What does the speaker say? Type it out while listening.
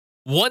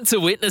Want to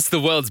witness the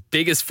world's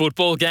biggest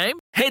football game?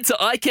 Head to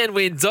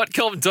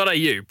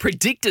iCanWin.com.au,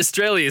 predict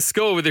Australia's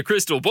score with a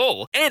crystal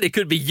ball, and it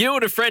could be you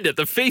and a friend at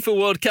the FIFA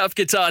World Cup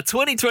Qatar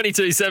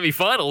 2022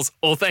 semi-finals,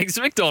 all thanks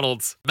to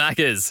McDonald's.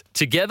 Maccas,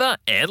 together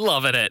and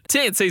loving it.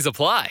 TNCs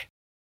apply.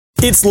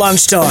 It's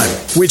lunchtime,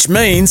 which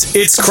means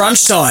it's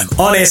crunch time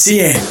on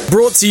SEN.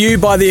 Brought to you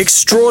by the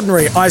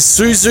extraordinary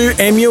Isuzu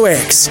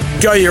MU-X.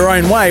 Go your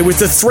own way with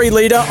the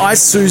 3-litre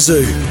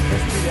Isuzu.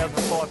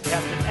 2005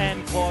 captain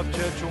and Clive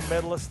Churchill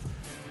medalist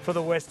for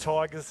the West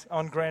Tigers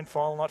on grand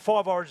final night.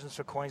 5 origins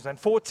for Queensland,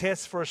 4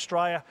 tests for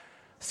Australia.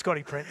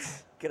 Scotty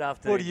Prince. Good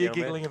afternoon, What are you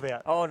gentlemen. giggling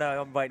about? Oh,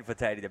 no, I'm waiting for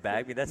Tatty to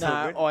bag me. That's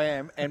all good. No, I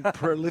am. And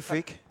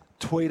prolific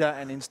tweeter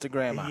and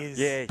Instagrammer. He is.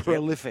 Yeah,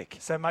 Prolific.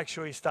 So make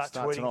sure you start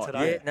tweeting tonight.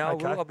 today. Yeah, no,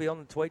 Okay. I'll be on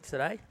the tweets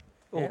today.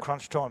 All Yeah.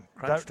 crunch time.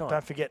 Crunch time.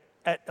 Don't forget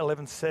at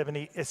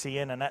 1170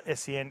 SEN and at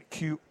SEN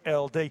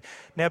QLD.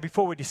 Now,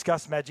 before we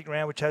discuss Magic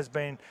Round, which has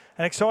been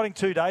an exciting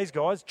 2 days,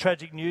 guys,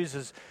 tragic news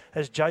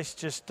as Jace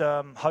just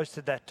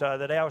hosted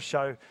that hour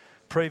show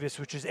previous,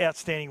 which was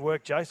outstanding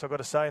work, Jace, I've got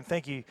to say, and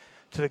thank you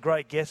to the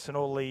great guests and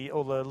all the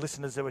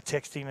listeners that were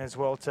texting as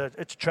well. It's a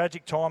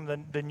tragic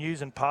time, the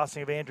news and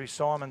passing of Andrew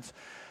Simons,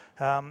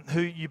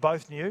 who you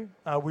both knew.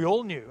 We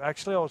all knew,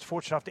 actually. I was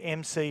fortunate enough to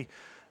MC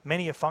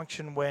many a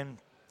function when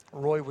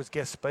Roy was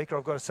guest speaker.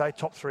 I've got to say,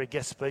 top 3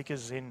 guest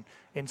speakers in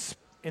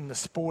the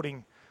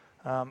sporting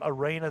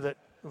arena that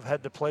we've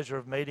had the pleasure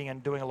of meeting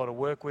and doing a lot of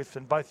work with.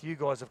 And both you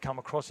guys have come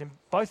across him,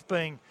 both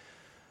being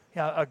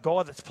a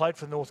guy that's played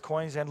for North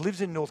Queensland,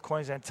 lives in North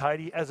Queensland,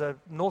 Tatey. As a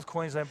North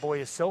Queensland boy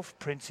yourself,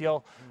 Princey,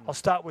 I'll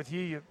start with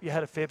you. You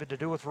had a fair bit to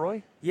do with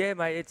Roy. Yeah,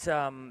 mate, it's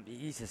you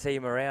used to see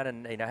him around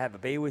and have a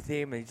beer with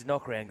him. He's a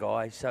knock-around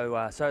guy,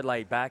 so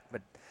laid back.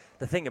 But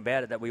the thing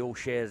about it that we all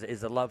share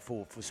is the love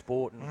for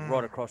sport and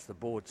right across the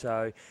board.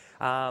 So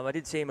I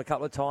did see him a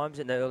couple of times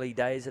in the early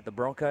days at the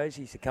Broncos.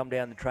 He used to come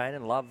down the train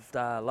and loved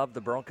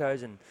the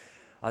Broncos, and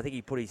I think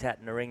he put his hat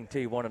in the ring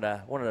too. Wanted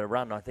to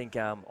run. I think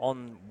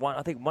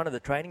one of the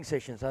training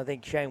sessions. I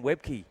think Shane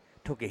Webke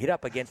took a hit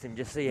up against him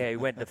just to see how he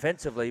went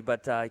defensively,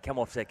 but he come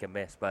off second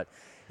best. But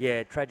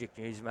yeah, tragic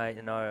news, mate.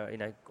 And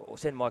I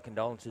send my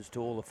condolences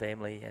to all the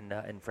family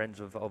and friends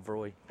of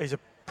Roy. He's a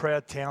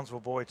proud Townsville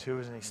boy too,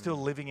 isn't he? Still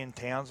living in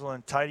Townsville.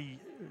 And Tatey,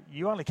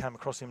 you only came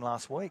across him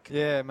last week.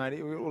 Yeah, mate.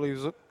 He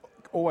was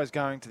always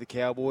going to the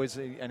Cowboys,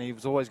 and he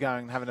was always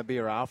going and having a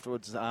beer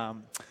afterwards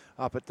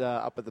up at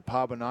the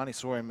pub, and I only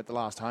saw him at the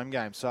last home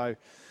game. So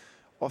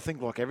I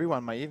think, like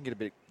everyone, mate, you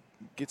even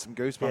get some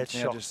goosebumps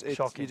Yeah, now.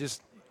 shocking.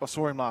 I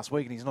saw him last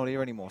week, and he's not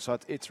here anymore. So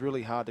it's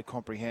really hard to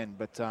comprehend.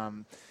 But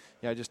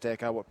just to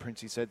echo what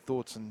Princey said,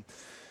 thoughts and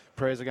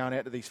prayers are going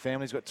out to these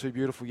families. Got 2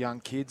 beautiful young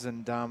kids,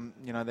 and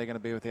they're going to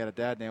be without a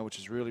dad now, which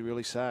is really,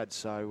 really sad.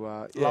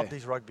 So Loved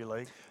his rugby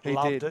league. He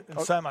Loved did. it, and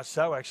so much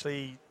so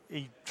actually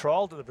he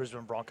trialled at the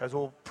Brisbane Broncos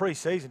all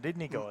pre-season, didn't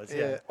he, guys?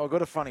 Yeah, I've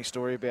got a funny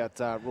story about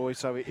Roy.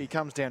 So he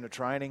comes down to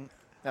training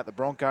at the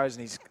Broncos,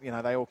 and he's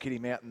they all kit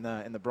him out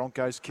in the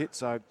Broncos kit.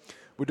 So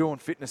we're doing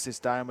fitness this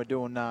day, and we're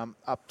doing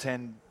up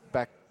 10,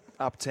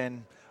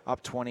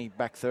 up 20,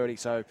 back 30.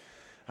 So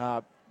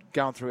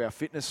going through our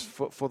fitness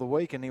for the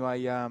week.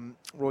 Anyway,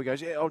 Roy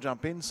goes, yeah, I'll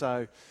jump in.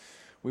 So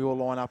we all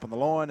line up on the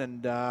line,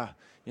 and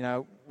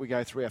we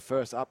go through our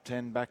first up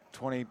 10, back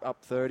 20,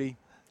 up 30.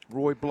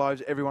 Roy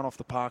blows everyone off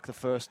the park the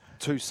first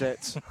 2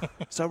 sets.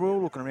 So we're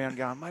all looking around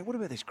going, mate, what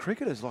about these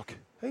cricketers? Like,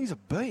 he's a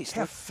beast.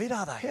 How fit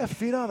are they? How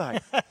fit are they?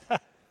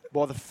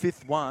 By the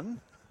 5th one,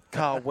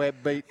 Carl Webb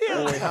beat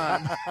Roy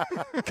home.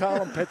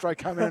 Carl and Petro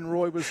come in, and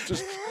Roy was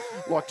just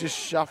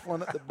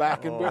shuffling at the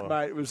back. And,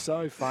 mate, it was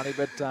so funny.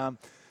 But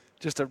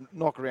just a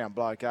knock-around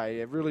bloke, eh?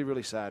 Yeah, really,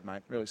 really sad,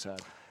 mate. Really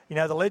sad. You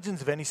know, the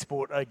legends of any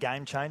sport are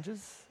game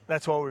changers.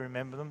 That's why we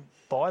remember them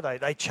by.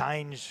 They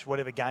change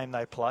whatever game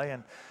they play.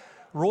 And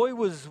Roy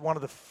was one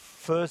of the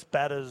first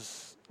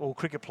batters or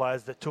cricket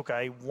players that took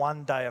a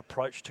one-day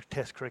approach to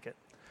Test cricket.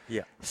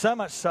 Yeah. So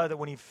much so that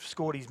when he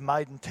scored his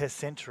maiden Test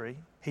century,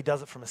 he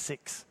does it from a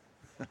 6.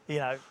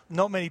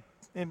 Not many,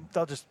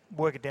 they'll just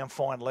work it down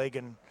fine leg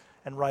and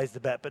raise the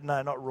bat. But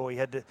no, not Roy. He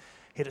had to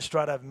hit it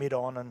straight over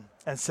mid-on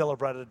and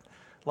celebrated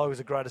like it was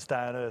the greatest day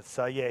on earth.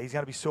 So, yeah, he's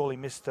going to be sorely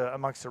missed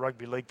amongst the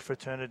rugby league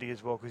fraternity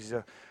as well, because he's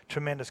a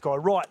tremendous guy.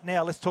 Right,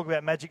 now let's talk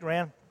about Magic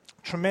Round.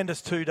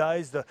 Tremendous 2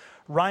 days. The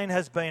rain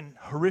has been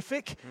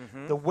horrific.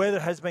 The weather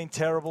has been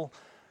terrible,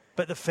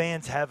 but the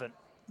fans haven't.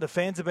 The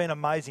fans have been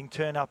amazing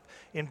turn up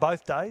in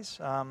both days.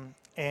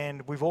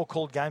 And we've all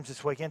called games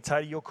this weekend.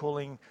 Tatey, you're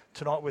calling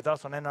tonight with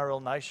us on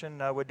NRL Nation.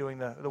 We're doing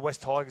the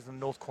West Tigers and the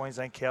North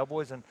Queensland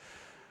Cowboys, and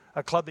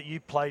a club that you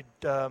played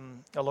a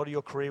lot of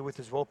your career with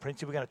as well,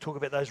 Princey. We're going to talk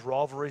about those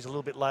rivalries a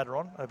little bit later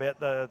on, about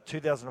the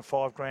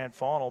 2005 grand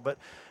final. But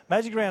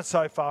Magic Round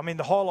so far, I mean,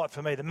 the highlight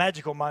for me, the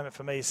magical moment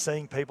for me is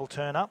seeing people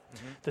turn up.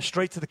 The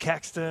streets of the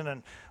Caxton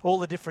and all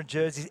the different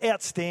jerseys.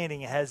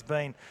 Outstanding it has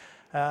been.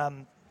 A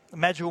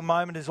magical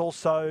moment is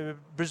also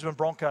Brisbane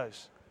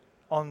Broncos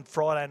on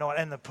Friday night,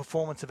 and the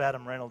performance of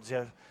Adam Reynolds.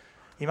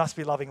 You must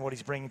be loving what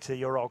he's bringing to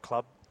your old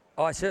club.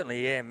 I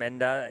certainly am,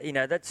 and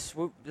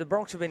the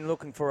Bronx have been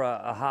looking for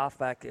a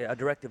halfback, a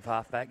directive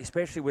halfback,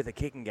 especially with a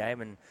kicking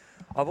game. And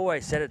I've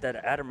always said it that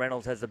Adam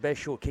Reynolds has the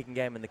best short kicking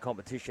game in the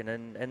competition,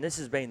 and this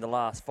has been the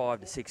last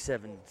 5 to 6,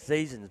 7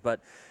 seasons.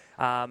 But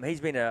he's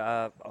been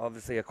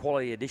obviously a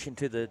quality addition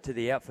to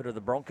the outfit of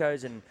the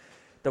Broncos, and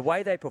the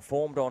way they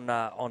performed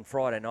on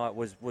Friday night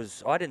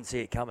was I didn't see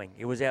it coming.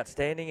 It was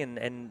outstanding,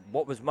 and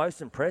what was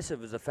most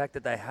impressive was the fact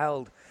that they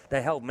held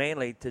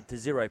Manly to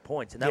 0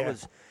 points, and that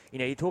was.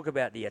 You talk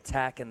about the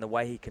attack and the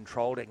way he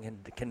controlled it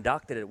and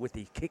conducted it with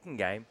the kicking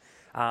game.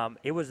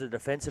 It was a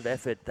defensive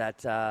effort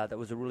that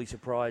was a really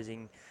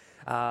surprising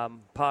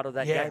part of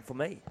that game for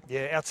me.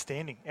 Yeah,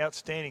 outstanding.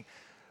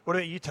 What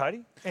about you,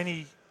 Tony?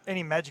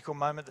 Any magical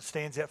moment that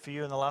stands out for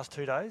you in the last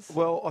 2 days?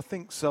 Well, I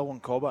think Selwyn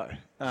Cobbo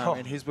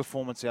and his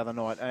performance the other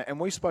night, and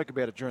we spoke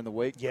about it during the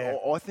week. Yeah.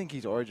 I think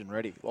he's Origin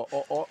ready.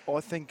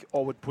 I think I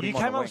would put him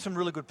on the wing. You came up with some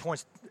really good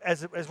points.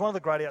 As one of the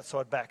great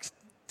outside backs,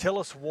 tell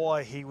us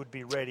why he would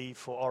be ready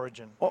for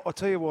Origin. I'll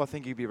tell you why I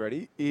think he'd be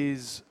ready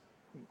is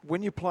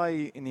when you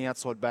play in the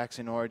outside backs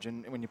in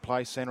Origin, when you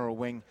play centre or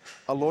wing,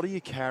 a lot of your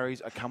carries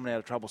are coming out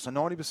of trouble. So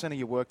 90% of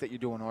your work that you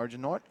do on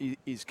Origin night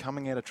is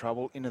coming out of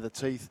trouble into the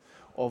teeth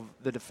of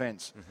the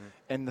defence. Mm-hmm.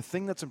 And the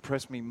thing that's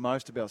impressed me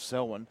most about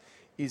Selwyn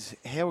is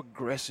how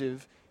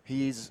aggressive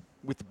he is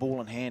with the ball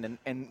in hand.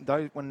 And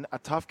when a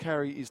tough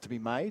carry is to be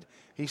made,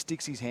 he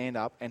sticks his hand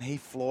up and he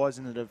flies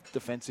into the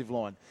defensive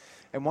line.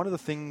 And one of the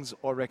things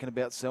I reckon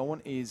about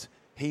Selwyn is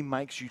he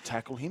makes you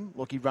tackle him.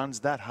 Like, he runs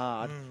that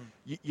hard.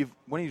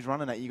 When he's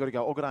running that, you've got to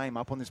go, I've got to aim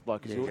up on this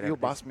bloke because he'll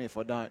bust me if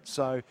I don't.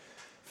 So,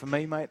 for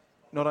me, mate,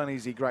 not only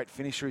is he a great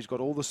finisher, he's got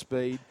all the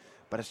speed,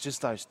 but it's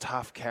just those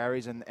tough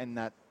carries and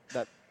that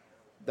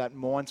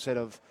mindset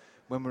of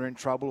when we're in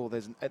trouble or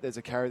there's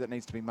a carry that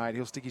needs to be made,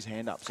 he'll stick his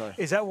hand up. So,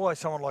 is that why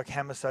someone like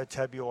Hamiso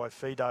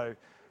Tabuai-Fidow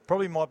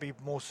probably might be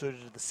more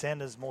suited to the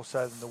centres more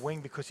so than the wing,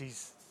 because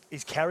his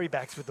carry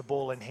backs with the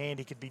ball in hand,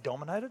 he could be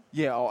dominated?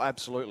 Yeah,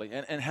 absolutely.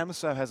 And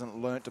Hamiso hasn't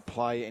learnt to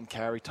play and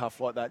carry tough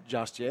like that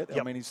just yet. Yep.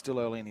 I mean, he's still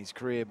early in his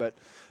career. But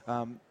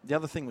the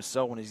other thing with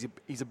Selwyn is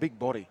he's a big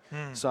body.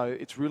 So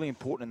it's really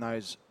important in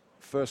those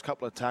first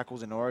couple of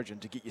tackles in Origin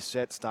to get your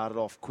set started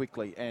off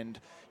quickly. And,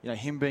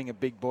 him being a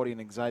big body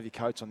and Xavier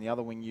Coates on the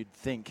other wing, you'd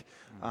think,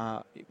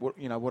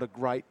 what a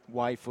great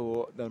way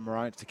for the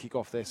Maroons to kick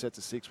off their sets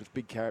of 6 with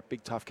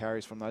big tough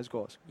carries from those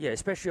guys. Yeah,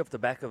 especially off the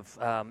back of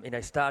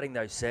starting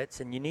those sets,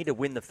 and you need to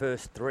win the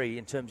first 3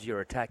 in terms of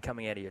your attack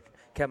coming out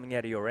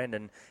of your end,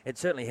 and it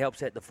certainly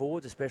helps out the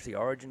forwards, especially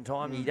Origin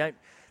time.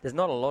 There's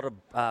not a lot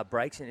of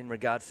breaks in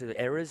regards to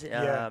errors,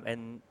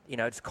 and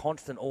it's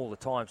constant all the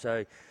time.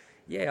 So,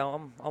 yeah,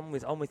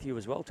 I'm with you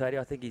as well, Tony.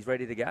 I think he's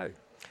ready to go.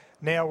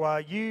 Now,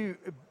 you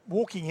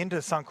walking into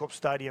Suncorp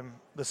Stadium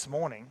this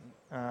morning,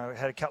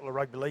 had a couple of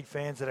rugby league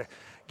fans that are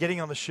getting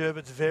on the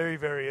sherbets very,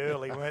 very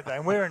early, weren't they?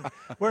 And we're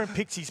in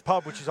Pixie's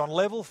Pub, which is on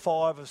level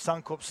 5 of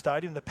Suncorp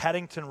Stadium, the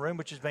Paddington Room,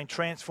 which has been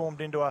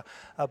transformed into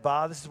a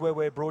bar. This is where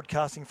we're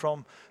broadcasting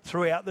from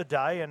throughout the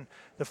day, and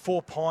the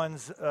Four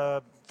Pines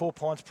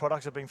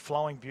products have been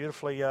flowing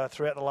beautifully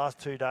throughout the last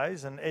 2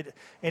 days and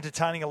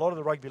entertaining a lot of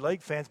the rugby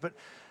league fans. But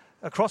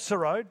across the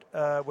road,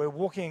 we're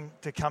walking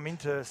to come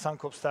into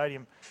Suncorp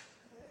Stadium.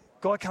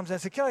 Guy comes out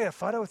and says, "Can I get a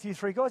photo with you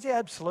 3 guys?" Yeah,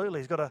 absolutely.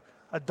 He's got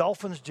a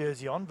Dolphins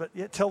jersey on, but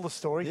tell the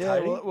story, Yeah,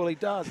 Katie. well, he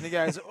does. And he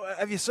goes,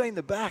 "Have you seen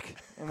the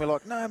back?" And we're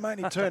like, "No, mate."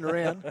 And he turned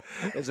around.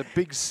 There's a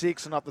big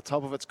 6, and up the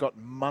top of it's got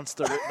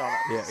Munster written on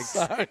it.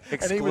 Yeah,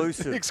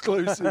 exclusive.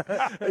 Exclusive.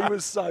 He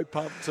was so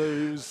pumped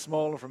too. He was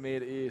smiling from ear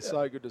to ear.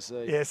 So good to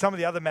see. Yeah, some of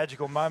the other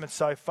magical moments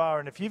so far.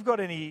 And if you've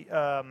got any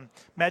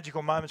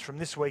magical moments from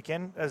this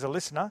weekend as a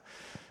listener,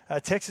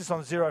 text us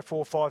on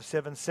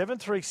 0457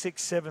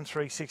 736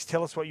 736.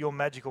 Tell us what your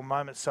magical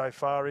moment so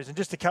far is. And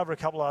just to cover a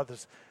couple of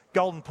others,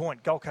 Golden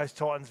Point, Gold Coast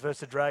Titans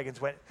versus the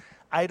Dragons, went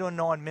 8 or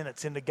 9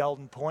 minutes into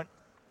Golden Point.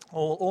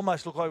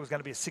 Almost looked like it was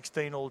going to be a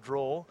 16-all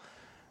draw.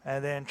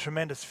 And then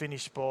tremendous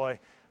finish by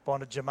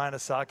Jermaine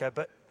Asako.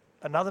 But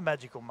another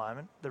magical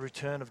moment, the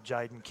return of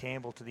Jaden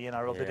Campbell to the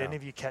NRL. Yeah. Did any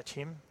of you catch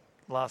him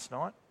last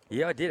night?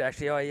 Yeah, I did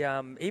actually.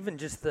 I even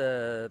just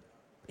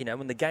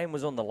when the game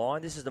was on the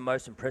line, this is the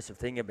most impressive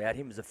thing about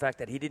him is the fact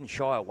that he didn't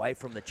shy away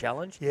from the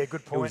challenge. Yeah,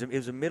 good point. It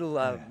was a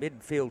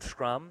midfield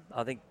scrum.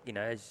 I think, it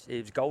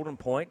was Golden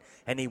Point,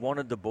 and he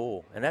wanted the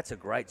ball. And that's a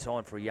great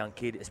sign for a young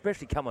kid,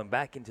 especially coming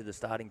back into the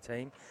starting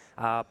team.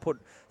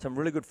 Put some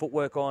really good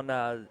footwork on,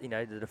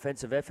 the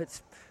defensive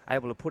efforts,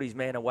 able to put his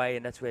man away,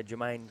 and that's where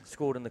Jermaine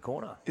scored in the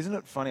corner. Isn't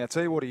it funny? I'll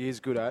tell you what he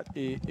is good at.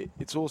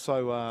 It's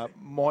also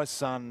my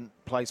son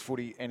plays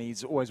footy, and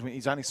he's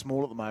only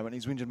small at the moment.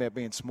 He's whinging about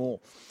being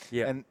small.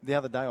 Yeah. And the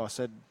other day I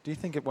said, "Do you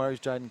think it worries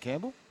Jaden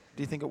Campbell?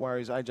 Do you think it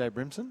worries AJ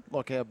Brimson,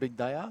 like how big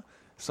they are?"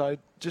 So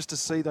just to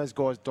see those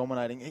guys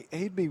dominating,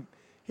 he'd be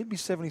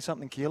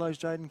 70-something kilos,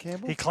 Jaden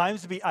Campbell. He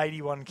claims to be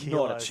 81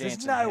 kilos. Not a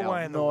chance. There's no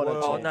way in the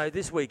world. Oh, no,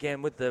 this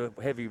weekend with the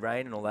heavy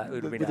rain and all that, it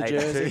would have been With the 82.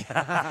 jersey.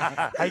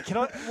 Hey,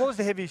 what was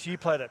the heaviest you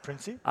played at,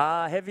 Princey?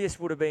 Heaviest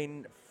would have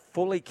been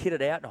fully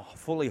kitted out and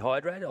fully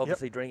hydrated,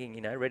 obviously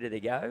drinking, ready to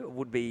go,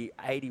 would be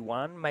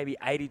 81, maybe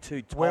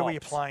 82 tops. Where were you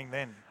playing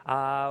then?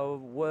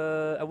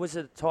 It was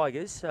the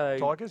Tigers. So,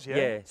 Tigers, yeah.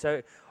 Yeah,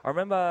 so I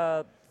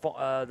remember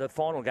the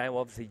final game,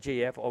 obviously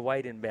GF, I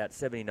weighed in about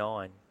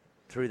 79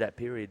 through that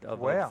period of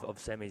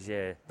semis,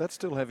 yeah. That's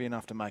still heavy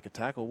enough to make a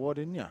tackle. Why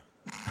didn't you?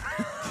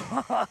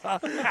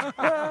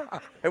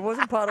 It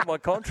wasn't part of my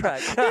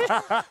contract.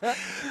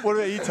 What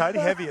about you, Tony?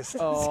 Heaviest?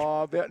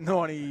 Oh, about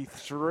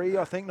 93,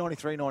 I think,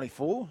 93,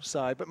 94.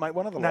 So, but mate,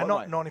 one of the No,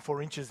 lightweight. not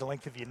 94 inches the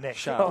length of your neck.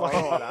 Shut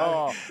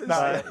up.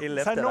 No, he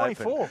left so it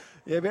 94. open.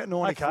 Yeah, about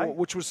 94, Okay.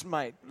 which was,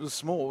 mate, it was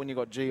small when you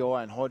got GI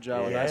and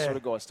Hodjo and Yeah. those sort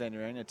of guys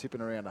standing around. You're tipping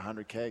around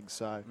 100 kegs.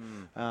 So,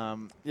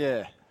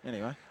 yeah,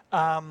 anyway.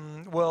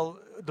 Well,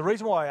 the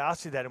reason why I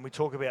asked you that, and we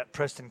talk about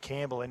Preston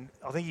Campbell, and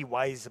I think he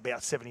weighs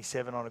about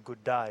 77 on a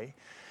good day.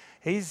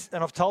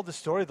 And I've told the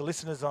story, the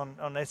listeners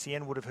on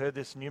SEN would have heard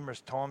this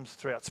numerous times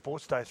throughout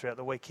Sports Day throughout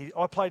the week.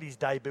 I played his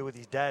debut with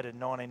his dad in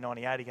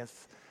 1998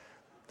 against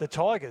the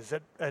Tigers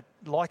at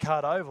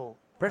Leichhardt Oval.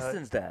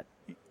 Preston's dad.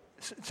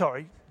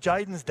 Sorry,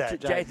 Jaden's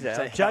dad.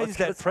 Jaden's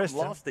dad, Preston.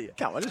 Lost here.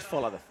 Come on, just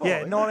follow the follow.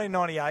 Yeah,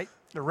 1998,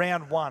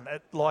 round 1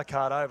 at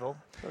Leichhardt Oval.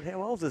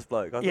 How old's this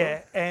bloke?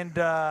 Yeah, and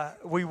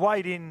we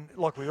weighed in,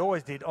 like we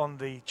always did, on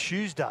the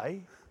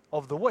Tuesday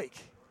of the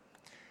week.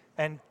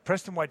 And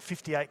Preston weighed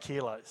 58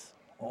 kilos.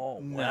 Oh,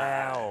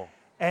 wow.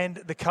 And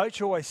the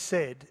coach always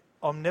said,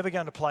 I'm never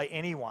going to play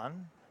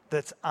anyone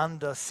that's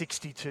under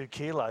 62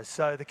 kilos.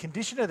 So the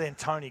conditioner then,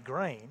 Tony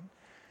Green,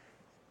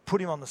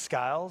 put him on the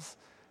scales,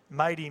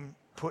 made him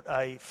put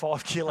a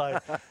 5 kilo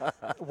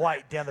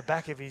weight down the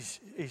back of his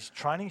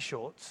training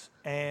shorts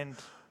and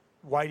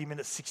weighed him in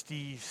at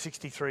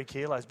 63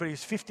 kilos. But he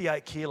was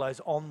 58 kilos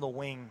on the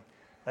wing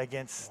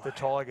against the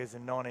Tigers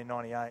in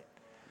 1998.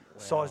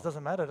 Size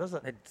doesn't matter, does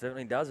it? It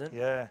certainly doesn't.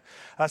 Yeah.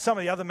 Some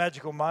of the other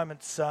magical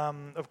moments,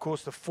 of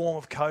course, the form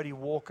of Cody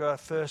Walker,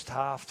 first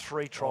half,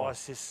 3 try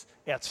assists,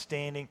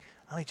 outstanding.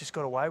 Only just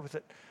got away with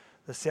it,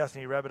 the South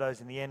Sydney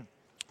Rabbitohs in the end.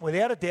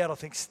 Without a doubt, I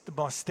think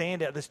my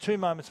standout, there's 2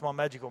 moments, my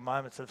magical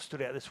moments that have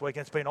stood out this week,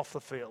 and it's been off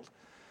the field.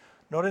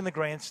 Not in the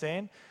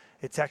grandstand.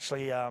 It's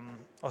actually, I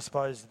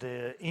suppose,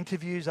 the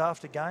interviews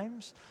after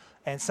games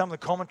and some of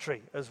the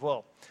commentary as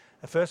well.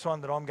 The first one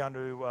that I'm going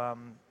to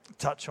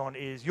touch on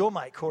is your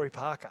mate, Corey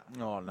Parker.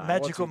 Oh, no.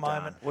 Magical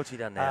moment. What's he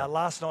done now?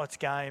 Last night's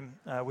game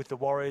with the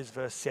Warriors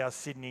versus South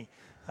Sydney.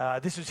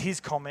 This was his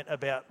comment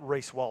about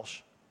Reece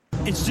Walsh.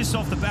 It's just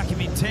off the back of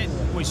intent.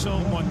 We saw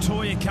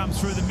Montoya come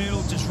through the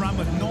middle, just run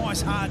with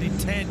nice, hard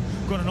intent,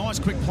 got a nice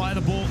quick play of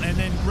the ball, and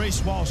then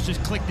Reece Walsh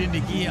just clicked into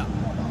gear.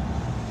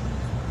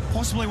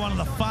 Possibly one of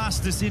the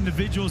fastest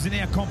individuals in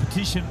our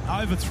competition,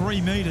 over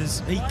 3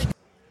 metres.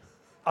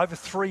 Over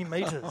 3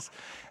 metres.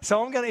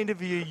 So I'm going to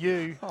interview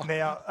you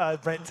now,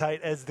 Brent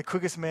Tate, as the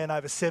quickest man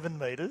over 7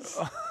 metres.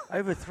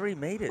 Over 3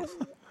 metres?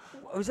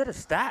 Was that a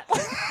stat?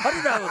 I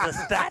didn't know it was a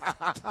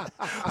stat.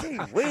 Gee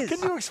whiz. Can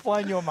you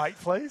explain your mate,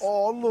 please?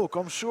 Oh, look,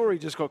 I'm sure he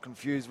just got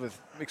confused with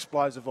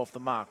explosive off the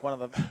mark.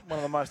 One of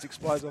the most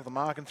explosive off the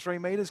mark, and 3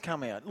 metres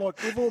come out.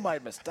 Like, we've all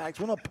made mistakes.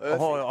 We're not perfect.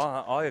 Oh,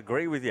 I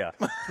agree with you.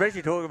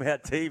 Especially talking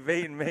about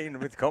TV and me and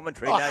with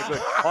commentary. No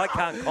good. I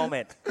can't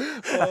comment.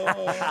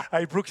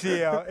 Hey,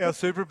 Brooksy, our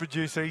super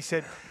producer, he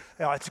said,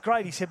 it's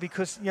great, he said,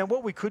 because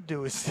what we could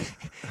do is,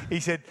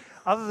 he said,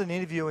 other than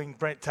interviewing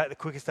Brent Tate, the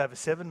quickest over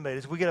 7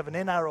 metres, we could have an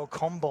NRL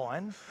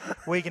combine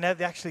where you can have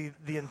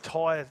the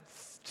entire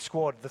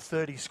squad, the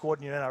 30 squad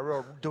in your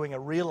NRL, doing a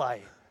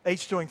relay,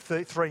 each doing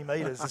 3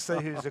 metres to see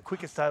who's the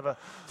quickest over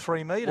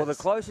 3 metres. Well, the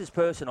closest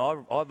person,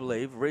 I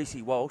believe, Reece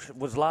Walsh,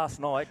 was last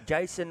night.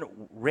 Jason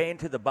ran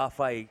to the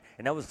buffet,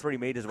 and that was 3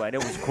 metres away, and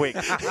it was quick.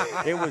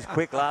 It was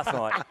quick last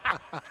night.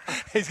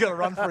 He's got to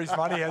run for his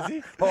money, has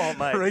he? Oh,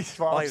 mate. Reece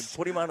Walsh. I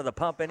put him under the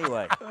pump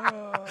anyway.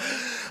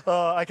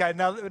 Okay,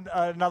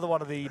 another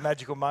one of the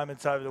magical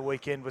moments over the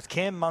weekend was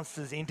Cam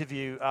Munster's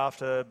interview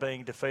after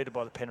being defeated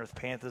by the Penrith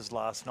Panthers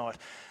last night.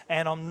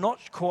 And I'm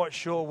not quite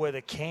sure whether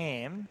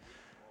Cam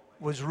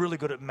was really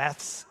good at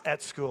maths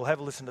at school. Have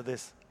a listen to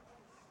this.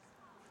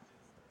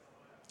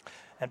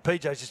 And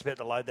PJ's just about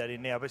to load that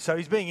in now. But so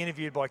he's being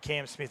interviewed by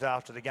Cam Smith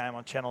after the game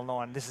on Channel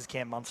 9. This is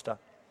Cam Munster.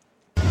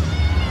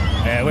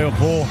 Yeah, we were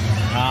poor.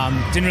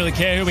 Didn't really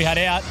care who we had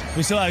out.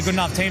 We still had a good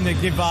enough team to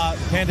give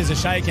Panthers a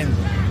shake, and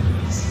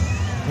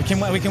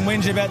we can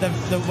whinge about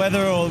the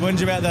weather or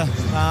whinge about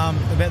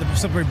the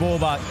slippery ball,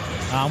 but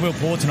we were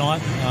poor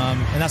tonight,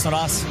 and that's not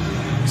us.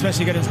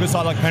 Especially getting a good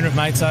side like Penrith,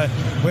 mate. So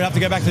we have to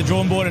go back to the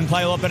drawing board and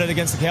play a lot better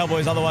against the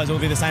Cowboys. Otherwise, it will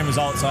be the same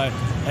result. So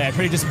yeah,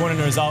 pretty disappointing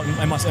the result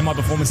and my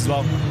performance as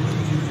well.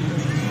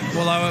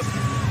 Well,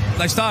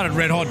 they started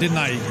red hot, didn't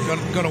they?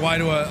 Got away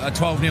to a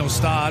 12-0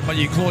 start, but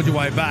you clawed your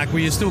way back. Were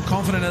you still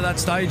confident at that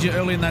stage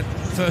early in that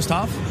first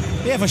half?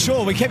 Yeah, for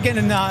sure. We kept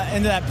getting into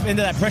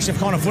that pressure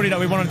kind of footy that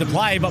we wanted to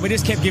play, but we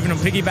just kept giving them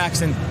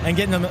piggybacks and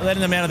letting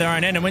them out of their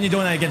own end. And when you're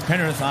doing that against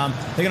Penrith,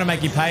 they're going to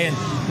make you pay. And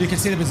you can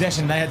see the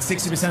possession. They had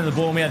 60% of the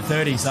ball and we had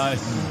 30. So,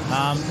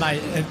 mate,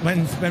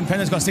 when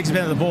Penrith's got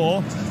 60% of the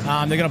ball,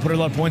 they're going to put a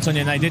lot of points on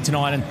you, and they did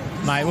tonight. And,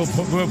 mate,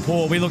 we were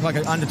poor. We look like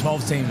an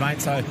under-12 team,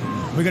 mate. So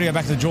we've got to go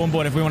back to the drawing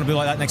board if we want to be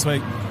like that next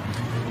week.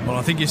 Well,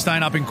 I think you're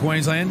staying up in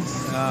Queensland.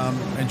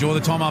 Enjoy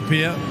the time up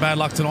here. Bad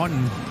luck tonight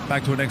and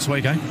back to it next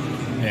week, eh?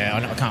 Yeah,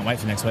 I can't wait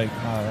for next week.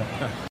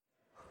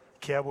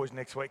 Cowboys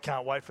next week,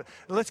 can't wait for.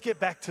 Let's get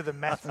back to the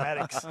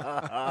mathematics.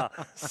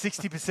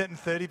 60% and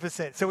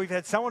 30%. So we've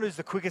had someone who's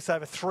the quickest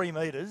over 3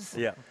 metres.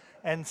 Yeah.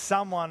 And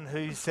someone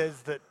who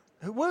says that.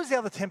 Where was the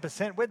other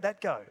 10%? Where'd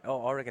that go?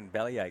 Oh, I reckon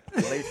bellyache.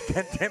 At least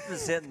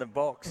 10% in the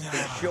box,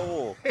 for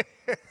sure.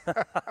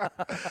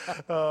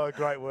 Oh,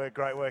 great work,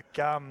 great work.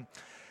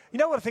 You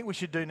know what I think we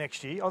should do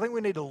next year? I think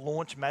we need to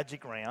launch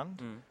Magic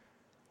Round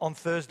on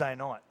Thursday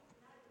night.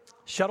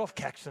 Shut off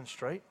Caxton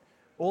Street.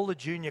 All the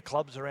junior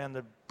clubs around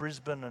the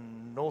Brisbane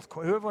and North,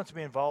 whoever wants to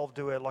be involved,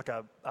 do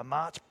a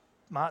march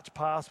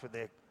past with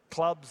their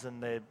clubs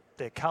and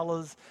their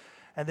colours,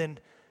 and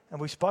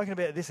we've spoken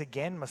about this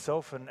again,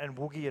 myself and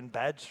Woogie and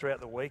Badge throughout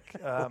the week,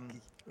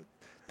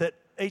 that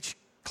each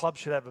club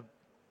should have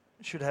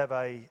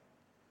a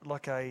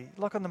like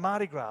on the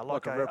Mardi Gras,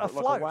 like a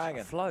float, like a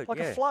wagon,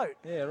 a float.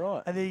 Yeah,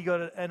 right. And then you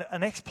got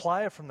an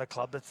ex-player from the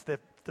club that's the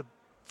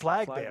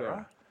flag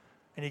bearer.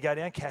 And you go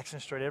down Caxton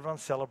Street, everyone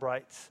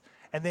celebrates.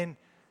 And then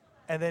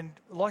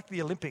like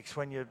the Olympics,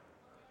 when you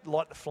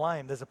light the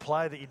flame, there's a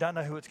player that you don't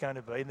know who it's going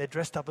to be, and they're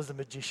dressed up as a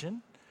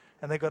magician,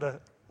 and they've got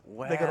a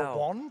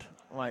wand.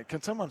 Mate,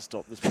 can someone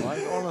stop this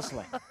play?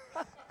 Honestly.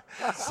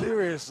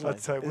 Seriously.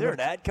 Is there an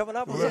ad coming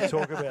up? We've got to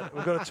talk about it.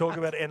 We've got to talk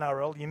about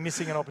NRL. You're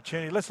missing an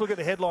opportunity. Let's look at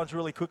the headlines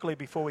really quickly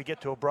before we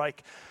get to a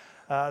break.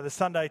 The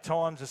Sunday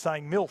Times are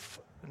saying MILF,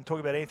 and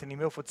talking about Anthony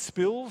Milford,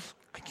 spills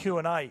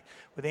Q&A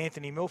with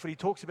Anthony Milford. He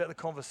talks about the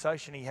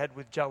conversation he had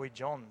with Joey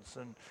Johns,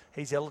 and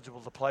he's eligible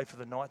to play for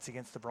the Knights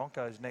against the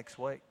Broncos next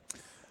week.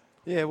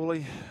 Yeah, well,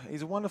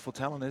 he's a wonderful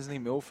talent, isn't he,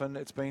 Milf? And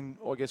it's been,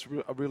 I guess,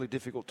 a really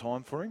difficult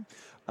time for him.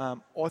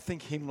 I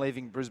think him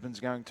leaving Brisbane's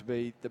going to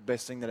be the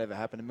best thing that ever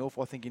happened to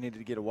Milf. I think he needed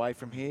to get away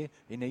from here.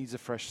 He needs a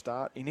fresh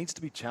start. He needs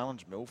to be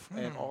challenged, Milf,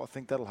 and I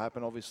think that'll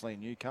happen, obviously, in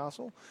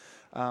Newcastle.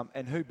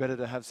 And who better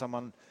to have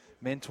someone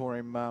mentor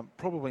him,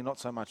 probably not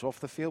so much off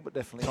the field, but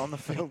definitely on the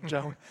field,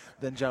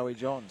 than Joey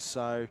Johns.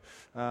 So,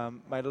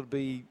 mate, I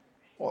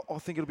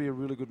think it'll be a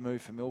really good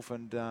move for Milf,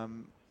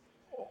 and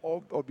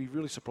I'd be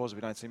really surprised if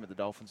we don't see him at the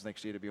Dolphins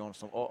next year, to be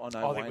honest. I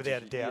know think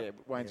without a doubt. Yeah,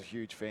 Wayne's a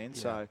huge fan,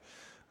 so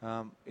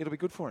it'll be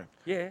good for him.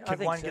 Yeah, Can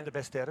Wayne get the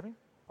best out of him?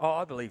 Oh,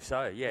 I believe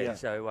so, yeah.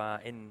 So,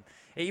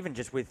 even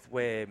just with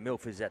where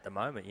Milf is at the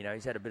moment,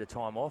 he's had a bit of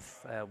time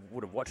off,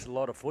 would have watched a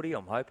lot of footy,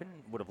 I'm hoping,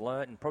 would have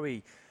learnt, and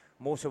probably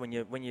more so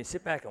when you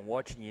sit back and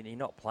watch and you're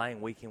not playing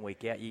week in,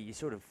 week out, you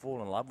sort of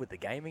fall in love with the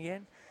game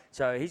again.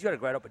 So he's got a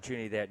great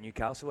opportunity there at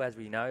Newcastle, as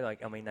we know.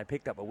 They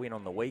picked up a win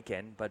on the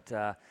weekend,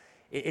 but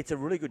it's a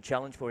really good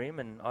challenge for him,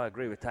 and I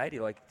agree with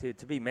Tatey.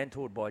 To be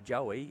mentored by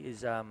Joey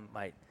is,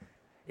 mate,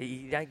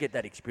 you don't get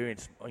that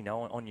experience,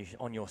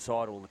 on your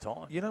side all the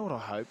time. You know what I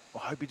hope? I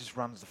hope he just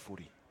runs the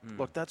footy.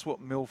 That's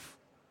what Milf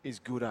is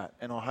good at,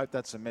 and I hope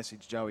that's the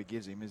message Joey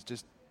gives him, is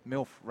just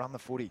Milf, run the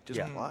footy,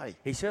 just play.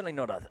 He's certainly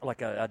not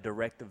a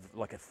directive,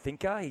 like a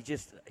thinker.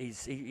 He's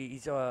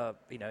a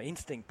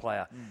instinct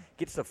player.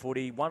 Gets the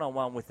footy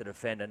one-on-one with the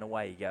defender, and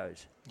away he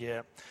goes.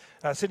 Yeah.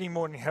 Sydney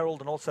Morning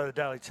Herald and also the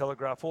Daily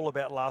Telegraph, all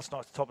about last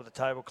night's top of the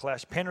table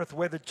clash. Penrith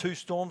weathered 2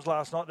 storms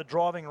last night, the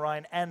driving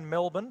rain and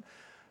Melbourne,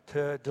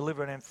 to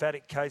deliver an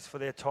emphatic case for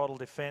their title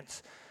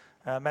defence.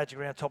 Magic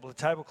Round top of the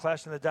table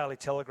clash in the Daily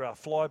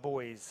Telegraph.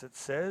 Flyboys, it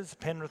says.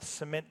 Penrith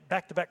cement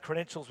back-to-back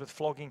credentials with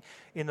flogging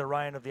in the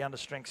rain of the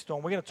understrength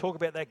storm. We're going to talk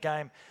about that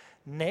game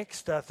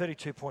next.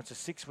 32 points to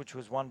 6, which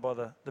was won by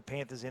the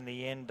Panthers in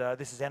the end.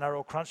 This is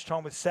NRL Crunch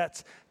Time with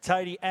Sats,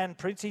 Tatey and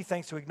Princey.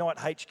 Thanks to Ignite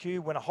HQ.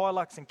 Win a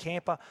Hilux and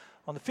camper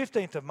on the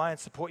 15th of May and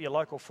support your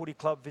local footy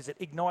club. Visit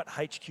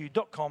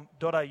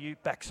ignitehq.com.au.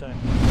 Back soon.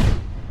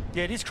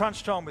 Yeah, it is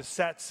crunch time with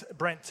Sats,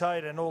 Brent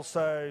Tate and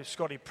also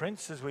Scotty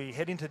Prince as we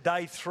head into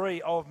day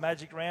 3 of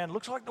Magic Round.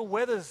 Looks like the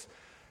weather's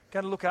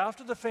going to look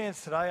after the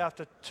fans today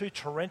after 2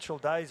 torrential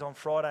days on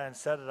Friday and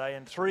Saturday,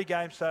 and 3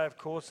 games today, of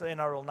course. The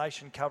NRL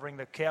Nation covering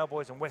the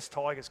Cowboys and West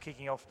Tigers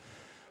kicking off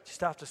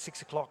just after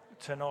 6 o'clock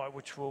tonight,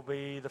 which will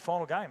be the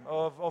final game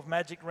of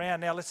Magic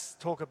Round. Now let's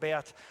talk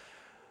about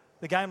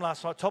the game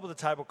last night, top of the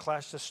table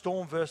clash, the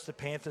Storm versus the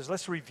Panthers.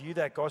 Let's review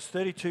that, guys.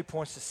 32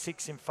 points to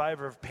 6 in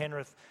favour of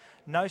Penrith.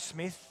 No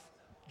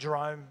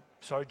Jerome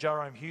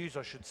Hughes,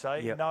 I should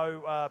say. Yep.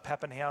 No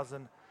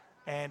Pappenhausen,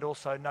 and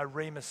also no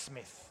Remus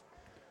Smith.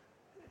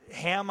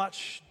 How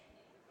much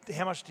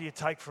do you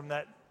take from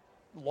that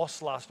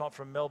loss last night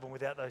from Melbourne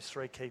without those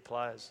 3 key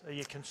players? Are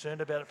you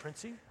concerned about it,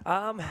 Princey?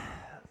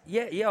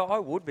 Yeah, I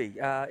would be.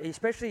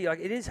 Especially,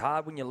 it is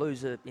hard when you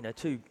lose 2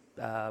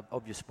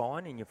 of your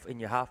spine in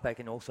your halfback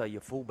and also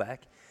your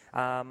fullback.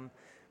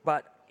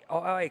 But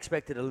I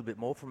expected a little bit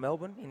more from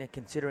Melbourne,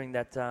 considering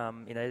that,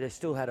 they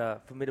still had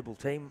a formidable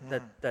team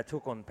that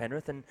took on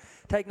Penrith. And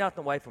take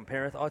nothing away from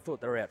Penrith, I thought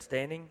they were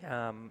outstanding,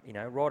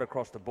 right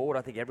across the board.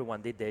 I think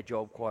everyone did their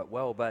job quite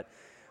well. But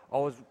I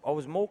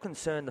was more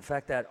concerned the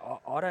fact that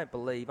I don't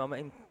believe,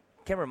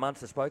 Cameron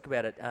Munster spoke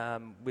about it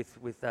with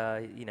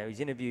his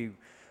interview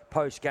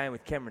post-game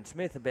with Cameron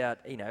Smith about,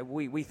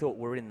 we thought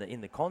we were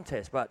in the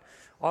contest, but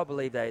I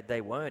believe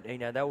they weren't.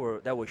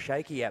 They were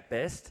shaky at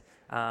best.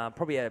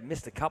 Probably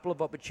missed a couple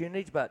of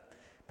opportunities, but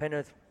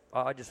Penrith,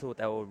 I just thought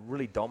they were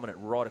really dominant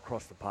right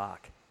across the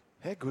park.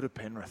 How good are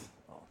Penrith?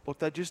 Look,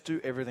 they just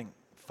do everything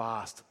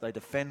fast. They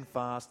defend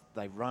fast,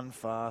 they run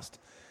fast,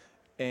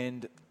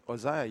 and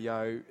Isaiah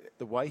Yeo,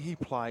 the way he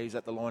plays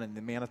at the line and the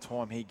amount of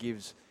time he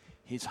gives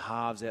his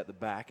halves out the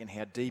back and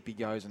how deep he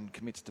goes and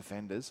commits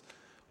defenders,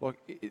 like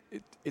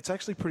it's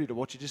actually pretty to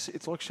watch.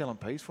 It's like shelling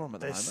peas for him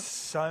at the moment. There's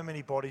so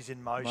many bodies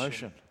in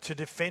motion. To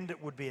defend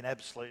it would be an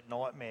absolute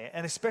nightmare,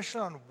 and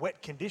especially on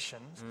wet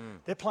conditions,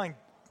 they're playing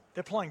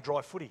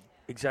dry footy.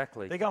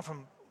 Exactly. They're going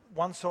from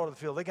one side of the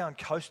field. They're going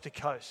coast to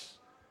coast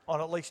on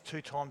at least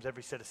 2 times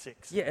every set of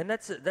 6. Yeah, and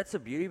that's the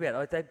beauty about it.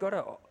 Like, they've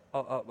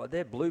got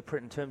their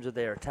blueprint in terms of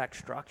their attack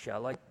structure.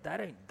 Like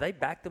they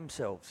back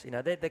themselves.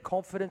 Their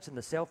confidence and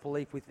the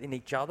self-belief within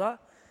each other,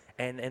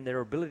 and their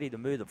ability to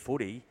move the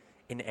footy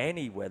in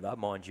any weather,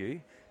 mind you,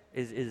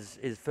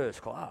 is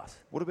first class.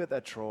 What about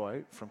that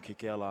try from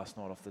Kikau last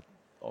night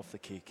off the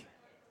kick,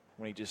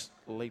 when he just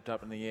leaped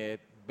up in the air,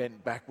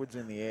 bent backwards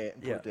in the air,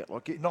 and put it down?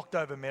 Like knocked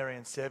over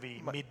Marion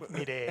Sevi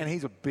mid-air. And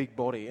he's a big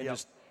body, and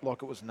just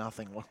like it was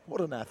nothing. Like,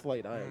 what an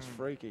athlete, eh? It's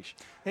freakish.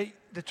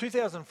 The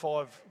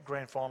 2005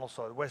 grand final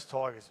side, the West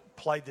Tigers,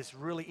 played this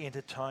really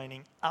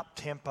entertaining,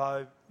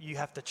 up-tempo, you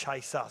have to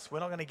chase us. We're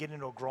not going to get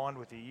into a grind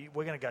with you.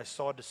 We're going to go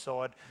side to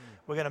side.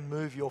 We're going to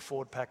move your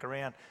forward pack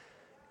around.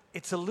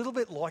 It's a little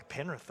bit like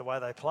Penrith, the way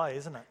they play,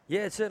 isn't it?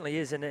 Yeah, it certainly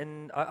is.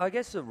 And I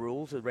guess the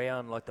rules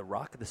around like the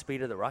ruck, the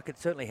speed of the ruck, it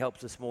certainly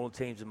helps the smaller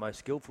teams and most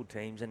skillful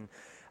teams. And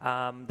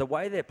the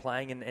way they're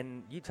playing,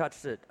 and you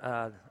touched it,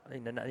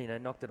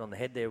 knocked it on the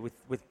head there,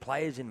 with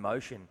players in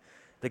motion.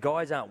 The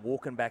guys aren't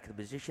walking back to the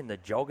position, they're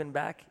jogging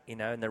back,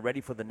 and they're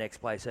ready for the next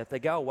play. So if they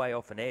go away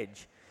off an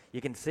edge,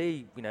 you can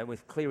see,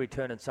 with Cleary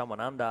turning someone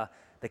under,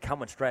 they're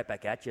coming straight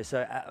back at you.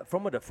 So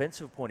from a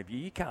defensive point of view,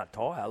 you can't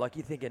tire. Like,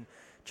 you're thinking,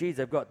 geez,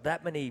 they've got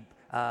that many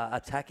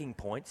attacking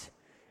points.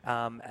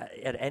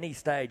 At any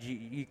stage,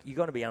 you're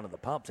going to be under the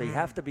pump. So you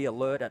have to be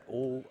alert at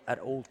all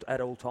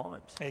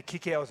times. Yeah,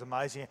 Kikau was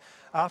amazing.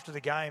 After the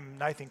game,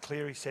 Nathan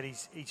Cleary said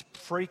he's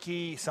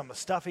freaky, some of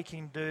the stuff he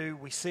can do.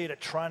 We see it at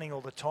training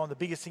all the time. The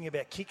biggest thing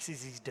about kicks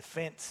is his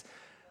defence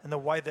and the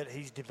way that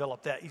he's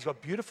developed that. He's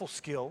got beautiful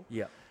skill.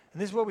 Yeah.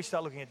 And this is where we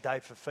start looking at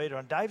Dave Fifita.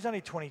 And Dave's only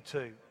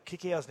 22.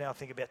 Kikau's now, I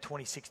think, about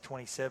 26,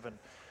 27.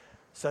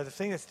 So the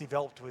thing that's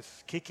developed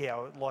with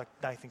Kikau, like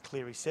Nathan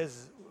Cleary says,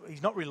 is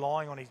he's not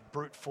relying on his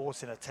brute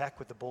force in attack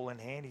with the ball in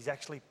hand. He's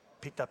actually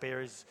picked up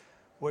areas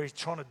where he's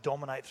trying to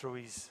dominate through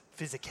his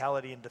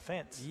physicality and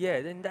defence. Yeah,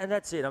 and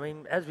that's it. I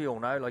mean, as we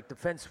all know, like,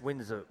 defence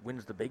wins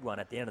the big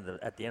one at the end of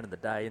the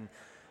day. And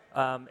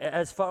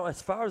as far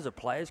as the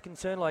player's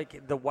concerned,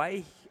 like, the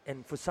way,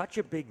 and for such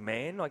a big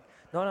man, like,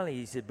 not only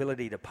his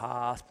ability to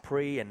pass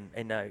pre and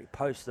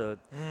post the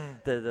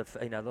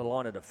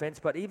line of defence,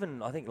 but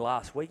even I think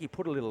last week he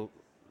put a little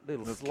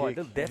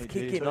death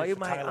kick in. Like,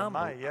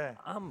 mate,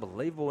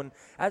 unbelievable. And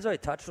as I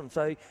touched on,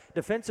 so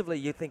defensively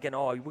you're thinking,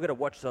 we've got to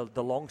watch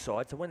the long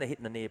side. So when they're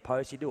hitting the near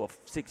post, you do a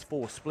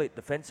 6-4 split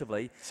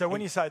defensively. So when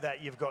you say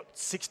that, you've got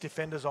 6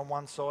 defenders on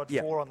one side,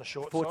 4 on the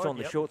short side. 4 on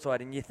the short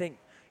side, and you think,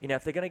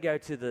 if they're going to go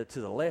to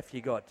the left,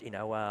 you got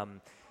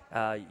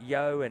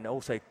Yeo and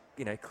also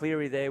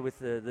Cleary there with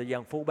the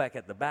young fullback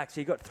at the back.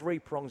 So you got 3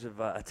 prongs of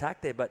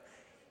attack there, but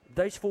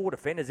those 4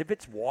 defenders, if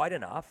it's wide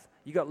enough,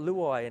 you got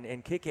Luai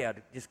and Kikau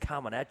just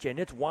coming at you, and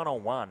it's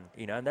one-on-one,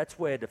 and that's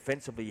where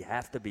defensively you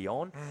have to be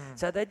on.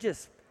 So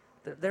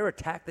their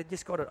attack, they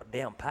just got it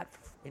down pat,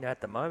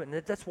 at the moment,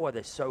 and that's why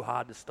they're so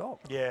hard to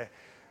stop. Yeah.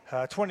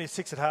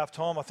 26 at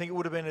half-time. I think it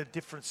would have been a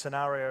different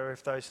scenario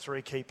if those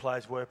 3 key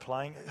players were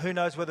playing. Who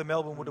knows whether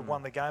Melbourne would have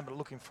won the game, but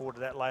looking forward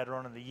to that later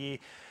on in the year.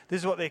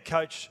 This is what their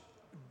coach,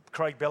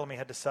 Craig Bellamy,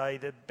 had to say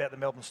about the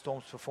Melbourne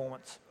Storm's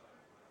performance.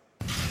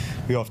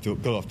 We got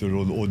off to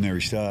an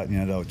ordinary start. They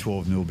were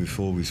 12-0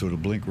 before we sort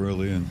of blinked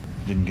really and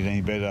didn't get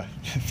any better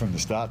from the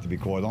start, to be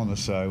quite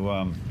honest.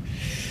 So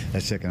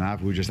that second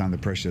half, we were just under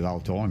pressure the whole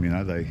time.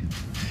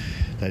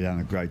 They done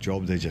a great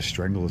job. They just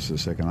strangled us the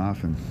second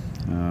half. And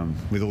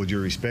with all due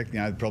respect,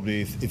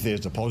 probably if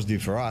there's a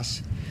positive for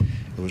us,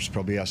 it was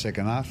probably our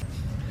second half.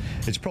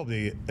 It's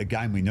probably a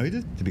game we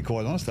needed, to be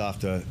quite honest,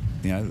 after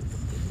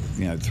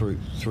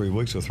 3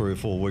 weeks or 3 or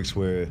 4 weeks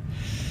where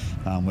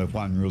we've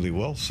won really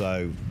well.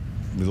 So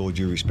with all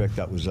due respect,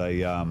 that was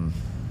a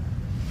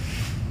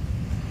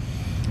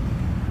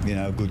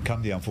good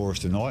come down for us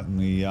tonight, and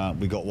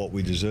we got what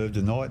we deserved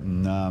tonight,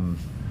 and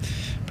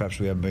perhaps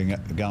we haven't been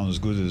going as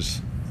good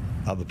as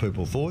other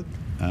people thought.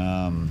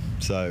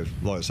 So,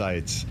 like I say,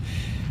 it's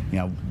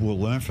we'll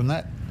learn from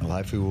that. Well,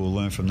 hopefully we'll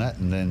learn from that,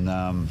 and then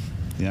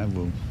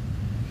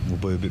we'll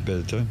be a bit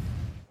better team.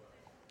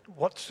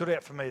 What stood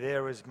out for me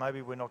there is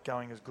maybe we're not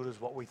going as good as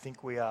what we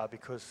think we are,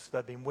 because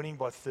they've been winning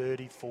by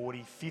 30,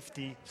 40,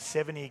 50,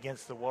 70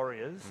 against the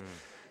Warriors.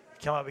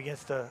 Come up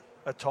against a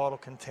title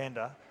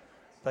contender,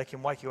 they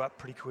can wake you up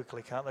pretty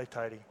quickly, can't they,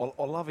 Tatey?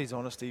 I love his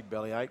honesty,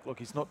 Bellyache. Look,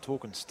 he's not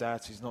talking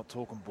stats. He's not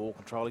talking ball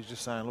control. He's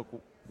just saying, look,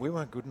 we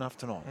weren't good enough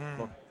tonight.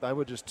 Look, they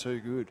were just too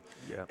good.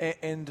 Yeah.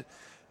 And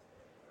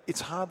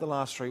it's hard the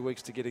last 3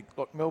 weeks to get it.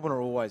 Like, Melbourne are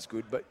always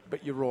good, but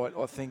you're right.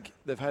 I think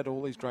they've had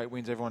all these great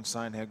wins. Everyone's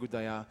saying how good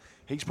they are.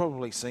 He's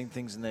probably seen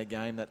things in their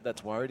game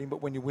that's worried him.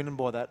 But when you're winning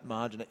by that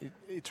margin,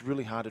 it's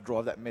really hard to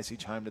drive that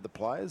message home to the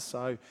players.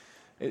 So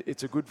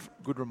it's a good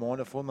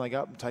reminder for them. They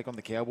go up and take on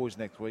the Cowboys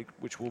next week,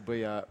 which will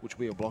be a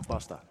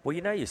blockbuster. Well,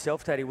 you know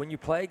yourself, Teddy, when you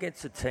play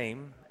against a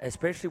team,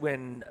 especially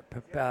when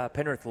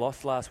Penrith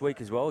lost last week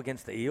as well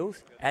against the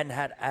Eels, and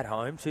had at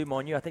home too,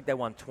 mind you, I think they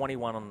won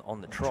 21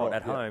 on the trot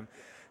at home.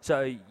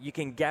 So you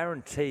can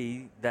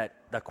guarantee that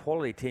the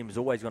quality team is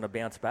always going to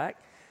bounce back.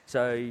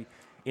 So,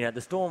 you know, the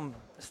Storm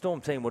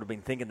team would have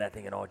been thinking,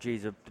 oh,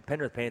 geez, the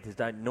Penrith Panthers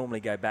don't normally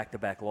go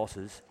back-to-back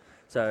losses.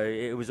 So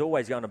it was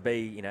always going to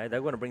be, you know, they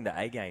were going to bring the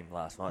A game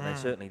last night. They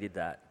certainly did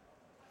that.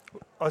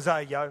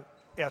 Isaiah Yeo,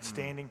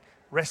 outstanding.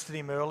 Rested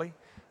him early.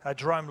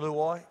 Jerome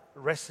Luai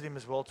rested him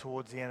as well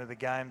towards the end of the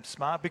game.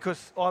 Smart,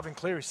 because Ivan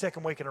Cleary,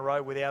 second week in a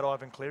row without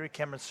Ivan Cleary.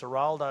 Cameron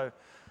Ciraldo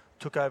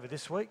took over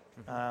this week.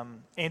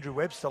 Andrew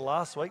Webster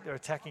last week, their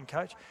attacking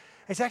coach.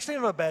 It's actually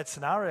not a bad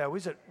scenario,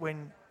 is it,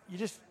 when you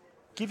just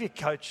give your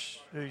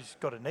coach who's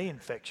got a knee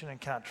infection and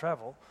can't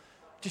travel,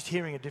 just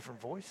hearing a different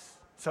voice.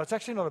 So it's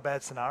actually not a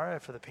bad scenario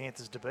for the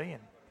Panthers to be in.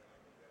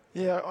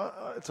 Yeah,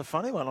 it's a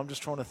funny one. I'm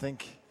just trying to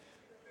think.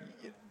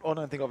 I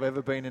don't think I've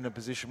ever been in a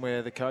position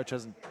where the coach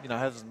hasn't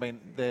been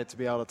there to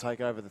be able to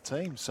take over the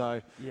team.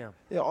 So yeah.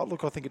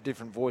 Look, I think a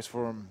different voice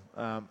for them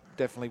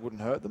definitely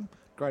wouldn't hurt them.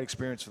 Great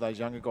experience for those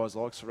younger guys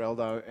like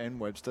Ciraldo and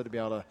Webster to be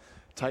able to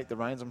take the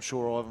reins. I'm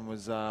sure Ivan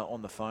was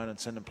on the phone and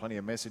sending plenty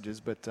of messages,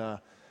 but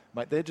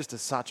mate, they're just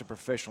such a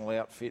professional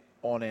outfit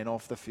on and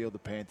off the field. The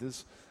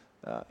Panthers,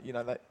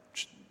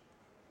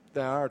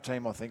 they are a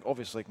team I think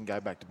obviously can go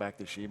back to back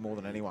this year more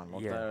than anyone.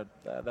 They're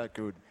that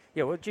good.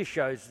 Yeah, well, it just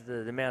shows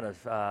the amount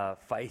of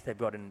faith they've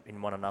got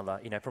in one another,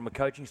 you know, from a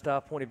coaching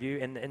staff point of view,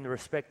 and the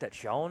respect that's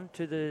shown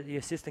to the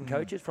assistant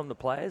coaches from the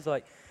players.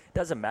 Like, it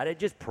doesn't matter. It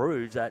just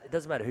proves that it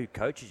doesn't matter who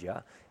coaches you,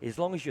 as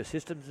long as your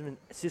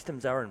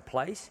systems are in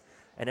place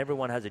and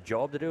everyone has a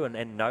job to do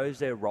and knows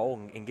their role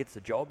and gets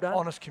the job done.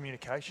 Honest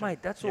communication. Mate,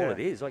 that's all it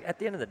is. Like, at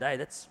the end of the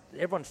day,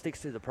 everyone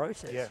sticks to the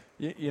process. Yeah.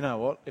 You know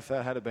what? If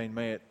that had been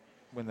me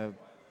when the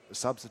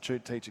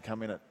substitute teacher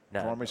come in at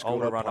primary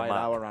school,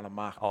 I would run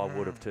amok. I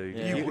would have too.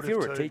 Yeah. If you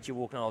were a teacher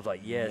walking on, I was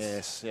like,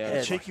 yes.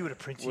 Cheeky would have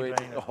printed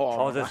been.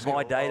 That's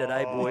my day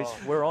today, boys.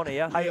 We're on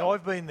here. Hey,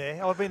 I've been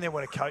there. I've been there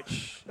when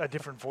a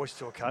different voice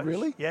to a coach.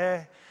 Really?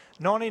 Yeah.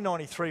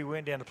 1993, we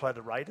went down to play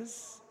the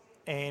Raiders,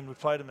 and we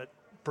played them at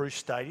Bruce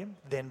Stadium,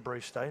 then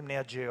Bruce Stadium,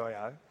 now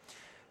GIO.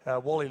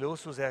 Wally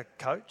Lewis was our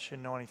coach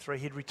in 93.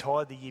 He'd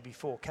retired the year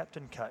before,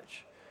 captain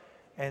coach.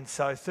 And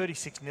so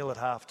 36-0 at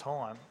half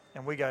time,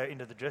 and we go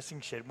into the dressing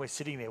shed, and we're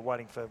sitting there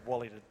waiting for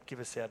Wally to give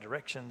us our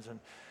directions.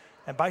 And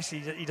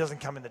basically, he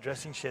doesn't come in the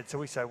dressing shed, so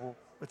we say, well,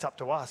 it's up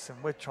to us.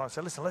 And we're trying to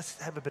say, listen, let's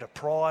have a bit of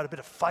pride, a bit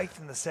of faith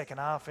in the second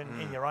half,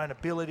 in your own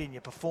ability, in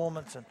your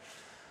performance, and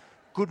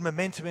good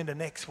momentum into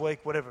next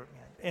week, whatever.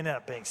 Ended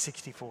up being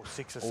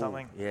 64-6 or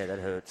something. Yeah, that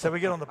hurts. So we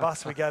get on the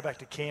bus, we go back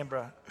to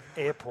Canberra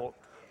Airport,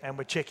 and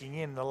we're checking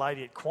in. The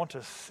lady at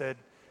Qantas said,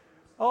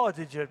 oh,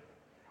 did your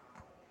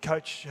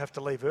coach have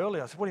to leave early?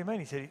 I said, what do you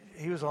mean? He said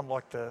he was on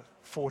like the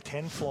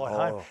 4:10 flight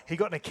home. He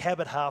got in a cab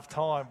at half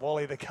time,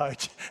 Wally the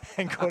coach,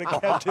 and got a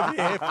cab to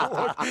the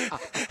airport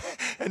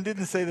and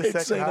didn't see the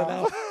second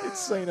half. It's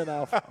seen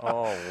enough.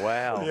 Oh,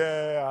 wow.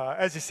 Yeah.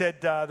 As you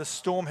said, the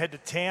Storm head to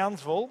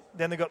Townsville.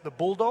 Then they got the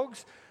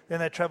Bulldogs.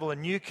 Then they travel to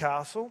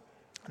Newcastle.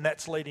 And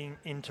that's leading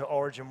into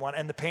Origin 1.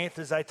 And the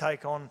Panthers, they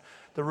take on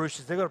the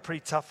Roosters. They've got a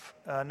pretty tough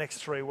next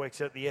 3 weeks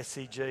at the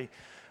SCG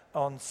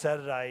on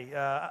Saturday.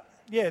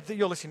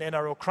 You're listening to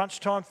NRL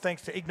Crunch Time.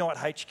 Thanks to Ignite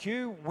HQ.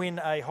 Win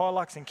a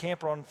Hilux and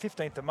camper on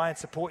 15th of May and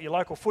support your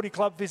local footy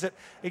club. Visit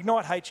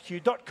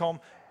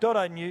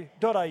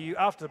ignitehq.com.au.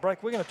 After the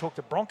break, we're going to talk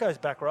to Broncos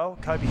back row,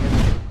 Kobe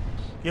Hetherington.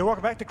 Yeah,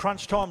 welcome back to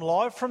Crunch Time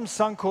live from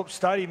Suncorp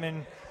Stadium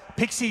in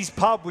Pixie's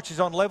Pub, which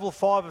is on level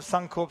 5 of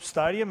Suncorp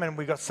Stadium, and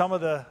we've got some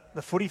of the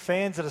footy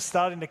fans that are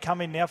starting to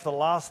come in now for the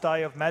last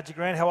day of Magic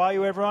Round. How are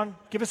you, everyone?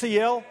 Give us a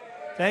yell.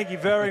 Thank you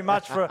very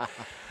much for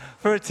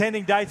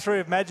attending day 3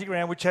 of Magic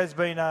Round, which has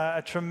been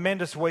a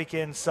tremendous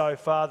weekend so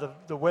far.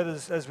 The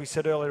weather's, as we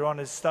said earlier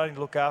on, is starting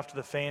to look after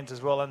the fans as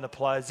well and the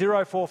players.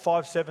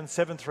 0457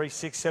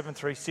 736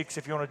 736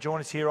 if you want to join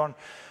us here on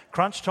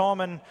Crunch Time.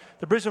 And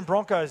the Brisbane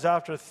Broncos,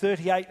 after a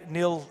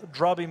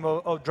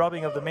 38-0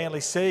 drubbing of the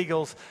Manly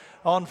Seagulls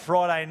on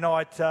Friday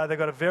night, they've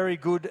got a very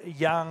good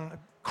young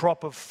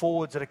crop of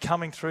forwards that are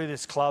coming through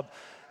this club,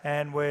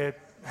 and we're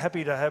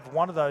happy to have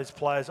one of those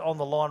players on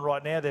the line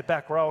right now. Their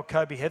back row,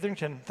 Kobe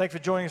Hetherington. Thanks for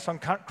joining us on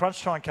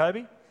Crunch Time,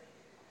 Kobe.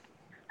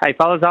 Hey,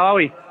 fellas, how are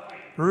we?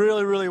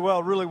 Really, really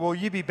well, really well.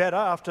 You be better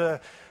after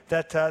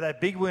that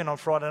big win on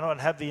Friday night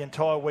and have the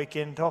entire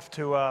weekend off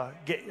to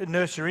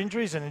nurse your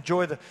injuries and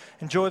enjoy the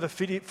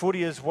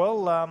footy as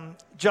well.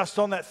 Just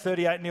on that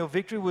 38-0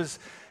 victory, was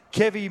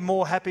Kevy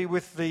more happy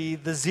with the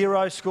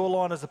 0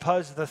 scoreline as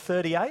opposed to the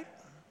 38?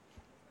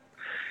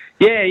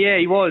 Yeah,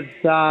 he was.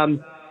 We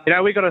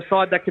got a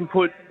side that can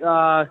put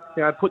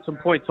some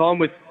points on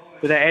with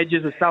our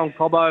edges of Stalin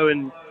Cobbo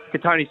and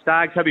Katoni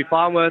Staggs, Toby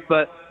Farnworth.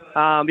 But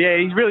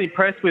he's really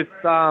impressed with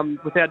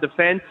our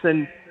defence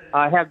and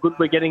how good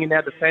we're getting in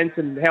our defence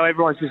and how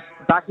everyone's just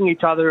backing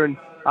each other and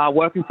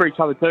working for each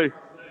other too.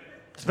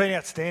 It's been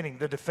outstanding,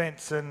 the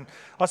defence. And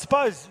I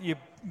suppose you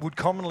would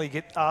commonly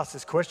get asked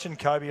this question,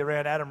 Kobe,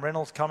 around Adam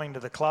Reynolds coming to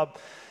the club.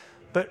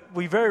 But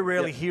we very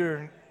rarely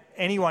hear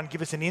anyone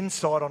give us an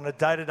insight on a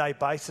day-to-day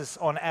basis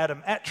on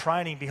Adam at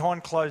training,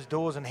 behind closed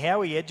doors, and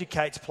how he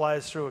educates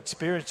players through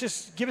experience.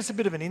 Just give us a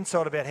bit of an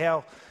insight about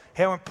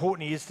how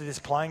important he is to this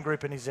playing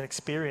group and his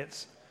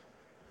experience.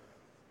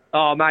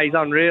 Oh, mate, he's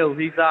unreal.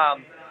 He's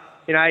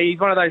he's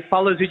one of those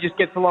fellas who just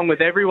gets along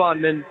with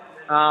everyone. And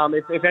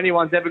if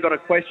anyone's ever got a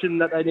question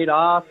that they need to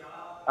ask,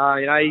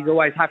 he's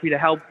always happy to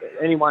help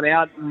anyone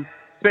out, and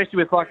especially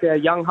with like our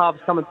young halves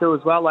coming through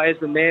as well, like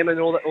Ezra Nam and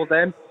all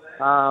them.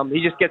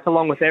 He just gets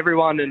along with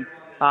everyone, and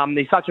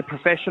he's such a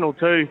professional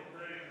too.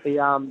 He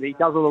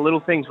does all the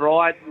little things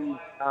right, and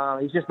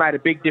he's just made a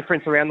big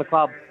difference around the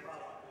club.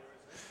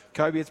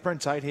 Kobe, it's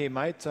Brent Tate here,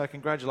 mate.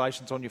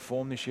 Congratulations on your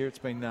form this year. It's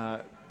been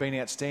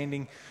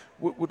outstanding.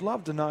 Would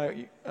love to know,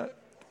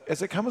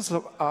 has it come as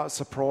a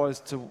surprise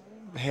to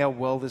how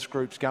well this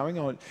group's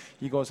going?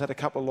 You guys had a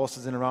couple of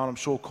losses in a row, and I'm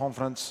sure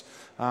confidence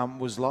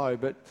was low,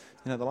 but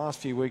the last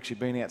few weeks you've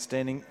been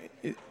outstanding.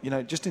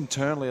 Just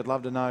internally, I'd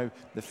love to know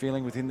the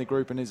feeling within the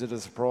group, and is it a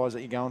surprise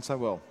that you're going so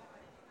well?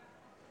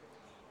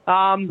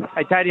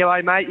 Hey, Tate, how are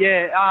you, mate?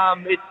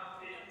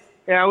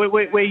 Yeah,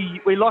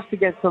 we lost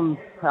against some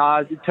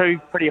two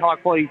pretty high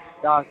quality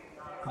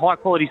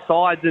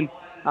sides, and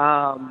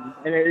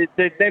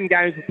them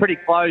games were pretty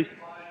close.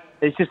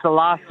 It's just the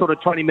last sort of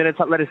 20 minutes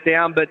that let us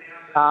down, but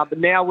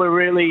now we're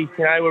really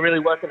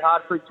working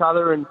hard for each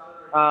other, and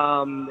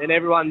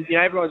everyone's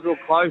real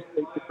close.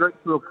 The group's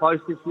real close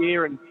this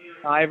year, and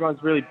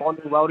everyone's really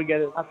bonding well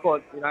together. That's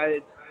what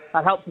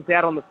that helps us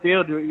out on the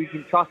field. You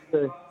can trust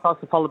the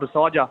fella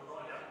beside you.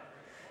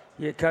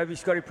 Yeah, Kobe,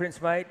 Scotty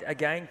Prince, mate.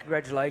 Again,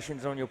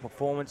 congratulations on your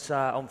performance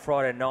on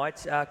Friday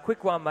night.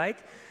 Quick one, mate.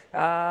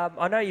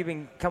 I know you've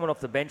been coming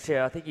off the bench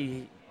there. I think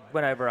you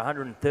went over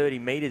 130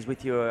 metres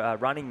with your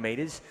running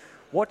metres.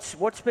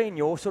 What's been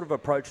your sort of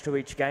approach to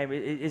each game?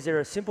 Is there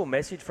a simple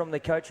message from the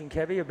coach and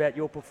Kevy about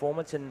your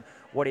performance and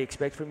what he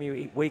expects from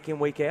you week in,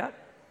 week out?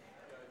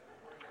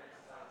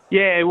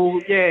 Yeah,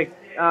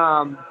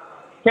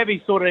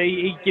 Kevy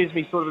he gives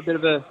me sort of a bit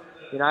of a,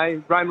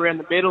 roam around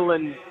the middle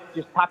and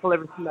just tackle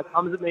everything that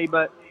comes at me.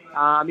 But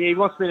he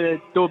wants me to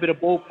do a bit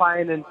of ball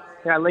playing and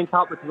link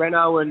up with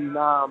Reno, and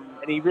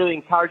he really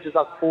encourages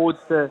us forwards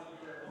to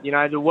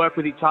work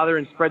with each other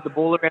and spread the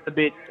ball around a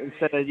bit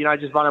instead of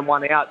just running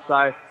one out.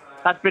 So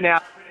that's been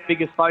our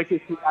biggest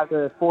focus as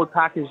a forward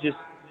pack, is just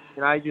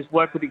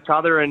work with each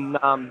other and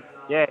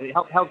it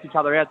helps each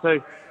other out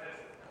too.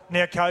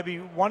 Now, Kobe,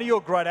 one of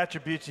your great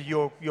attributes of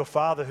your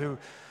father, who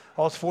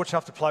I was fortunate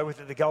enough to play with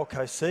at the Gold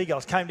Coast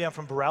Seagulls, came down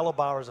from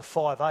Barralabar as a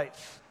 5'8",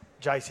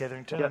 Jace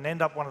Hetherington, and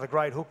ended up one of the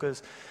great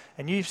hookers.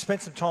 And you've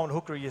spent some time at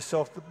hooker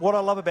yourself. What I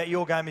love about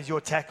your game is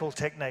your tackle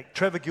technique.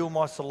 Trevor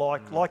Gilmeister,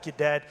 like your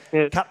dad,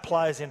 cut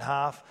players in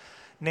half.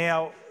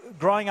 Now,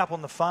 growing up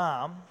on the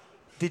farm,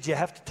 did you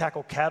have to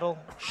tackle cattle,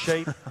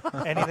 sheep,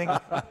 anything?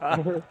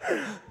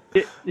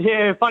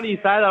 Yeah, funny you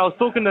say that. I was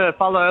talking to a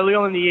fellow early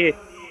on in the year.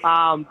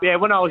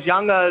 When I was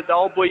younger, the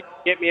old boy used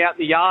to get me out in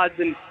the yards,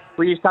 and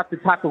we used to have to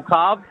tackle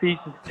calves. He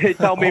used to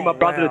tell me and my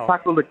brother to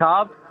tackle the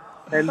calves.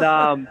 And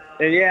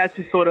that's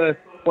just sort of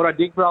what I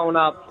did growing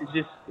up. It's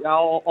just I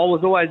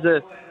was always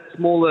a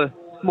smaller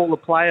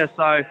player,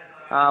 so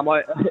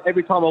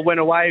every time I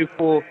went away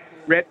for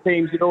rep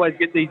teams, you'd always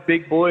get these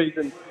big boys,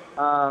 and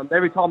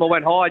every time I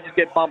went high, I'd just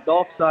get bumped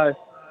off. So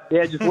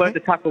just learned to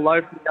tackle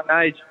low from a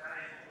young age.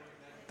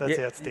 That's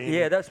outstanding.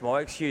 Yeah, that's my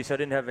excuse. I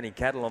didn't have any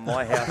cattle on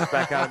my house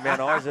back home in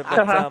Mount Isa.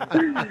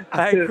 But,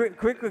 hey,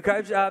 quick,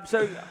 Coach.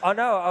 So I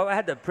know I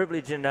had the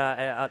privilege and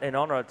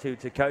honour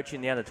to coach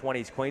in the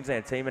under-20s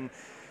Queensland team, and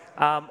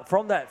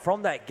from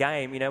that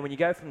game, when you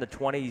go from the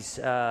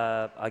 20s,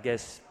 I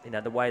guess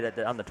the way that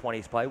the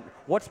under-20s play,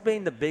 what's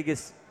been the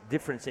biggest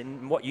difference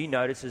in what you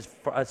notice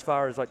as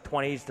far as like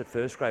 20s to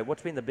first grade?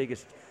 What's been the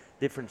biggest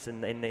difference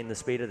in the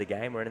speed of the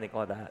game or anything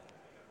like that?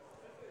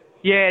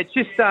 Yeah, it's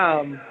just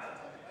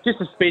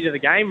the speed of the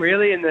game,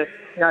 really, and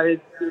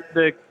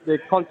the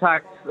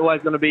contact's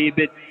always going to be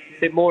a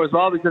bit more as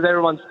well, because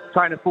everyone's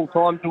training full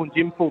time, doing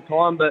gym full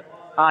time. But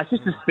it's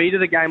just the speed of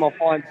the game I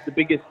find the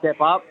biggest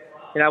step up.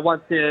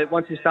 Once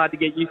you start to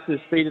get used to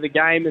the speed of the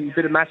game and a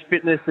bit of match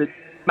fitness, it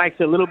makes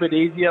it a little bit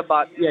easier.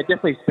 But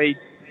definitely speed.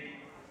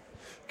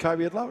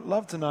 Kobe, I'd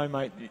love to know,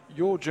 mate,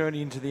 your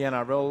journey into the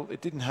NRL.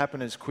 It didn't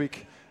happen as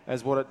quick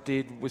as what it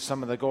did with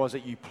some of the guys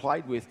that you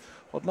played with.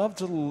 I'd love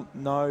to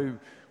know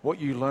what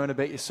you learn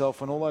about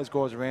yourself when all those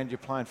guys around you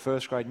playing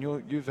first grade,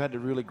 and you've had to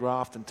really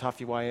graft and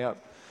tough your way out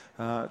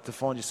to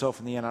find yourself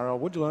in the NRL.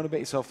 What did you learn about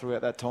yourself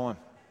throughout that time?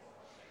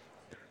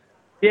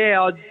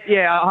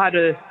 I had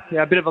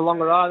a bit of a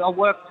longer ride. I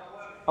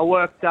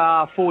worked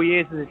 4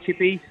 years as a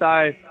chippy,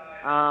 so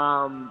so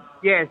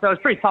it was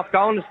pretty tough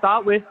going to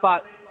start with,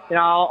 but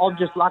I'm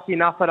just lucky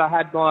enough that I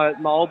had my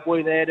old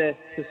boy there to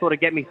sort of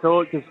get me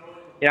through it, because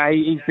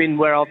he's been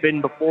where I've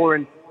been before,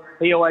 and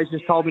he always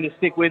just told me to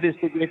stick with it,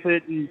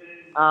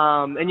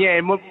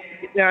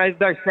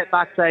 those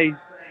setbacks they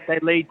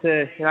lead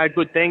to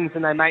good things,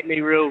 and they make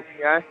me real,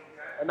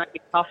 they make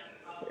me tough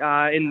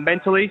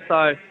mentally,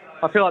 so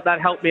I feel like that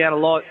helped me out a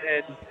lot,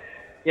 and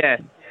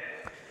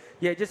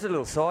Yeah, just a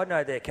little side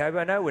note there, Kobe.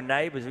 I know we're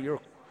neighbours. You're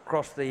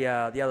across the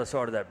other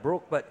side of that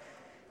brook, but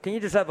can you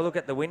just have a look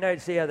at the window to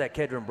see how that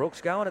Kedron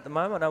Brook's going at the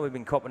moment? I know we've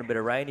been copping a bit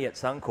of rainy at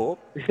Suncorp.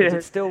 Is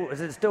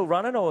it still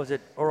running, or is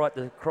it all right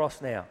to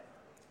cross now?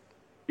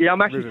 Yeah,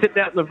 I'm actually sitting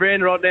out in the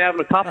veranda right now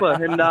having a cuppa,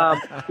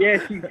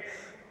 and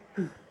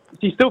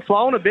she's still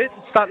flowing a bit.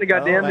 It's starting to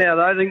go down now,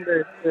 though. I think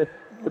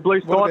the blue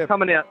sky's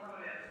coming out.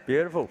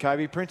 Beautiful.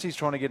 Kobe, Princey's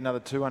trying to get another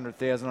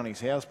 $200,000 on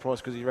his house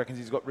price because he reckons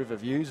he's got river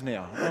views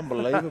now.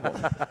 Unbelievable.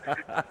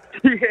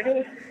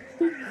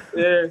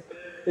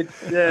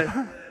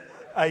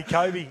 Hey,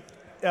 Kobe,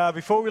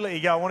 before we let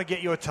you go, I want to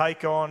get your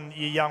take on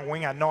your young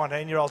winger,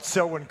 19-year-old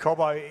Selwyn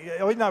Cobbo.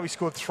 Even though he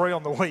scored 3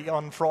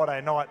 on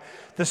Friday night,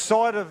 the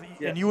side of,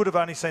 and you would have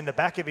only seen the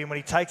back of him when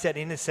he takes that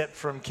intercept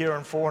from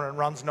Kieran Foran and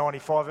runs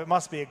 95. It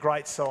must be a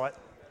great sight.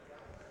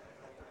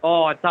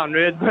 Oh, it's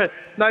unreal.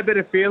 No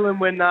better feeling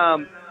when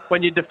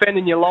you're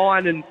defending your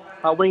line and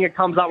a winger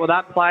comes up with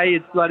that play.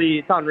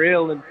 It's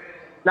unreal. And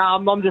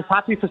I'm just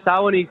happy for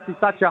Selwyn. He's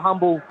such a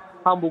humble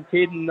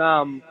kid,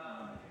 and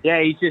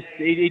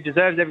he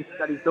deserves everything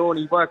that he's doing.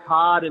 He works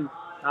hard, and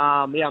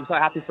I'm so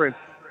happy for him.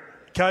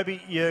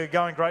 Kobe, you're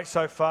going great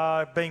so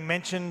far. Being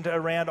mentioned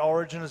around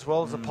Origin as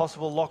well as a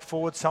possible lock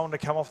forward, someone to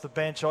come off the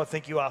bench. I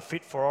think you are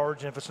fit for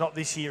Origin. If it's not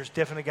this year, it's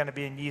definitely going to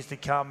be in years to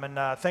come. And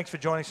thanks for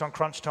joining us on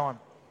Crunch Time.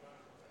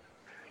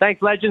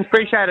 Thanks, legends.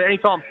 Appreciate it.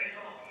 Anytime.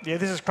 Yeah,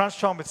 this is Crunch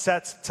Time with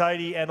Sats,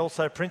 Tatey, and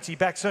also Princey.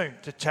 Back soon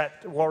to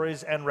chat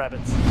Warriors and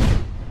Rabbits.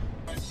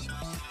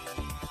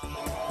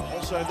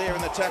 Also there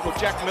in the tackle,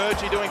 Jack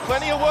Murgy doing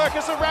plenty of work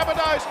as the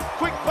Rabbitohs.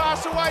 Quick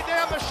pass away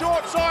down the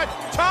short side.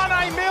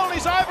 Tane Milne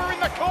is over in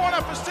the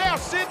corner for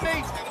South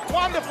Sydney.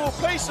 Wonderful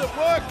piece of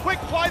work. Quick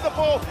play the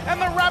ball, and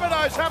the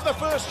Rabbitohs have the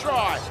first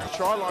try.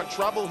 Try line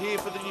trouble here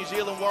for the New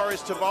Zealand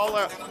Warriors.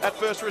 Tavola at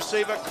first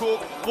receiver,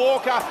 Cook,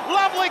 Walker.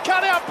 Lovely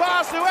cutout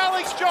pass to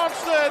Alex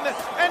Johnston,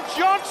 and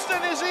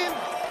Johnston is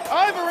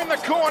over in the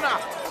corner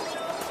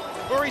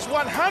for his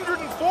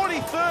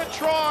 143rd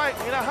try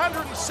in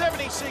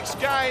 176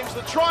 games,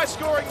 the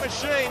try-scoring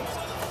machine,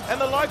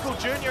 and the local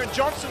junior, and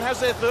Johnston has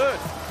their third.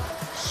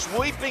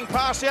 Sweeping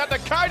pass out to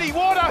Cody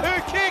Water,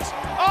 who kicks.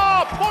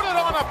 Oh, put it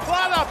on a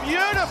platter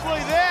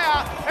beautifully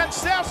there, and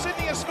South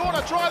Sydney has scored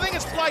a try. I think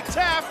it's Blake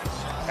Taff,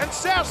 and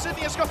South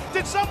Sydney has scored.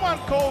 Did someone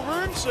call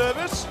room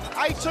service?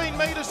 18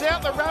 metres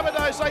out, the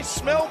Rabbitohs, they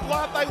smell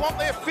blood. They want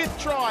their 5th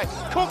try.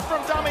 Cook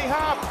from dummy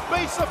half,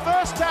 beats the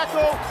first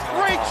tackle,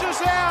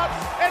 reaches out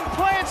and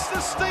plants the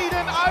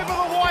Steeden over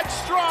the white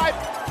stripe,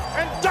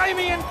 and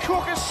Damien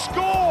Cook has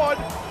scored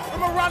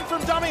from a run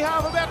from dummy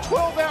half, about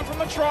 12 out from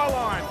the try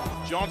line.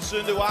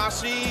 Johnson to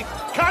Arcee,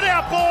 cut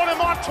out ball to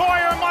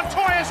Montoya, and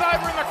Montoya's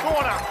over in the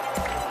corner.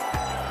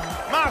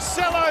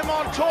 Marcelo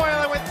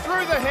Montoya, they went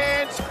through the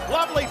hands,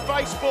 lovely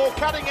face ball,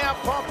 cutting out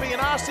Pompey,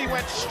 and Arcee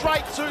went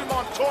straight to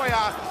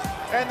Montoya.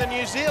 And the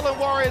New Zealand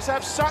Warriors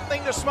have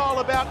something to smile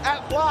about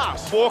at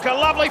last. Walker,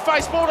 lovely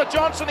face ball to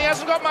Johnson, he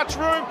hasn't got much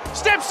room,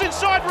 steps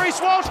inside Reece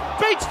Walsh,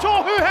 beats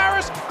Tohu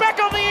Harris, back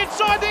on the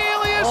inside to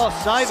Ilias.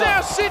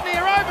 South Sydney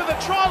are over the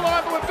try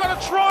line, but we've got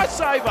a try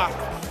saver.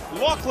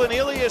 Lachlan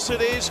Ilias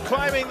it is,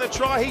 claiming the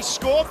try. He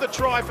scored the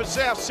try for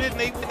South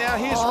Sydney. Now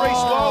here's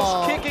Reece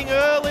Walsh kicking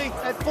early.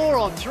 At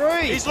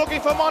 4-on-3. He's looking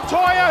for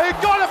Montoya, who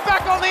got it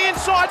back on the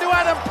inside to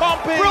Adam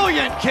Pompey.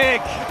 Brilliant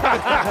kick.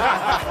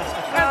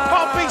 And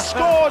Pompey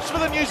scores for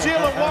the New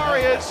Zealand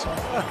Warriors.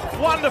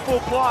 Wonderful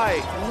play.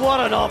 What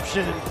an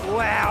option.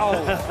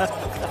 Wow.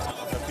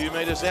 A few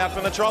metres out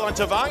from the try line,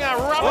 Tavanga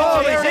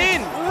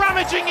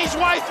rummaging his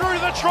way through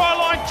the try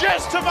line.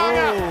 Jez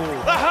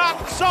Tavanga, the heart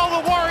and soul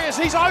of the Warriors.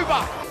 He's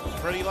over.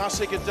 Freddie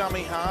Lussick at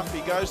dummy half.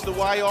 He goes the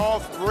way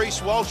of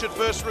Reece Walsh at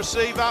first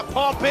receiver.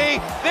 Pompey,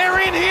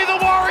 they're in here, the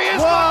Warriors.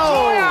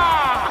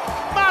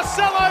 Montoya!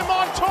 Marcelo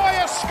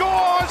Montoya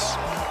scores.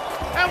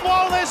 And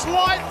while there's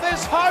light,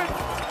 there's hope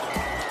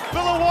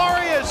for the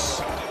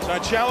Warriors. So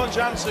challenge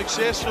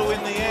unsuccessful in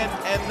the end,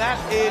 and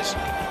that is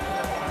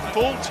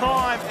full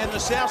time, and the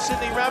South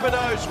Sydney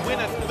Rabbitohs win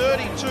it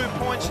 32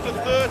 points to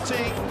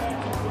 30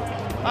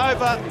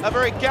 over a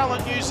very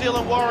gallant New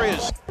Zealand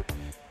Warriors.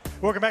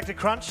 Welcome back to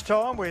Crunch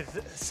Time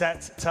with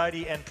Sats,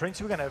 Tatey and Prince.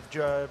 We're going to have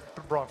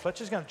Brian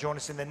Fletcher's going to join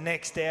us in the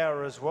next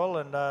hour as well.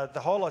 And the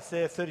highlights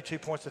there, 32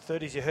 points to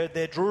 30, as you heard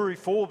there. Drury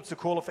Forbes, the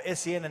caller for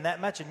SEN in that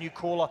match, a new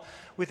caller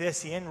with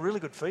SEN. Really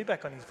good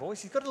feedback on his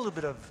voice. He's got a little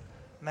bit of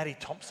Matty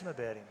Thompson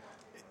about him.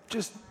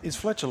 Just, is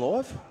Fletch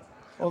alive?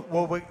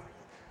 Well,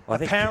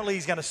 apparently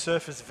he's going to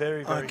surface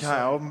very, very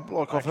soon.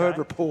 I've heard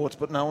reports,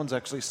 but no one's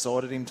actually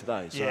sighted him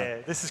today. So.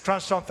 Yeah, this is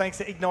Crunch Time. Thanks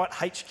to Ignite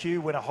HQ.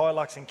 Win a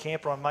Hilux and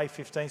camper on May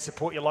 15.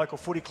 Support your local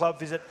footy club.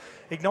 Visit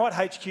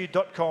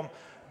ignitehq.com.au.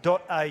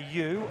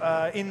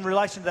 In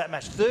relation to that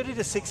match,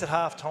 30-6 at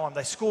half time.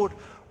 They scored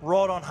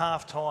right on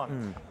half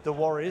time, the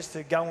Warriors,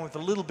 to go in with a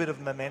little bit of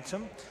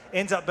momentum.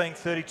 Ends up being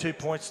 32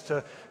 points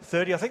to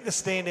 30. I think the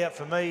standout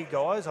for me,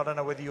 guys, I don't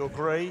know whether you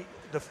agree,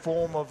 the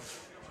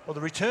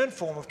return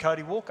form of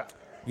Cody Walker.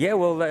 Yeah,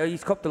 well,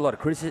 he's copped a lot of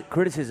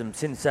criticism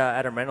since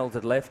Adam Reynolds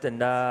had left,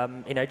 and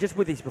just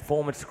with his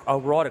performance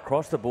right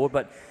across the board.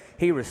 But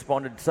he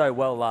responded so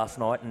well last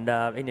night,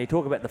 and you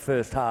talk about the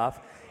first half.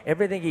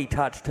 Everything he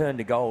touched turned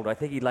to gold. I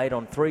think he laid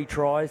on 3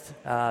 tries,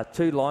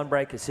 2 line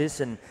break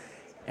assists, and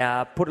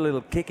put a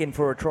little kick in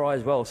for a try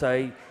as well.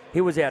 So he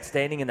was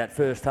outstanding in that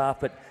first half.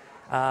 But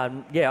I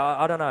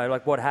don't know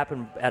what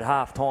happened at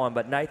half time,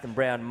 but Nathan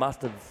Brown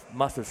must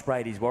have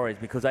sprayed his Warriors,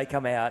 because they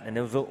come out and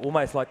it was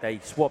almost like they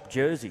swapped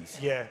jerseys.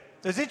 Yeah,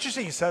 it's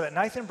interesting you say that.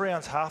 Nathan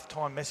Brown's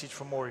halftime message,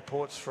 from more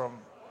reports from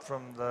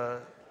the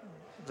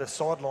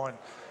sideline.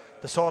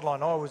 The sideline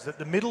was that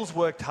the middles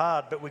worked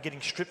hard, but we're getting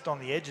stripped on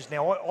the edges.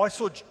 Now I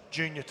saw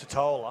Junior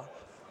Totola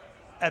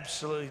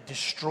absolutely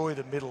destroy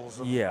the middles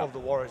of the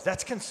Warriors.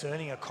 That's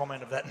concerning, a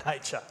comment of that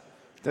nature.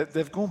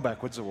 They've gone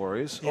backwards, the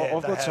Warriors. Yeah,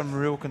 I've got some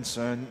real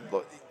concern.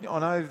 Look, I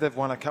know they've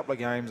won a couple of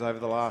games over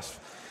the last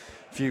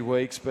few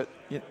weeks, but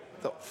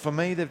for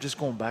me, they've just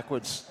gone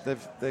backwards.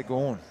 They're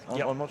gone.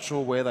 I'm not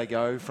sure where they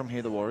go from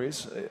here, the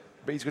Warriors.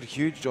 But he's got a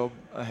huge job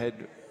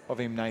ahead of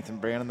him, Nathan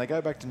Brown, and they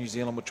go back to New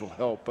Zealand, which will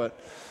help. But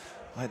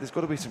mate, there's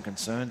got to be some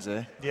concerns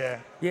there.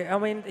 Yeah. I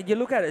mean, you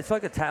look at it, it's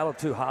like a tale of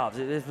two halves.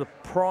 There's a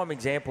prime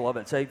example of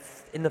it. So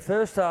in the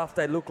first half,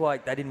 they looked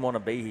like they didn't want to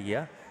be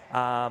here.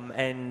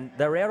 And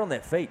they were out on their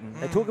feet. And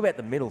they talk about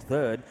the middle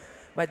third.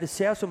 Mate, the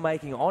Souths were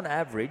making, on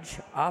average,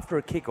 after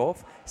a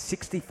kick-off,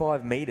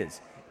 65 metres,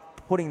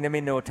 putting them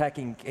into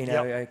attacking,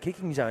 a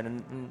kicking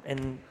zone.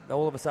 And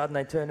all of a sudden,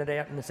 they turn it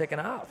out in the second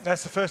half.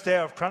 That's the first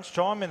hour of Crunch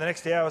Time. In the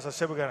next hour, as I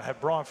said, we're going to have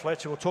Brian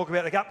Fletcher. We'll talk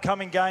about the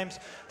upcoming games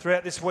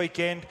throughout this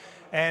weekend.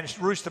 And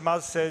Rooster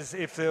Muzz says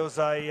if there was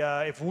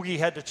if Woogie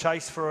had to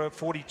chase for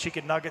 40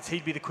 chicken nuggets,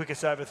 he'd be the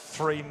quickest over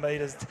 3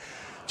 metres.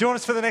 Join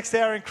us for the next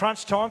hour in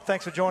Crunch Time.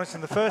 Thanks for joining us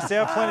in the first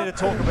hour. Plenty to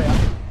talk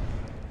about.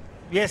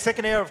 Yeah,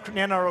 second hour of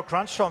NRL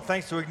Crunch Time,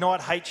 thanks to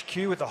Ignite HQ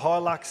with the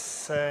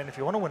Hilux. And if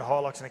you want to win a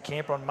Hilux and a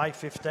camper on May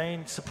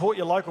 15, support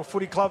your local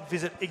footy club.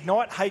 Visit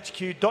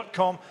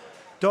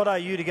ignitehq.com.au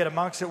to get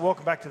amongst it.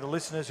 Welcome back to the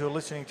listeners who are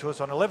listening to us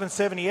on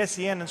 1170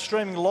 SEN and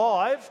streaming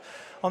live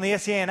on the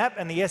SEN app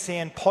and the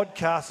SEN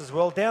podcast as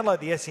well. Download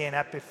the SEN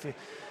app if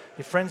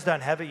your friends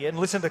don't have it yet, and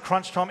listen to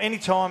Crunch Time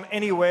anytime,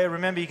 anywhere.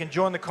 Remember, you can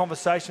join the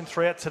conversation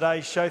throughout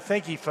today's show.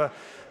 Thank you for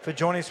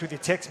joining us with your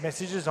text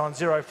messages on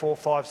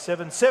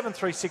 0457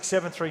 736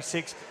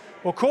 736,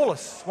 or call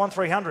us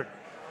 1300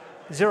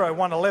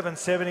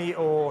 011170,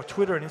 or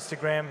Twitter and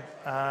Instagram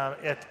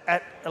at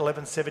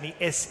 1170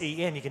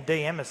 SEN. You can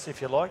DM us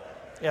if you like.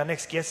 Our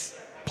next guest,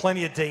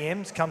 plenty of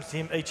DMs, comes to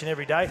him each and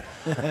every day.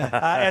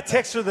 Our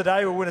text of the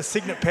day will win a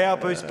Signet Power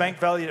Boost Bank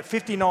valued at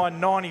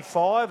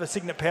 $59.95. A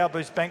Signet Power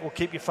Boost Bank will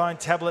keep your phone,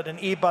 tablet and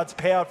earbuds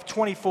powered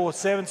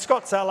 24/7.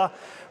 Scott Zeller,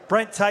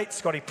 Brent Tate,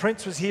 Scotty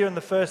Prince was here in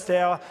the first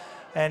hour,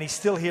 and he's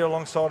still here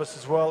alongside us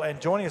as well.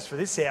 And joining us for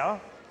this hour,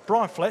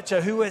 Brian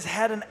Fletcher, who has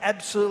had an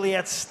absolutely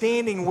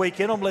outstanding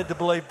weekend. I'm led to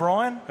believe,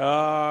 Brian.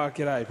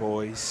 G'day,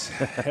 boys.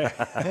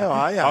 How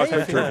are you?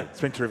 It's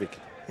been terrific.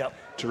 Yep.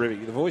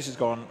 Terrific. The voice has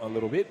gone a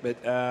little bit, but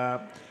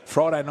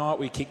Friday night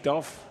we kicked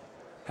off,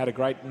 had a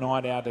great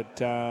night out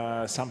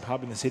at some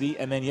pub in the city,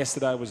 and then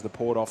yesterday was the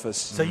port office.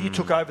 So you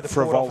took over the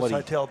port office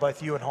hotel,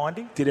 both you and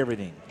Hindy? Did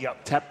everything.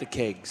 Yep. Tapped the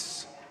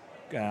kegs,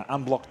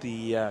 unblocked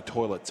the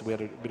toilets. We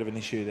had a bit of an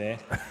issue there.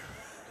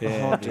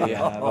 Yeah,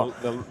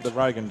 the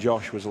Rogan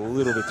Josh was a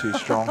little bit too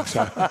strong.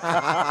 So,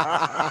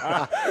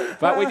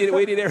 but we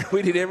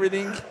did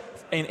everything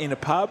in a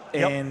pub,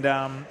 and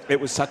it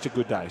was such a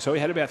good day. So we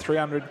had about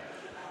 300.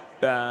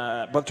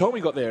 By the time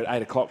we got there at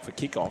 8 o'clock for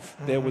kickoff,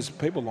 there was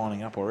people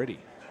lining up already,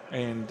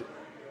 and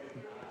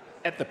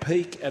at the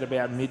peak at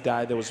about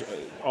midday, there was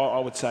I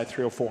would say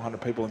 300 or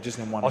 400 people just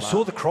in one. I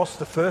saw the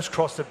first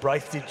cross that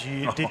Braith did to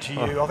you. I think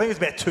it was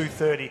about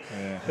 2:30.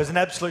 Yeah. It was an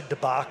absolute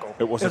debacle.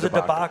 It was a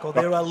debacle.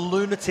 There are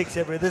lunatics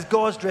everywhere. There's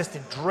guys dressed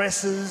in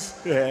dresses.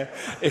 Yeah,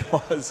 it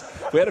was.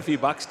 We had a few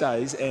Bucks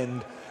days,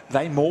 and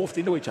they morphed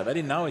into each other. They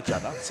didn't know each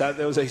other. So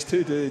there was these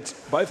two dudes,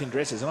 both in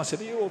dresses, and I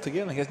said, "Are you all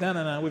together?" And he goes,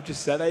 "No, we've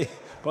just..." So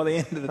by the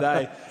end of the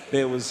day,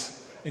 there was,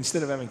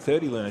 instead of having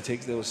 30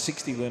 lunatics, there was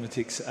 60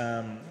 lunatics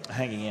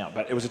hanging out.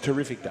 But it was a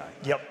terrific day.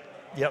 Yep.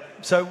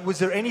 So was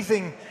there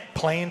anything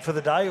planned for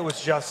the day, or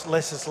was just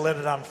let's just let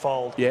it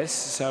unfold? Yes.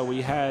 So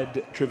we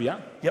had trivia.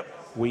 Yep.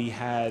 we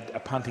had a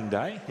punting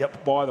day.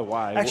 Yep. By the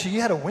way, Actually,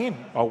 you had a win.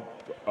 Oh,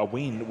 a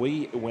win.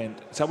 We went.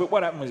 So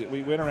what happened was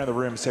we went around the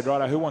room and said,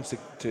 "Righto, who wants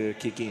to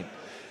kick in?"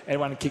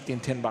 Everyone kicked in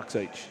 $10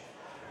 each,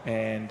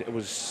 and it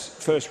was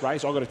first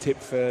race. I got a tip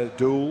for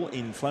Duel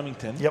in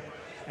Flemington. Yep.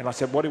 And I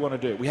said, "What do you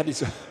want to do?" We had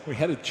this. We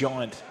had a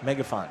giant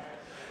megaphone,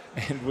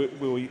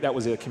 and that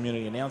was our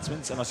community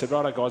announcements. And I said,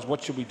 "Righto, guys,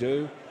 what should we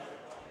do?"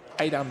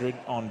 800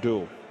 on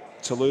Duel.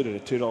 Saluted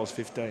at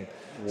 $2.15.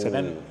 So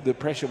then the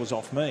pressure was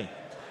off me.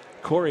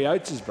 Corey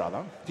Oates'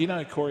 brother. Do you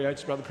know Corey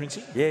Oates' brother,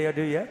 Princey? Yeah, I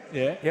do, yeah.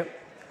 Yeah? Yep.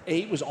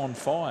 He was on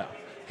fire.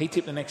 He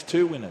tipped the next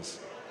 2 winners.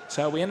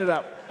 So we ended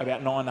up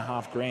about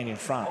 $9,500 in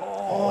front.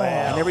 Oh, wow.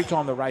 And every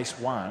time the race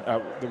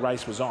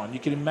was on, you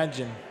can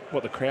imagine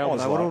what the crowd was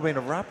they like. would have been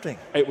erupting.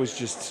 It was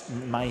just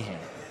mayhem.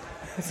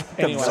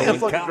 Anyway,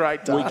 Sounds like a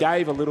great day. we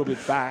gave a little bit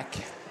back,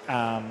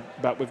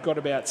 but we've got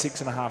about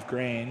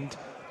 $6,500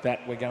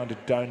 that we're going to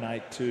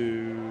donate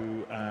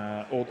to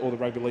all the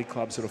rugby league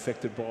clubs that are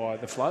affected by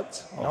the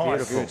floods. Oh,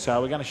 beautiful. So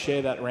we're going to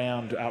share that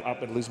round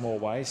up at Lismore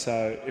Way.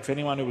 So if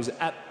anyone who was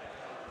at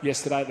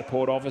yesterday at the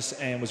port office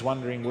and was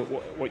wondering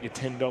what your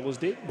 $10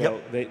 did, well,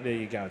 there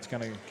you go. It's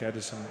going to go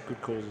to some good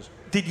causes.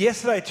 Did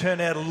yesterday turn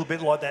out a little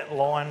bit like that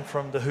line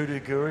from the Hoodoo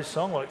Guru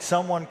song? Like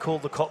someone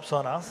called the cops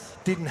on us,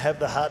 didn't have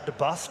the heart to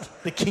bust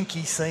the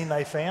kinky scene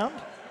they found?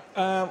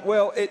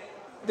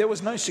 There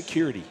was no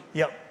security.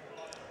 Yep.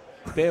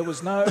 There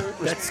was no...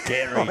 That's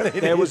scary.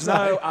 There was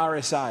no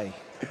RSA.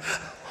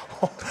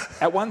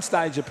 At one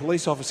stage, a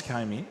police officer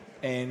came in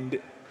and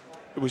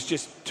it was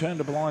just turned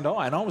a blind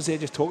eye. And I was there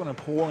just talking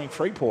and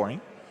free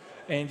pouring,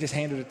 and just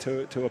handed it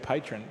to a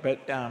patron.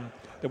 But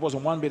there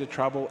wasn't one bit of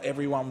trouble.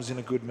 Everyone was in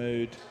a good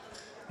mood.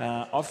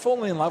 I've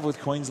fallen in love with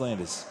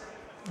Queenslanders,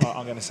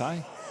 I'm going to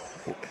say.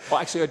 Well,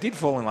 actually, I did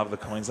fall in love with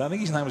the Queenslander. I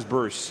think his name was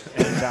Bruce.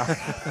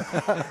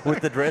 And, with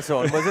the dress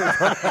on, was it?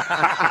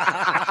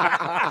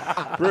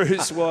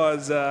 Bruce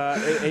was,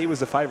 he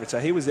was a favourite. So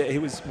he was there, he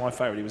was my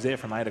favourite. He was there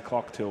from 8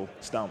 o'clock till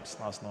stumps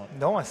last night.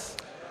 Nice.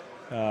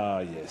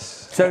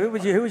 Yes. So who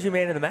was your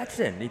man of the match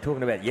then? You're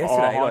talking about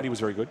yesterday. Hindy was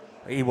very good.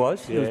 He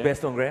was? Yeah. He was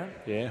best on ground?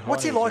 Yeah.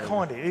 What's he like,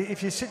 Hindy?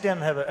 If you sit down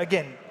and have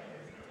again,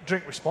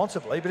 drink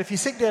responsibly, but if you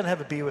sit down and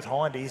have a beer with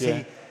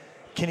Hindy,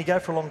 can he go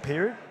for a long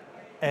period?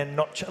 And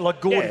not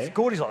like Gordy. Yeah.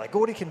 Gordy's like that.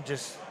 Gordy can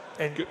just.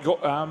 And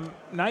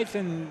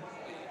Nathan,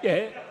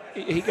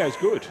 he goes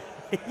good.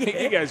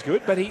 He goes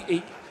good, but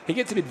he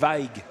gets a bit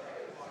vague.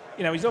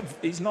 You know, he's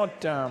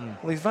not. Well,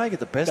 he's vague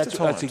at the best of times.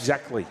 That's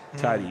exactly,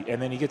 Tony.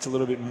 And then he gets a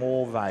little bit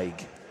more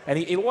vague.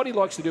 And what he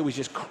likes to do is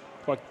just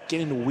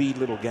get into weird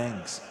little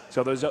gangs.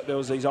 So there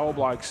was these old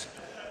blokes,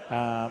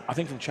 I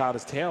think from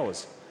Charters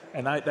Towers,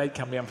 and they'd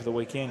come down for the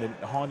weekend, and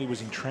Hindy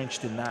was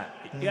entrenched in that.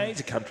 Yeah, he's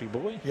a country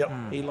boy. Yep.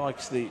 He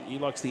likes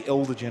the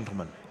elder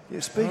gentleman.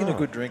 Yeah, speaking of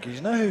good drinkers,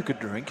 you know who could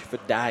drink for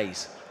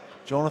days?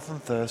 Jonathan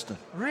Thurston.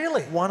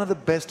 Really? One of the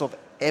best I've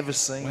ever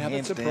seen. Wow, that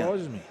hands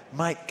surprises down. me.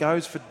 Mate,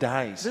 goes for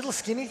days. Little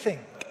skinny thing.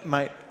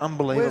 Mate,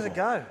 unbelievable. Where's it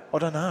go? I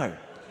don't know.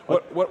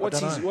 What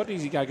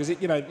does he go? Because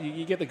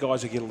you get the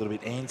guys who get a little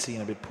bit antsy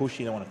and a bit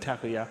pushy, they want to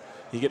tackle you.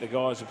 You get the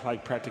guys who play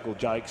practical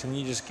jokes, and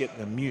you just get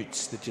the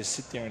mutes that just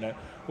sit there and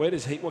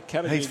what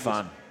category? He's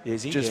fun.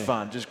 Is he? Just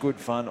fun, just good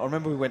fun. I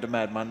remember we went to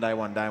Mad Monday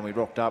one day and we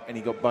rocked up and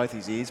he got both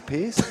his ears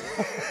pierced.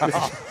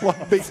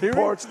 Like big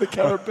Pirates of the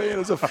Caribbean. It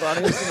was the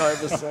funniest thing I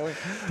ever saw.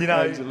 You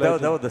know,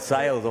 they were the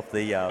sails off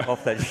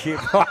that ship.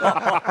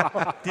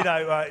 You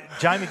know,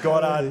 Jamie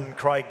Goddard and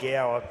Craig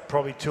Gower are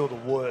probably two of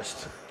the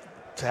worst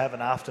to have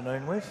an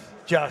afternoon with.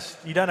 Just,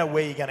 you don't know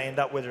where you're going to end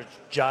up, whether it's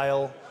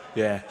jail,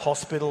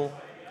 hospital.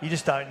 You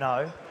just don't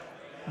know.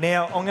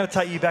 Now, I'm going to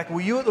take you back. Were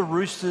you at the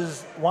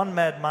Roosters one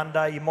Mad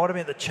Monday? You might have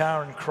been at the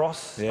Charing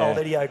Cross, old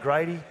Eddie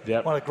O'Grady,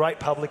 one of the great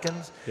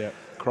publicans. Yeah,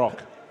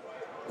 Croc.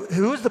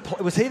 Who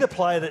was he the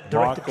player that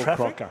directed Michael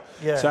traffic? Crocker.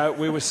 Yeah. So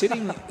we were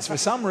sitting, for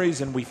some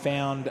reason we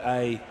found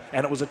and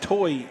it was a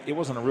toy, it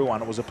wasn't a real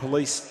one, it was a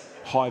police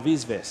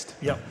high-vis vest.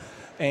 Yep.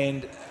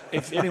 And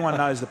if anyone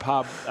knows the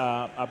pub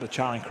up at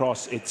Charing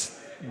Cross, it's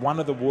one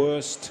of the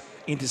worst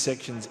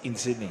intersections in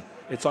Sydney.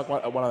 It's like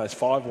one of those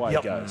five-way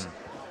goes.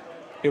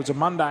 It was a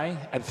Monday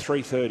at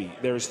 3:30.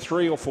 There is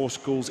 3 or 4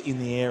 schools in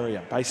the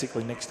area,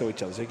 basically next to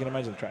each other. So you can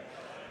imagine the track.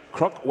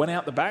 Croc went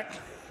out the back,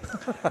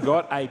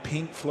 got a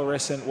pink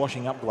fluorescent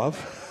washing up glove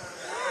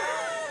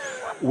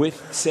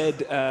with said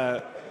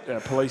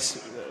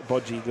police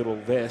bodgy little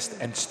vest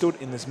and stood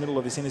in this middle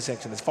of this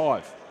intersection. There's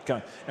 5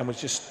 going, and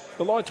was just,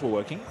 the lights were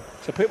working.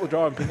 So people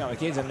driving, picking up their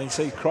kids, and then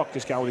see Croc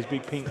just going with his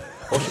big pink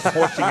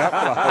washing up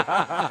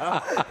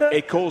glove.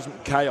 It caused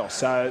chaos.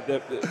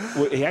 So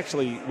he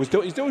actually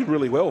he's doing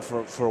really well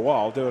for a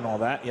while, doing all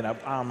that, you know,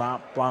 arm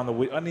up, blowing the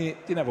whistle. I mean, he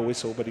didn't have a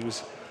whistle, but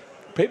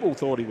people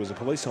thought he was a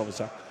police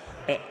officer.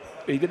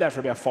 He did that for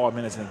about 5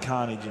 minutes, and then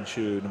carnage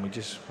ensued, and we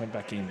just went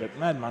back in. But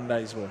Mad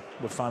Mondays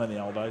were fun in the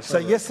old days. So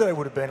yesterday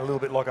would have been a little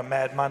bit like a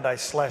Mad Monday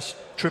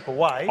 / trip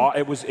away. Oh,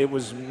 it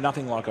was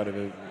nothing like I'd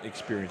ever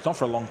experienced. Not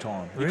for a long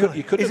time. Really?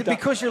 You could Is it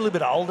because you're a little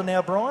bit older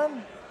now,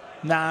 Brian?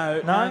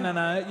 No.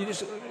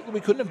 We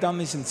couldn't have done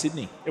this in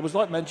Sydney. It was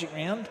like Magic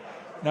Round,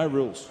 no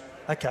rules.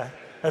 Okay.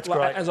 That's like,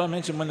 great. As I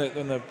mentioned, when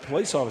the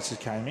police officers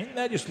came in,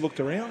 they just looked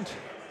around.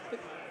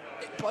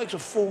 Blokes were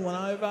falling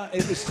over.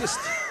 It was just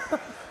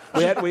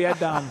we had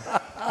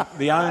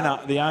the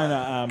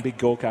owner Big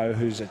Gorko,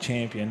 who's a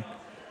champion.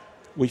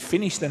 We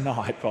finished the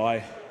night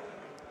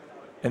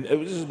and it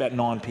was about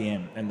 9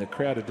 p.m. and the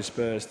crowd had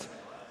dispersed,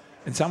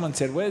 and someone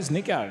said, "Where's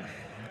Nico?"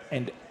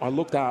 And I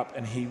looked up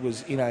and he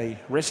was in a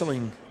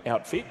wrestling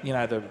outfit,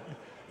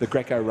 the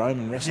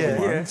Greco-Roman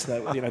wrestling ones,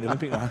 the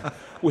Olympic one,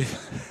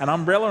 with an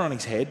umbrella on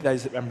his head,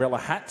 those umbrella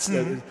hats,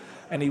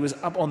 and he was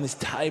up on this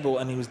table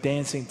and he was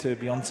dancing to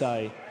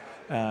Beyonce.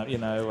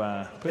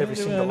 Every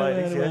single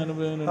lady,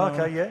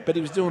 Okay, yeah. But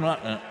he was doing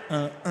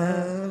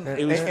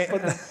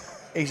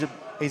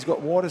He's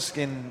got whiter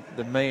skin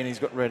than me, and he's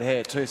got red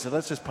hair too. So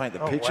let's just paint the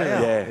picture.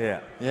 Wow.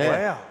 Yeah.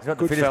 Wow. He's not,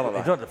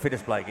 he's not the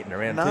fittest bloke getting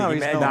around. No, too.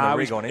 he's Imagine not. the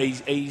rig on him.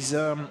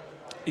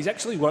 He's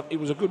actually he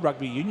was a good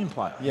rugby union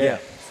player. Yeah,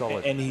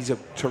 solid. And he's a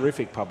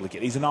terrific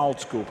publican. He's an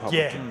old school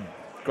publican.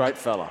 Great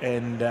fella.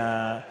 And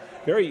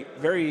very,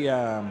 very,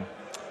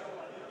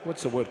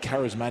 what's the word?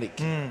 Charismatic.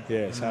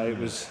 Yeah, so it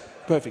was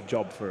perfect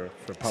job for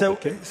a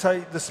publican.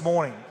 So this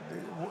morning,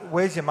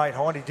 where's your mate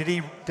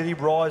Hindy? Did he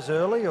rise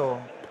early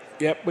or?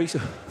 Yep,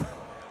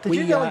 Did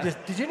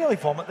you nearly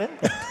vomit then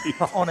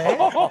on air?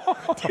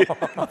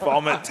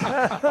 Vomit.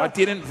 I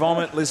didn't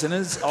vomit,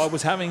 listeners. I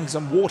was having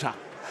some water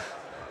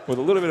with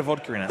a little bit of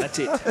vodka in it. That's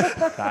it.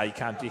 No, you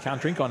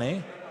can't drink on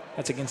air.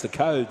 That's against the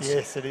codes.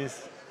 Yes, it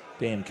is.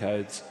 Damn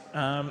codes.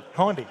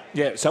 Hindy.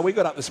 Yeah, so we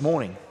got up this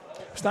morning,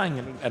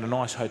 staying at a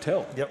nice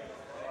hotel. Yep.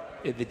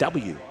 At the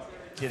W.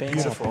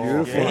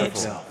 Beautiful.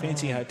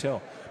 Fancy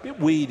hotel. A bit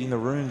weird in the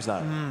rooms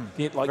though.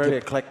 Very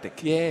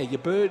eclectic. Yeah,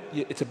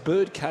 it's a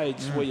bird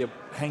cage where you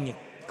hang your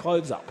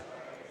clothes up.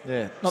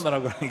 Yeah. Not that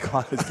I've got any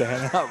clothes to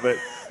hang up, but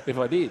if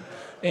I did.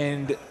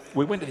 And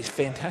we went to this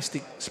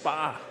fantastic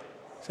spa.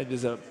 So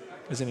there's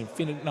an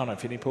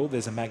infinity pool.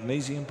 There's a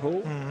magnesium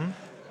pool,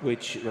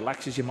 which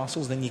relaxes your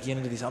muscles. Then you get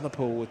into this other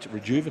pool, which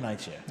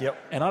rejuvenates you. Yep.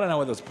 And I don't know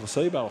whether it's a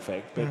placebo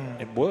effect, but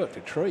it worked.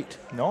 A treat.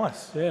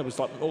 Nice. Yeah, it was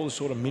like all the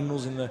sort of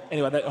minerals in the.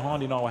 Anyway,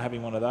 Hindy and I were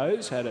having one of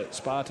those. Had a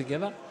spa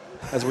together,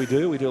 as we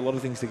do. We do a lot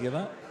of things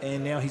together.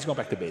 And now he's gone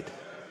back to bed.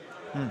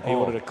 He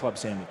ordered a club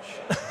sandwich.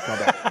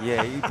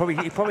 Yeah, he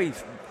probably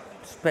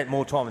spent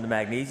more time in the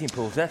magnesium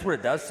pools. That's what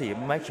it does to you. It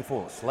makes you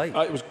fall asleep.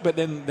 But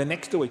then they're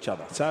next to each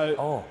other.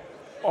 So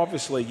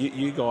obviously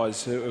you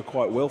guys who are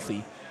quite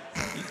wealthy,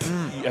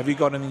 have you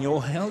got them in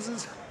your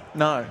houses?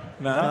 No,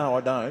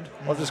 I don't.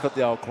 I've just got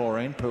the old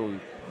chlorine pool.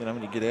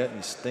 When you get out and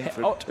you stink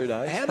for 2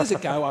 days. How does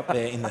it go up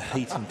there in the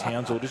heat in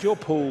Townsville? Does your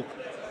pool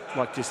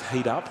just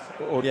heat up?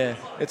 Or yeah,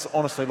 it's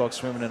honestly like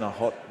swimming in a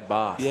hot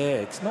bath. Yeah,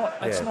 it's not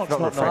refreshing.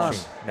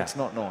 nice. No. It's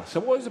not nice. So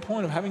what is the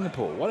point of having the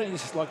pool? Why don't you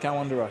just go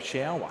under a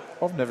shower?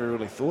 I've never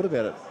really thought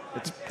about it.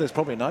 There's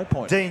probably no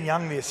point. Dean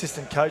Young, the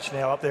assistant coach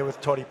now up there with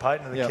Toddy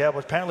Payton and the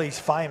Cowboys, apparently he's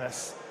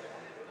famous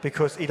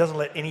because he doesn't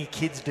let any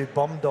kids do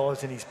bomb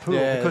dives in his pool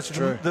because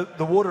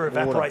the water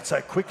evaporates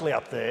so quickly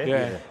up there.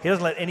 Yeah. He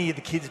doesn't let any of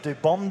the kids do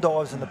bomb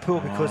dives in the pool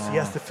because he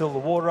has to fill the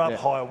water up,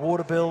 higher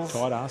water bills.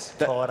 Tight ass.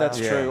 That's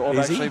true. I've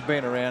actually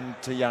been around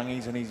to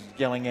youngies and he's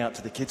yelling out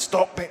to the kids,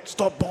 stop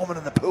bombing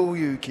in the pool,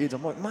 you kids.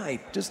 I'm like, mate,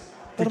 just...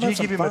 Did you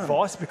give him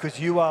advice? Because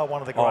you are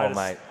one of the greatest.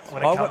 Oh, mate.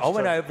 I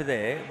went over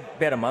there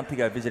about a month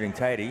ago visiting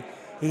Tatey.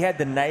 He had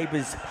the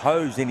neighbour's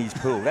hose in his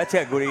pool. That's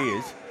how good he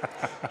is.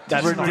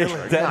 That's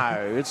ridiculous.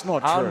 No, it's not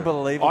true.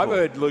 Unbelievable. I've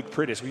heard Luke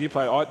Prittis. Will you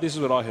play? This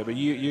is what I heard, but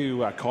you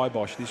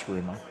kibosh this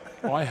rumour.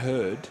 I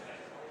heard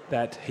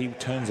that he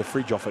turns the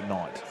fridge off at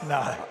night.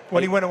 No,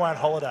 when he went away on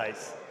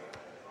holidays.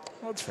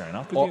 Well, that's fair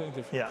enough.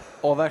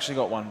 I've actually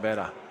got one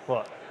better.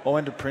 What? I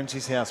went to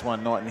Princey's house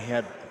one night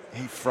and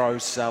he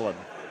froze salad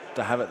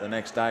to have it the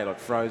next day, like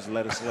froze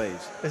lettuce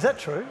leaves. Is that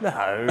true?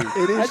 No.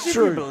 It is How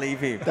true. did you believe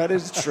him? That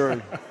is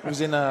true. It was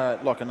in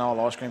an old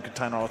ice cream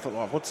container. I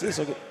thought, what's this?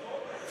 I got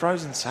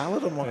frozen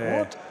salad? I'm like,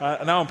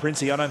 what? No, I'm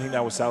Princey. I don't think they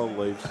were salad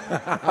leaves.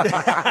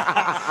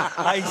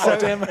 Hey, so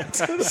damn it.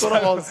 That's what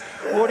I was.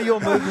 What are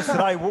your movements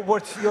today?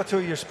 What's your two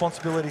of your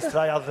responsibilities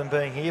today other than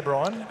being here,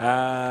 Brian?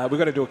 We've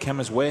got to do a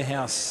Chemist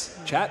Warehouse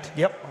chat.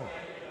 Yep.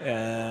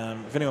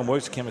 If anyone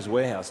works at Chemist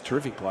Warehouse,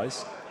 terrific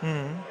place.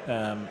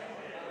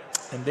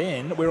 And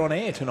then we're on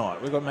air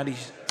tonight. We've got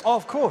Maddie's. Oh,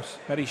 of course.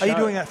 Maddie's Are you show.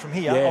 doing that from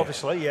here?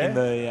 Obviously, yeah. In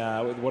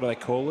the what do they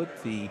call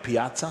it? The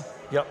Piazza.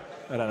 Yep.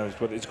 I don't know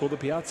what it's called. The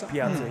Piazza.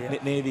 Piazza,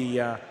 yeah. Near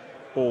the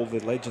all the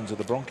legends of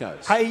the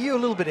Broncos. Hey, are you a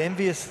little bit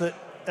envious that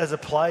as a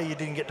player you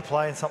didn't get to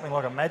play in something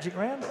like a Magic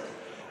Round?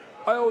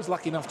 I was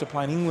lucky enough to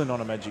play in England on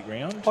a Magic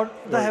Round. Oh,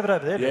 they have it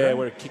over there. Yeah,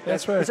 where it kicked.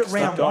 That's where. Is it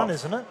round one?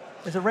 Isn't it?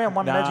 Is it round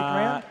one Magic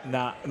Round?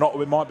 Not.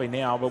 It might be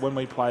now, but when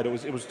we played,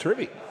 it was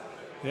terrific.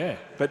 Yeah,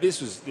 but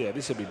this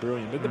would be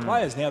brilliant. But the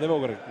players now, they've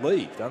all got to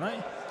leave, don't they?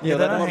 Yeah,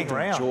 they don't hang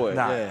around. Enjoy it.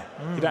 No.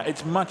 Yeah.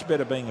 It's much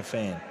better being a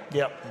fan.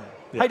 Yep.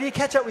 Hey, do you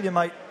catch up with your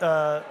mate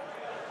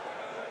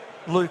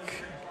Luke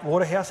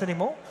Waterhouse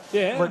anymore?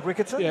 Yeah. Luke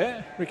Ricketson?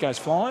 Yeah, Rico's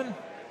flying.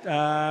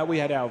 We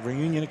had our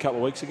reunion a couple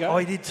of weeks ago. Oh,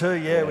 he did too,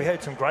 yeah. We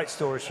heard some great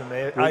stories from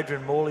there.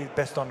 Adrian Morley,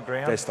 best on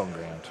ground. Best on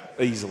ground,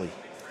 easily.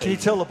 Can you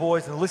tell the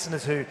boys and the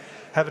listeners who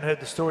haven't heard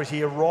the stories,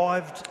 he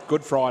arrived...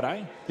 Good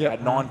Friday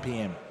at 9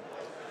 p.m.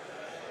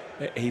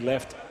 He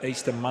left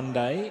Easter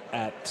Monday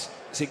at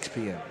 6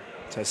 p.m.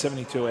 So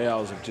 72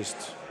 hours of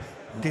just...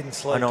 Didn't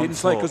sleep. Didn't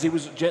sleep because he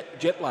was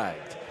jet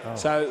lagged. Oh.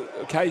 So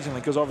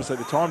occasionally, because obviously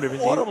the time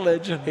difference... What a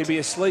legend. He'd be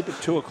asleep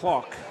at 2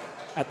 o'clock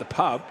at the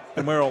pub,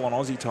 and we're all on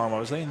Aussie time,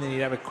 obviously, and then he'd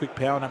have a quick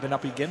power nap and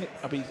up he'd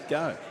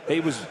go. He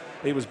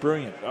was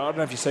brilliant. I don't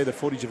know if you see the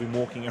footage of him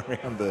walking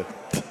around the...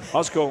 I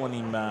was calling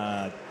him...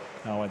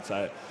 I won't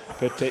say it.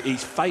 But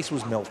his face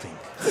was melting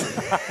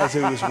as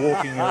he was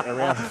walking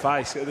around the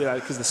face,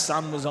 because the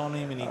sun was on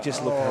him and he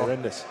just looked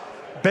horrendous.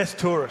 Best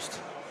tourist.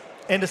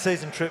 End of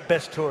season trip,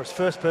 best tourist.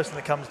 First person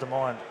that comes to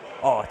mind.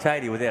 Oh,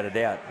 Tatey, without a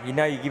doubt. You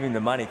know you give him the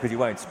money because you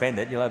won't spend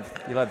it. You'll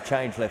have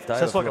change left over.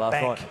 So it's like for a last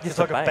bank. night. It's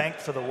like a bank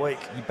for the week.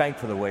 You bank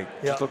for the week.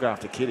 Just look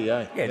after Kitty,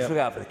 eh? Yeah, just look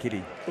after the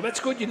kitty. Well, that's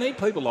good. You need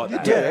people like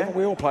that. Yeah,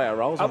 we all play our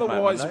roles.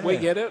 Otherwise, we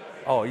get it.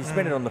 Oh, you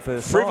spend it on the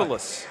first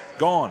frivolous.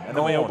 Gone. And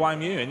then we all Gone.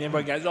 blame you. And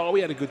everybody goes, oh,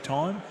 we had a good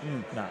time.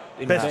 No.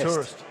 Best invest.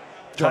 tourist.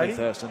 Johnny Jody?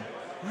 Thurston.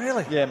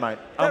 Really? Yeah, mate.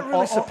 That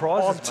really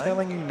surprises I'm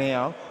telling you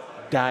now,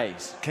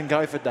 days. Can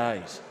go for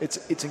days.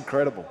 It's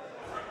incredible.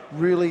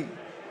 Really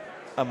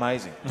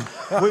amazing.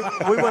 we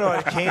went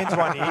away to Cairns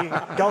one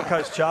year. Gold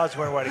Coast Chargers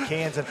went away to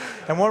Cairns, and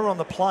when we were on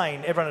the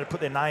plane, everyone had to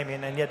put their name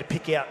in, and you had to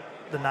pick out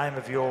the name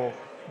of your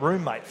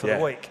roommate for the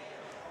week.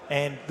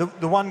 And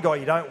the one guy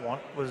you don't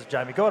want was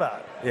Jamie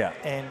Goddard. Yeah.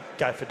 And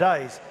go for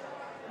days.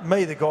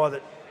 Me, the guy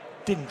that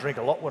didn't drink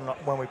a lot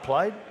when we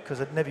played,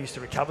 because I never used to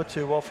recover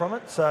too well from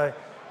it. So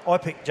I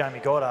picked Jamie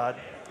Goddard,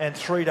 and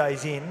 3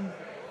 days in,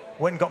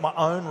 went and got my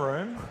own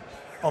room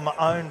on my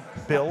own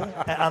bill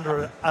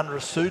and under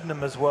a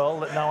pseudonym as well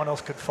that no one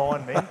else could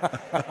find me.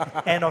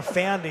 And I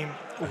found him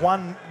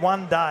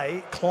one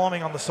day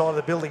climbing on the side of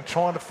the building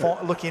trying to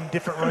look in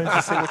different rooms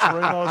to see which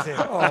room I was in.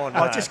 Oh,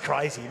 no. Like, just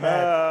crazy,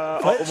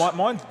 man.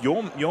 Mine's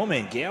your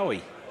man,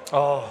 Gowie.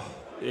 Oh,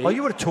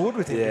 you would have toured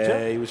with him, did you?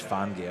 Yeah, he was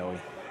fun, Gowie.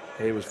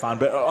 He was fun.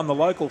 But on the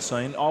local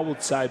scene, I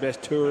would say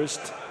best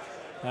tourist,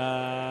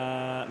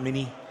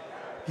 Mini.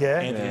 Yeah.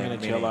 Anthony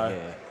Minicello.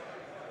 Yeah.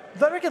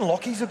 They reckon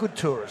Lockie's a good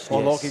tourist. Oh,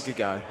 Lockie could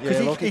go.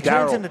 Because he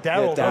turns into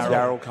Daryl, doesn't he?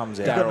 Daryl comes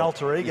out. He's got an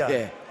alter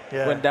ego.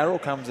 Yeah. When Daryl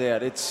comes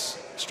out, it's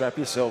strap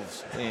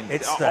yourselves in.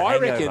 I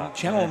reckon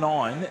Channel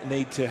 9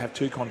 need to have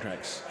 2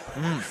 contracts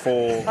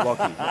for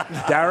Lockie.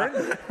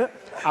 Darren,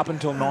 up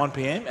until 9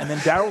 p.m, and then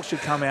Daryl should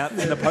come out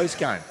in the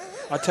post-game.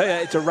 I tell you,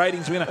 it's a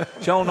ratings winner.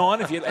 Channel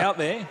 9, if you're out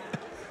there,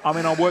 I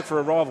mean, I work for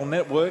a rival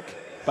network,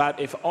 but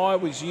if I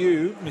was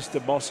you,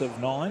 Mr. Boss of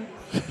 9,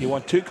 you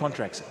want 2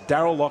 contracts.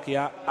 Daryl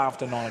Lockyer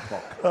after 9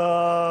 o'clock.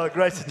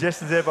 Great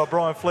suggestions there by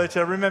Brian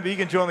Fletcher. Remember, you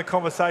can join the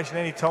conversation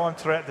anytime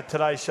throughout the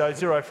Today's Show,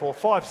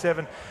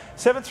 0457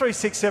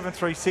 736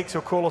 736,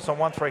 or call us on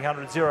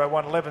 1300 01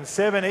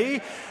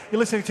 1170. You're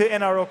listening to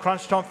NRL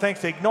Crunch Time.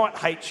 Thanks to Ignite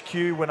HQ,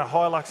 win a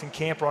Hilux and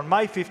camper on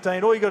May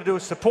 15. All you got to do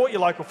is support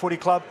your local footy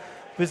club.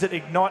 Visit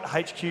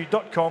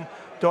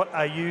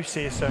ignitehq.com.au.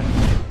 See you soon.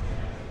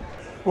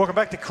 Welcome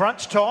back to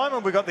Crunch Time,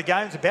 and we've got the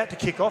games about to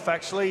kick off,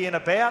 actually, in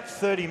about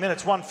 30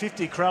 minutes.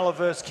 150, Cronulla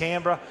versus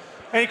Canberra.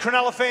 Any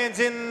Cronulla fans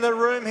in the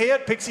room here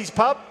at Pixie's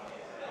Pub?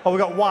 Oh, we've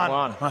got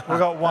one. We've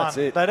got one. That's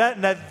it.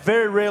 They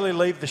very rarely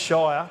leave the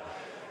Shire.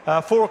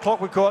 4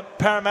 o'clock, we've got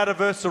Parramatta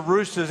versus the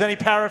Roosters. Any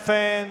Para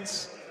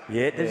fans?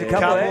 Yeah, there's a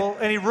couple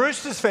there. Any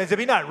Roosters fans?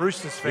 There'll be no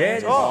Roosters fans. Yeah,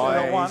 we've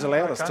got one. He's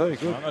allowed us too.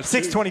 Good.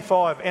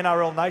 6:25,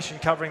 NRL Nation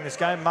covering this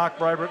game. Mark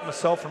Braybrook,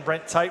 myself and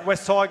Brent Tate.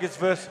 West Tigers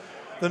versus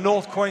the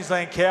North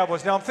Queensland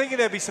Cowboys. Now, I'm thinking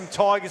there'll be some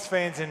Tigers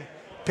fans in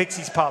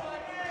Pixie's Pub.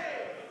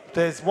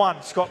 There's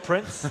one, Scott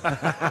Prince.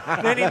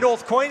 And any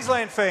North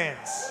Queensland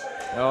fans?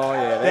 Oh,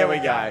 yeah, there we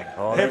go.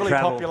 Oh, Heavily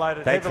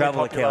populated. They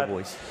travel the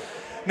Cowboys.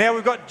 Now,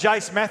 we've got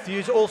Jace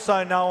Matthews,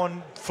 also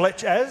known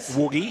Fletch as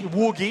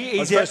Woogie.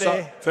 He's out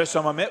there. First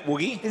time I met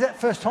Woogie. Is that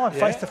first time,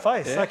 face to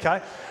face? Yeah. Okay.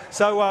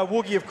 So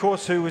Woogie, of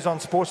course, who was on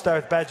Sports Day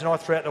with Badge and I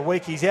throughout the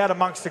week, he's out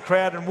amongst the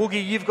crowd. And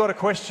Woogie, you've got a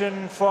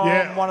question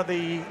from one of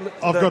the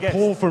I've got guests.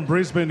 Paul from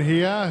Brisbane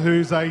here,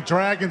 who's a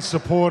Dragons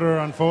supporter,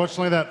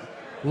 unfortunately, that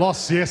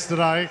lost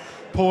yesterday.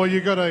 Paul,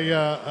 you got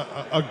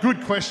a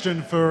good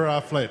question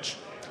for Fletch.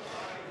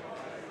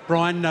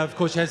 Brian, of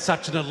course, you had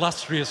such an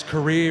illustrious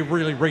career,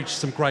 really reached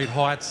some great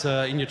heights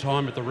in your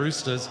time at the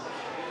Roosters.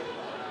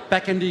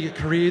 Back into your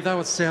career, though,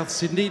 at South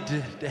Sydney,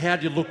 how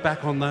do you look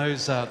back on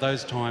those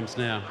times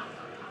now?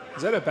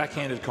 Is that a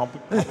backhanded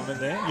compliment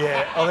there?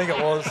 Yeah, I think it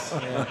was.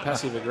 Yeah,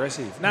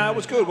 passive-aggressive. No, it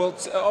was good. Well,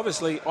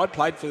 obviously, I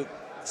played for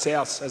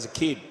South as a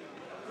kid.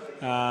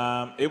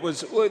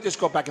 It just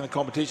got back in the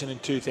competition in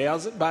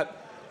 2000, but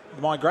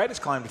my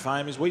greatest claim to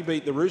fame is we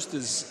beat the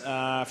Roosters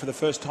for the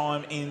first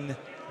time in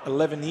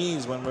 11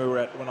 years when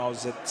I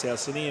was at South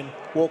Sydney, and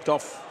walked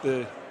off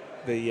the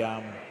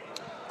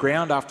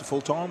ground after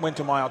full time, went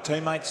to my old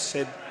teammates,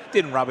 said,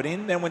 didn't rub it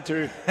in, then went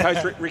to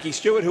Coach Ricky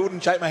Stewart, who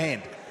wouldn't shake my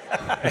hand.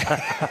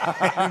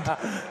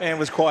 and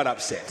was quite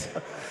upset.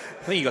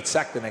 I think he got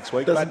sacked the next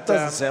week. Doesn't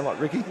sound like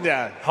Ricky.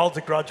 Yeah. Holds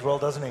a grudge well,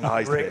 doesn't he? Oh,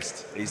 he's Rick the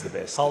best. He's the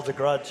best. Holds a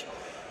grudge.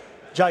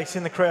 Jace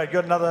in the crowd.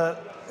 Got another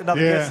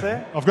another guest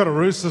there? I've got a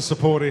Roosters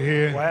supporter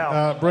here.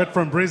 Wow. Brett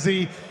from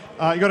Brizzy.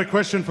 You got a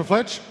question for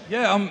Fletch?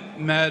 Yeah,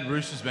 I'm mad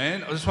Roosters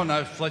man. I just want to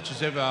know if Fletch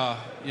has ever,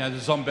 the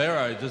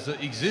Zombero, does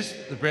it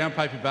exist, the brown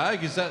paper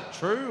bag? Is that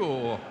true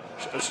or...?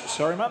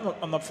 Sorry, mate,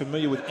 I'm not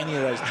familiar with any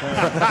of those terms.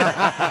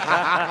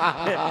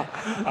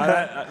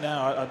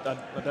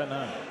 I don't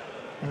know.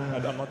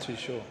 I'm not too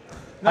sure.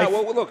 No,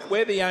 well, look,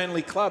 we're the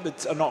only club.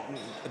 It's not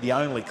the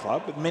only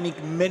club, but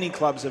many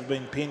clubs have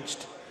been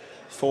pinched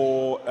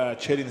for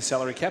cheating the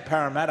salary cap.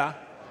 Parramatta,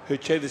 who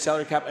cheated the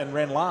salary cap and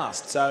ran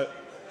last. So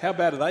how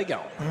bad are they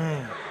going?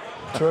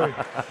 True.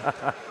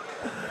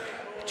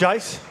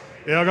 Jace?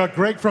 Yeah, I got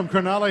Greg from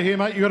Cronulla here,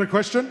 mate. You got a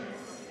question?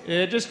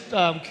 Yeah, just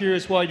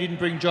curious why you didn't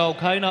bring Joel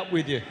Kane up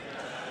with you.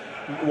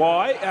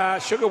 Why?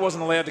 Sugar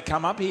wasn't allowed to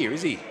come up here,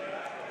 is he?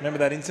 Remember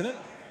that incident?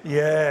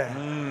 Yeah,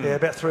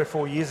 about 3 or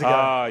 4 years ago.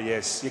 Oh,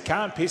 yes. You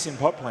can't piss in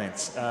pot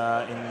plants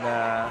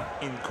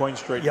in Queen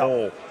Street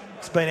Hall.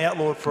 It's been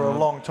outlawed for a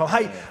long time.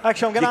 Hey,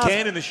 actually, I'm going to ask... You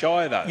can in the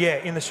Shire, though.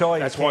 Yeah, in the Shire.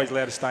 That's why he's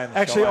allowed to stay in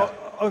the Shire. Actually,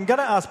 I'm going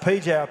to ask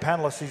PJ, our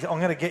panellist,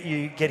 I'm going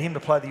to get him to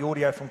play the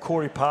audio from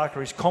Corey Parker,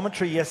 his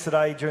commentary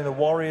yesterday during the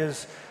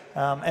Warriors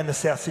and the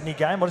South Sydney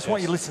game. I just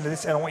want you to listen to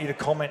this and I want you to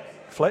comment,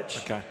 Fletch.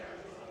 Okay.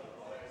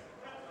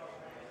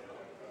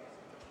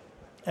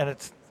 And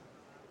it's...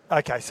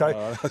 Okay,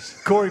 so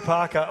Corey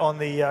Parker on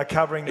the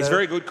covering... He's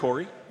very good,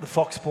 Corey. The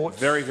Fox Sports.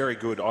 Very, very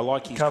good. I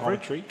like his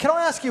commentary. Can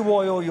I ask you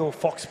why all your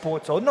Fox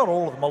Sports, or not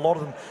all of them, a lot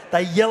of them,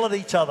 they yell at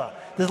each other?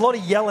 There's a lot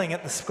of yelling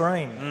at the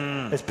screen.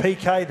 There's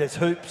PK, there's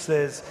Hoops,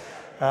 there's...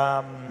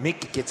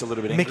 Mick gets a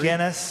little bit angry. Mick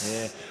Ennis.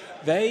 Yeah.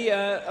 They,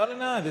 I don't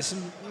know,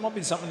 might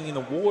be something in the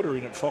water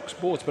in at Fox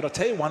Sports, but I'll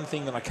tell you one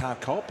thing that I can't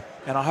cop,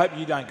 and I hope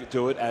you don't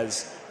do it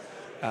as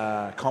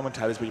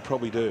commentators, but you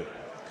probably do.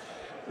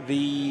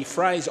 The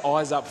phrase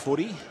 "eyes up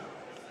footy."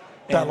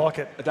 Don't like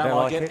it. Don't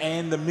like it.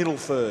 And the middle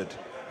third.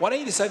 Why don't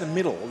you just say the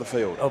middle of the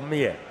field?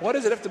 Yeah. Why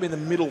does it have to be the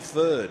middle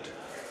third?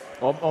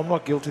 I'm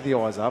not guilty of the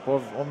eyes up.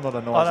 I'm not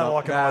an eyes up. I don't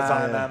like an eyes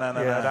up.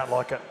 No. Yeah, I don't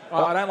like it.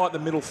 I don't like the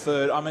middle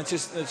third. I mean, it's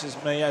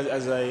just me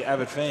as a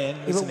avid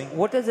fan listening.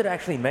 What does it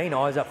actually mean,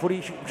 eyes up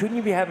footy? Shouldn't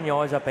you be having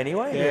your eyes up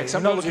anyway? Yeah,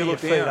 sometimes you look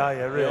down. Are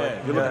you, really?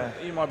 Yeah,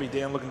 you might be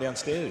looking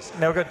downstairs.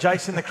 Now we've got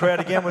Jason in the crowd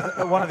again with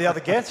one of the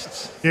other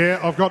guests. Yeah,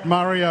 I've got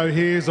Mario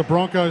here. He's a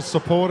Broncos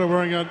supporter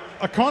wearing a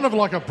kind of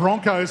like a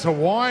Broncos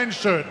Hawaiian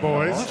shirt,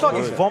 boys. Looks like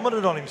he's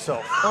vomited on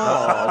himself.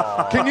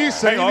 Can you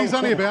see him? He's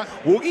only about...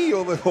 Woogie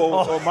or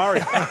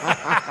Murray?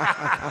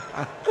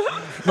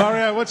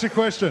 Mario, what's your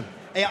question?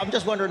 Yeah, I'm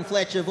just wondering,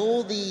 Fletch, of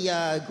all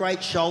the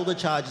great shoulder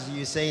charges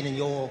you've seen in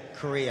your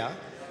career,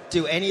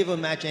 do any of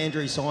them match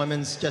Andrew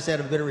Symonds, just out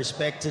of a bit of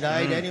respect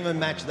today? Do any of them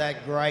match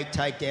that great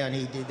takedown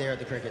he did there at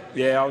the cricket?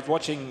 Yeah, I was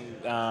watching,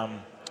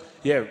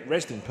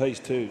 rest in peace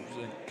too.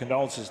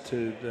 Condolences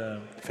to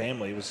the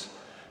family. It was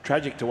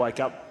tragic to wake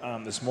up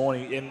this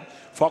morning. And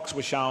Fox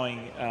was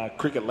showing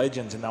cricket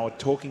legends and they were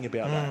talking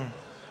about that.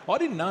 I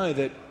didn't know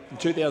that in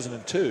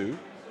 2002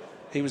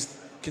 he was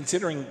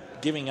considering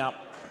giving up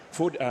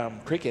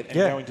cricket and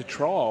going to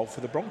trial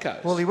for the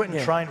Broncos. Well, he went and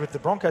trained with the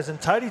Broncos, and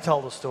Tatey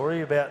told a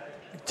story about...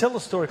 Tell the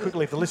story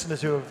quickly for the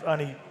listeners who have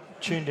only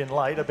tuned in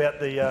late about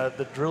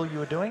the drill you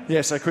were doing. Yeah,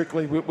 so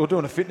quickly, we were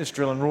doing a fitness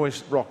drill and Roy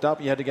rocked up.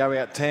 You had to go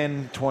out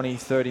 10, 20,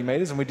 30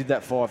 metres, and we did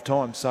that 5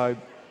 times. So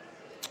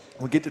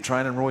we get to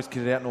train and Roy's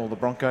kitted out in all the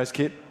Broncos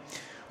kit.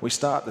 We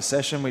start the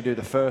session, we do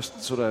the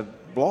first sort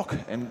of block,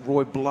 and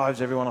Roy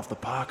blows everyone off the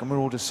park, and we're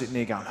all just sitting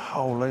there going,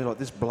 holy, like,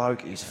 this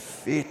bloke is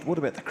fit. What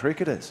about the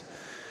cricketers?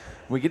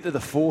 We get to the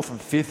 4th and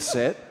 5th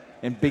set,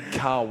 and big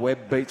Carl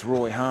Webb beats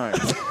Roy home.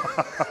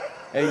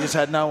 And he just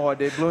had no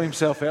idea, blew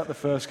himself out the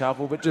first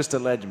couple, but just a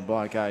legend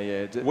bloke,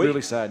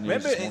 really sad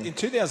news. Remember in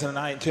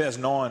 2008 and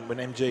 2009 when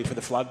MG for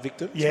the flood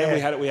victims? Yeah, we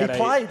had he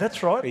played,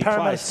 that's right,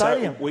 Parramatta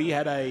Stadium. So we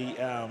had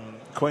a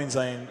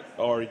Queensland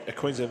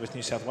versus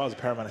New South Wales at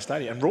Parramatta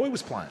Stadium, and Roy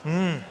was playing.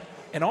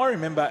 And I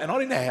remember, and I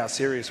didn't know how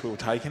serious we were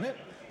taking it,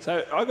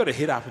 so I got a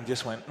hit up and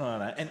just went, oh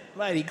no. And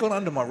mate, he got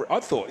under my... I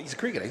thought, he's a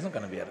cricketer, he's not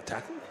going to be able to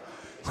tackle.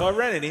 So I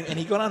ran at him and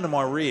he got under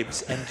my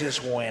ribs and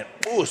just went,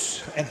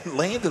 "Oos," and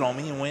landed on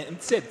me and went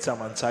and said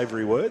some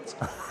unsavoury words.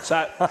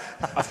 So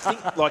I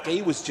think like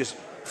he was just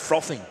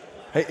frothing.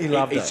 He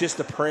loved it. He's just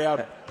a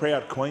proud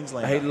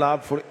Queenslander. He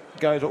loved footy.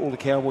 Go to all the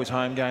Cowboys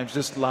home games.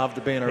 Just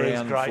loved being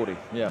around footy.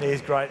 Yeah,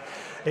 he's great.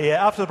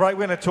 Yeah, after the break,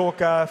 we're going to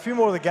talk a few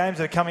more of the games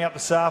that are coming up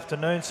this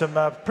afternoon. Some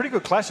pretty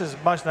good clashes,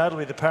 most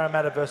notably the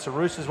Parramatta versus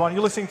Roosters one.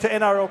 You're listening to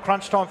NRL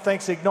Crunch Time.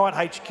 Thanks to Ignite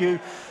HQ.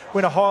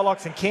 Winner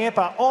Hilux and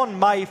Camper on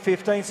May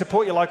 15.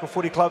 Support your local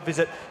footy club.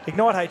 Visit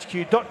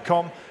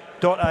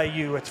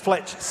ignitehq.com.au. It's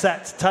Fletch,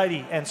 Sats,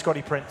 Tatey and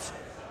Scotty Prince.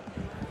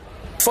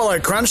 Follow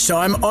Crunch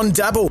Time on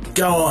Dabble.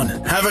 Go on,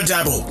 have a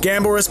dabble.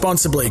 Gamble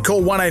responsibly.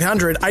 Call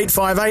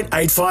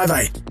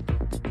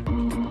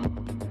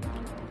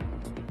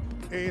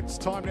 1-800-858-858. It's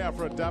time now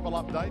for a Dabble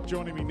update.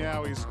 Joining me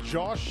now is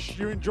Josh.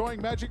 You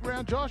enjoying Magic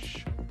Round,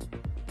 Josh?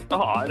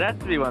 Oh, it has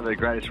to be one of the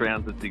greatest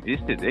rounds that's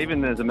existed.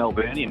 Even as a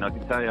Melburnian, I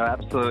can tell you I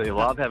absolutely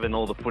love having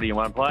all the footy in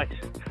one place.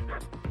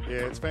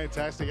 Yeah, it's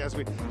fantastic. As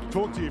we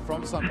talk to you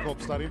from Suncorp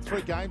Stadium,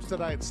 3 games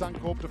today at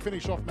Suncorp to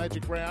finish off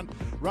Magic Round.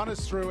 Run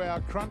us through our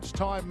crunch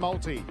time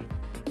multi.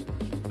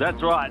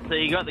 That's right. So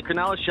you got the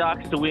Cronulla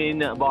Sharks to win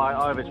by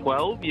over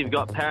 12. You've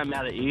got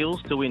Parramatta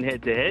Eels to win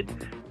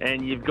head-to-head.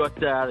 And you've got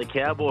the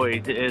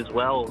Cowboys as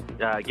well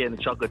getting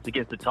the chocolates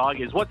against the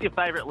Tigers. What's your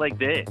favourite leg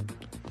there?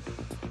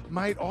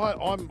 Mate,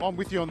 I'm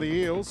with you on the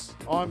Eels.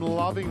 I'm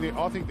loving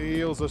I think the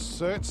Eels are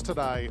certs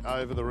today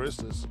over the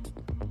Roosters.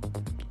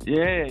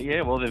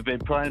 Yeah. Well, they've been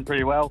playing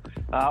pretty well.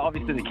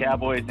 Obviously, the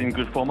Cowboys in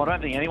good form. I don't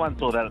think anyone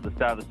saw that at the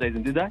start of the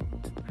season, did they?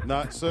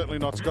 No, certainly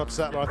not Scott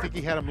Sattler. I think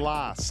he had him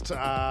last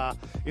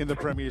in the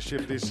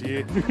premiership this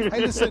year. Hey,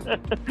 listen,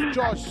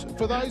 Josh,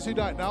 for those who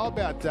don't know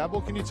about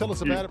Dabble, can you tell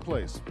us about it,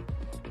 please?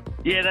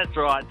 Yeah, that's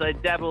right. So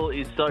Dabble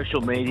is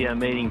social media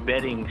meaning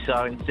betting.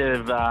 So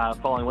instead of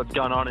following what's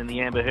going on in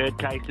the Amber Heard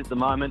case at the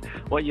moment,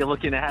 what you're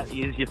looking at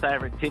is your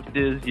favourite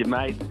tipsters, your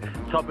mates,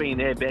 topping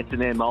their bets and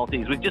their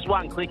multis with just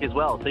one click as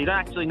well. So you don't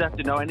actually have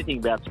to know anything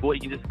about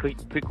sport. You can just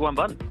click one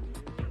button.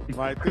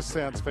 Mate, this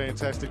sounds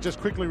fantastic.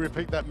 Just quickly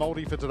repeat that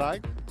multi for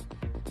today.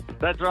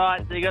 That's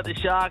right. So you got the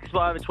Sharks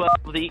by over 12,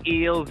 the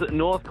Eels,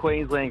 North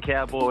Queensland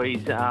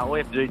Cowboys. All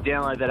you have to do is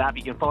download that app.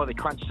 You can follow the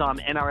Crunch Time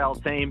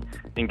NRL team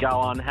and go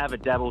on, have a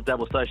dabble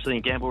socially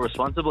and gamble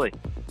responsibly.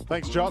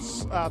 Thanks,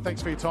 Joss.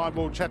 Thanks for your time.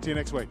 We'll chat to you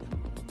next week.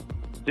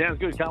 Sounds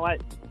good. Can't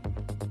wait.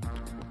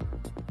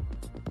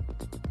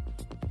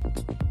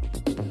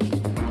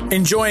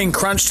 Enjoying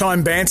Crunch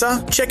Time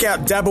banter? Check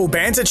out Dabble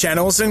banter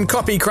channels and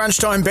copy Crunch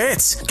Time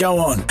bets. Go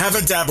on, have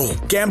a dabble.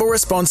 Gamble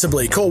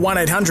responsibly. Call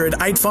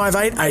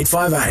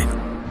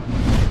 1-800-858-858.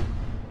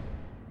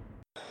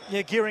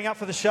 Yeah, gearing up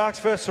for the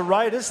Sharks versus the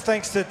Raiders.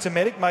 Thanks to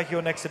Dometic. Make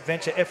your next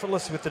adventure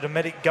effortless with the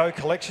Dometic Go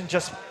collection.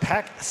 Just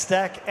pack,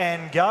 stack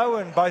and go.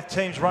 And both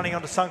teams running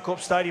onto Suncorp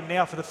Stadium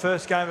now for the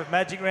first game of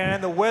Magic Round.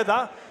 And the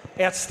weather,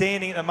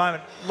 outstanding at the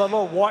moment. A lot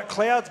of white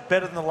clouds,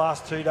 better than the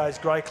last 2 days,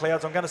 grey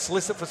clouds. I'm going to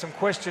solicit for some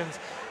questions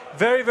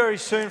very, very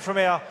soon from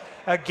our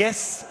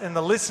guests and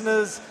the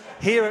listeners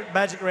here at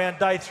Magic Round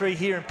Day 3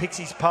 here in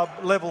Pixie's Pub,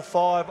 Level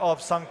 5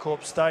 of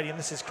Suncorp Stadium.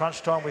 This is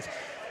Crunch Time with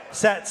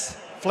Sats,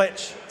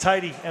 Fletch,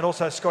 Tatey and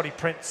also Scotty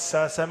Prince.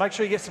 So make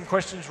sure you get some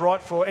questions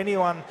right for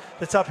anyone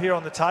that's up here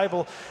on the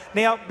table.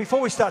 Now,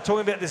 before we start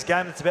talking about this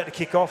game that's about to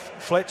kick off,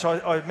 Fletch,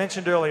 I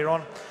mentioned earlier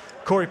on,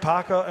 Corey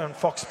Parker on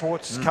Fox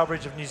Sports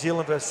coverage of New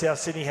Zealand versus South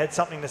Sydney had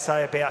something to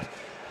say about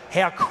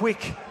how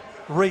quick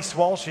Reece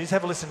Walsh is.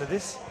 Have a listen to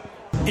this.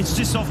 It's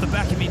just off the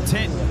back of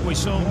intent. We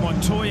saw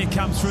Montoya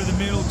come through the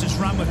middle, just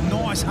run with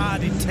nice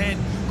hard intent,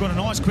 got a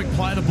nice quick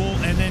play of the ball,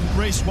 and then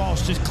Reece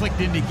Walsh just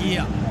clicked into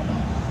gear.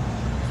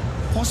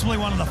 Possibly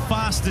one of the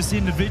fastest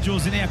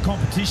individuals in our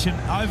competition,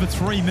 over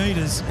 3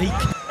 metres. 3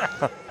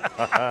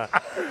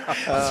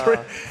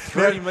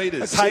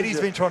 metres. Tatey's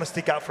been trying to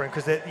stick up for him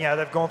because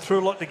they've gone through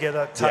a lot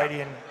together,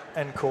 Tatey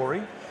and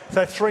Corey.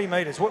 So 3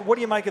 metres. What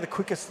do you make of the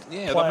quickest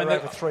player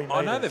over 3 metres?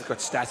 I know they've got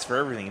stats for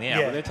everything now,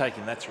 but they're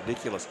taking that's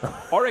ridiculous.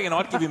 I reckon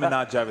I'd give him a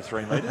nudge over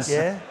 3 metres.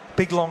 Yeah,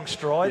 big long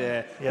stride.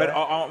 Yeah. But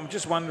I'm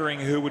just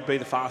wondering who would be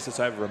the fastest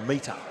over a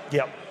metre.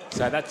 Yep.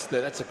 So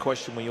that's a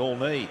question we all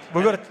need.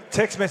 We've got a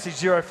text message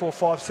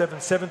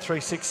 0457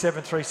 736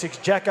 736.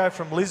 Jacko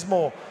from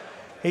Lismore.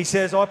 He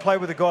says, I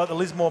played with a guy at the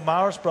Lismore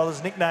Maris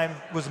brothers. Nickname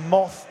was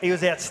Moth. He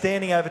was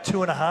outstanding over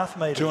 2.5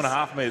 metres.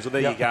 2.5 metres. Well,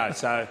 there you go.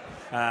 So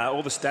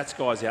all the stats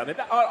guys out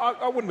there.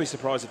 I wouldn't be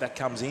surprised if that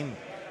comes in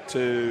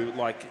to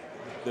like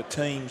the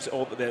teams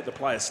or the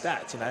players'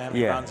 stats. How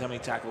many runs, how many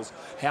tackles,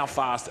 how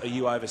fast are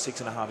you over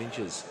 6.5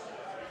 inches?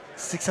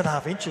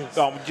 6.5 inches.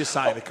 Oh, I'm just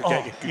saying.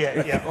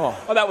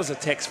 Oh, that was a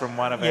text from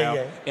one of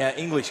our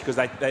English because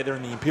they're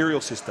in the imperial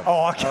system.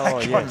 Oh,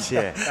 okay.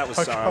 That was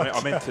sorry.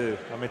 I meant to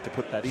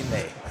put that in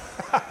there.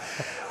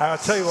 I'll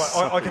tell you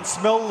what. I can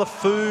smell the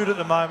food at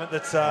the moment.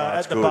 That's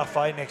at the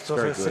buffet next door.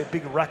 So I see a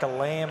big rack of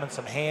lamb and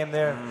some ham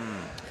there.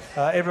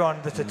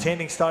 Everyone that's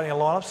attending starting to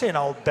line up. See an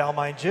old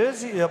Balmain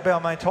jersey,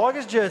 Balmain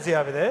Tigers jersey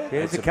over there. Yeah,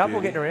 there's a couple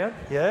getting around.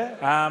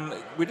 Yeah.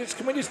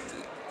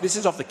 This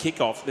is off the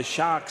kickoff. The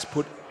Sharks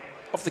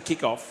off the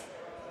kickoff,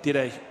 did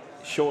a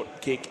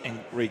short kick and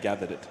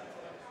regathered it.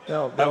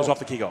 That was off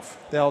the kickoff.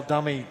 The old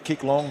dummy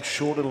kick long,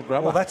 short little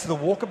grubber. Well, that's the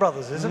Walker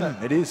brothers, isn't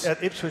it? It is.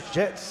 At Ipswich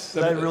Jets.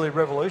 They really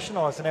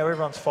revolutionised and now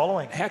everyone's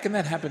following. How can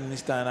that happen in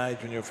this day and age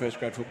when you're a first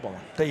grade footballer?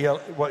 You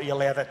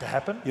allow that to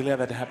happen? You allow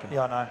that to happen?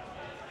 Yeah, I know.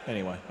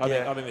 Anyway,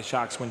 I think the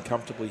Sharks win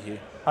comfortably here.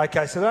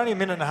 Okay, so they're only a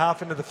minute and a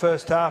half into the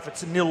first half.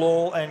 It's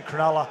 0-0 and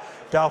Cronulla,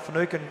 Dale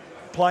Finucane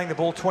playing the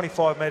ball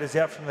 25 metres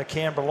out from the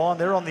Canberra line.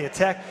 They're on the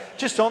attack.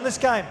 Just on this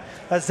game,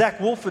 Zach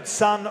Wolford,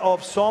 son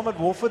of Simon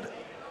Wolford,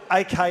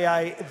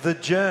 a.k.a. The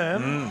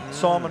Germ,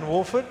 Simon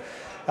Wolford.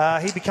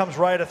 He becomes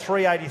Raider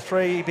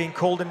 383, being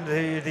called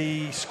into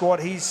the squad.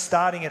 He's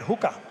starting at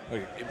hooker.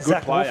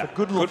 Good player. Wolford,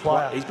 good little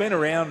player. He's been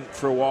around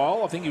for a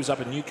while. I think he was up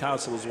in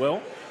Newcastle as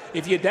well.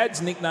 If your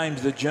dad's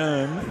nickname's The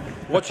Germ,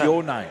 what's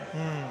your name?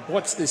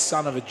 What's this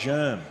son of a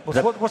germ?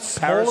 What's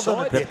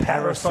smaller than a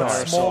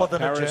parasite? Smaller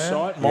than a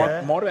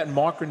germ. What about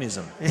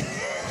micronism?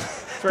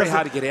 very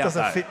hard to get out,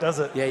 Doesn't though. fit, does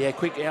it? Yeah,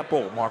 quick out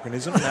ball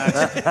micronism.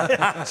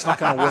 No, it's not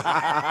going to work.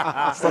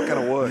 It's not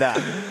going to work.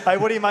 Hey,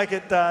 what do you make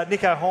it?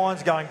 Nico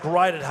Hines going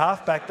great at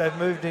halfback. They've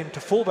moved him to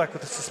fullback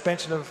with the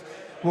suspension of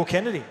Will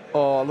Kennedy.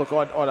 Oh, look,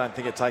 I don't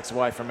think it takes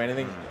away from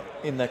anything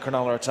in the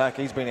Cronulla attack.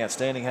 He's been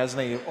outstanding,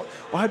 hasn't he?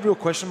 I had real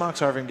question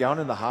marks over him going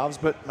in the halves,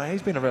 but, mate,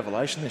 he's been a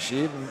revelation this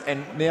year.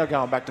 And now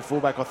going back to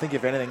fullback, I think,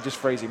 if anything, just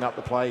frees him up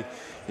to play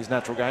his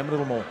natural game a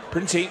little more.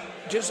 Princey,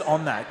 just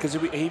on that, because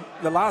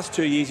the last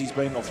 2 years he's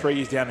been, or 3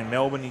 years down in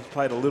Melbourne, he's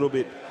played a little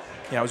bit,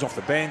 he was off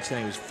the bench and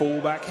he was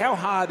fullback. How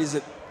hard is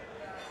it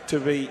to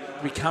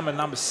become a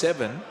number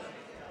 7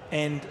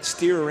 and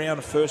steer around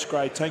a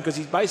first-grade team? Because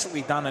he's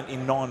basically done it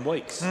in 9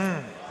 weeks.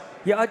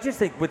 Yeah, I just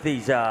think with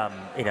these,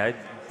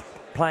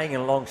 playing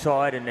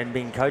alongside and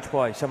being coached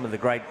by some of the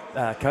great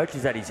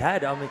coaches that he's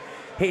had, I mean,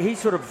 he's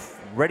sort of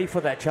ready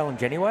for that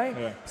challenge anyway.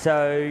 Yeah.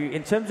 So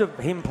in terms of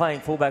him playing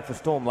fullback for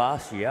Storm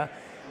last year,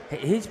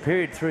 his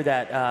period through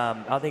that,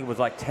 I think it was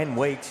like 10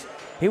 weeks,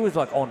 he was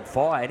like on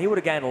fire, and he would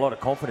have gained a lot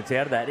of confidence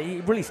out of that. He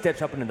really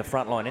steps up into the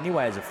front line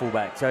anyway as a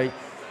fullback. So,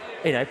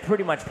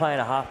 pretty much playing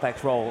a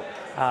halfback's role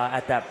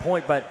at that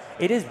point. But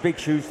it is big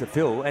shoes to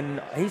fill,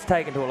 and he's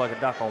taken to it like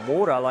a duck on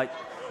water, like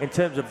in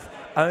terms of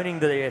owning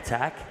the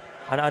attack.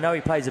 And I know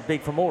he plays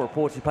from all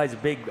reports, he plays a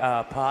big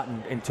part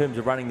in terms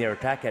of running their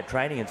attack at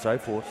training and so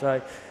forth.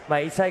 So,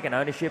 mate, he's taken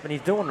ownership and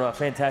he's doing a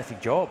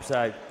fantastic job.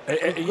 So,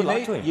 good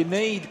luck to him. You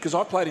need, because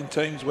I played in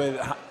teams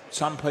where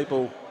some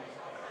people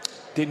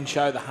didn't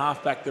show the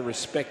halfback the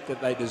respect that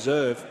they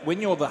deserve.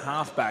 When you're the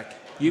halfback,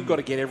 you've got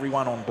to get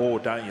everyone on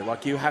board, don't you?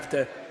 Like, you have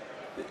to...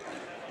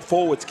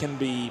 Forwards can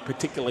be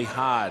particularly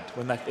hard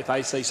if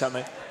they see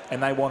something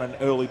and they want an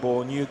early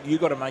ball, and you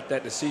got to make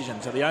that decision.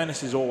 So the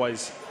onus is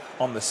always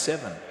on the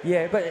 7.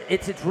 Yeah, but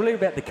it's really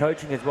about the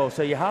coaching as well.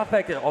 So your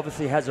halfback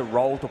obviously has a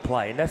role to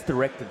play, and that's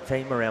direct the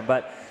team around.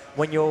 But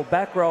when your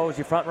back rows,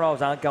 your front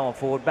rows aren't going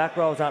forward, back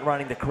rows aren't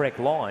running the correct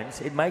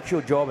lines, it makes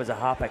your job as a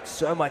halfback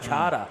so much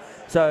harder.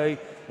 So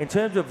in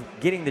terms of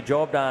getting the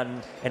job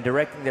done and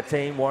directing the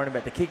team, worrying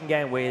about the kicking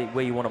game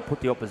where you want to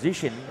put the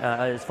opposition,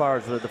 as far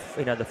as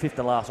the fifth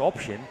and last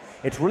option,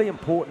 it's really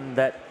important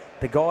that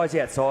the guys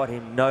outside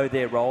him know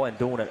their role and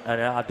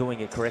are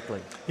doing it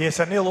correctly. Yeah,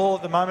 so 0-0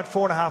 at the moment,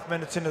 4.5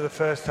 minutes into the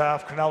first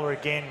half. Cronulla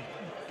again,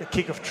 a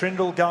kick of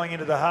Trindle going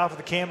into the half of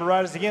the Canberra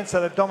Raiders again, so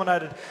they've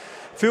dominated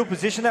field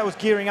position. That was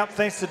gearing up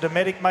thanks to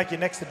Dometic. Make your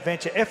next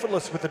adventure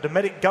effortless with the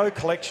Dometic Go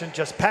collection.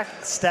 Just pack,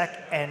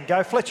 stack and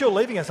go. Fletch, you're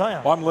leaving us,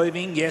 aren't you? I'm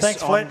leaving, yes.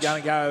 Thanks, Fletch.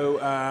 I'm going to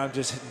go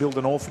just build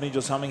an orphanage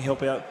or something,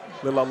 help out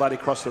little old lady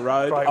across the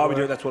road. Great I'll work. be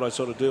doing that's what I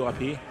sort of do up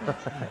here.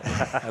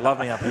 They love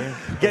me up here.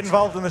 Get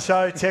involved in the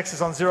show. Text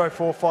us on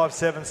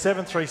 0457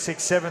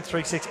 736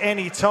 736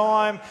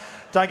 anytime.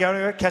 Don't go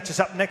anywhere. Catch us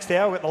up next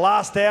hour. We've got the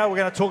last hour. We're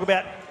going to talk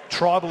about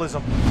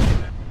tribalism.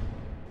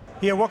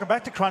 Yeah, welcome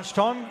back to Crunch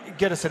Time.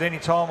 Get us at any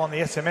time on the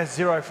SMS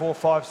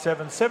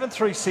 0457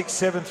 736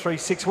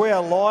 736. We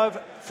are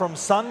live from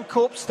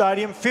Suncorp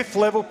Stadium, 5th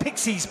level,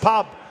 Pixie's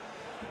Pub.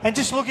 And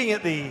just looking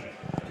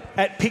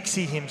at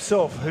Pixie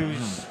himself,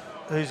 who's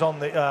on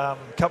the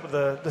couple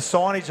of the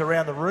signage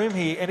around the room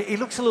here, and he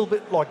looks a little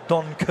bit like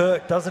Don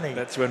Kirk, doesn't he?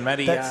 That's when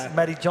Matty... That's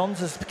Matty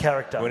Johns'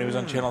 character. When he was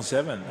on Channel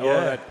 7. Yeah.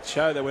 Oh, that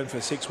show that went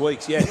for 6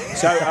 weeks. Yeah.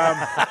 So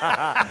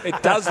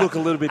it does look a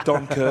little bit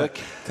Don Kirk,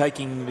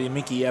 taking the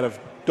Mickey out of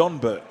Don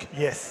Burke.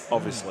 Yes.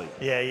 Obviously.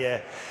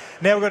 Yeah.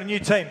 Now we've got a new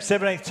team,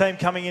 17th team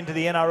coming into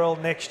the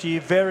NRL next year.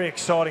 Very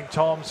exciting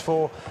times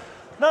for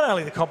not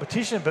only the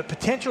competition, but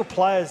potential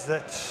players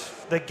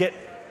that get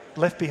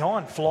left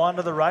behind, fly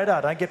under the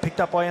radar, don't get picked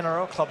up by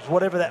NRL clubs,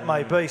 whatever that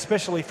may be,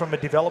 especially from a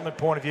development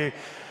point of view.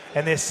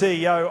 And their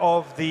CEO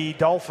of the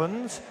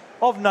Dolphins,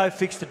 of no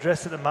fixed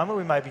address at the moment,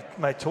 we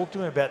may talk to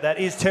him about that,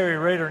 is Terry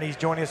Reader, and he's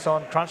joining us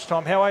on Crunch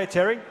Time. How are you,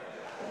 Terry?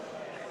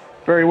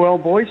 Very well,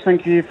 boys.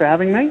 Thank you for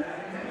having me.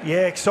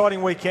 Yeah,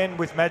 exciting weekend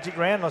with Magic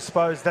Round. I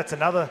suppose that's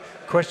another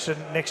question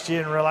next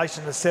year in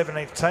relation to the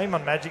 17th team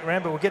on Magic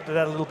Round, but we'll get to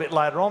that a little bit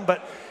later on.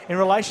 But in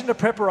relation to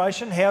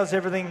preparation, how's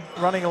everything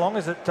running along?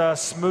 Is it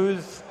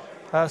smooth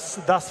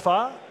thus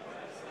far?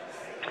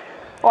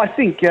 I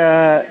think,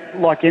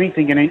 like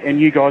anything,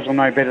 and you guys will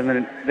know better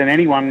than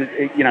anyone,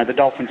 the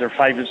Dolphins are a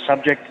favoured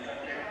subject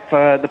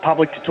for the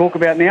public to talk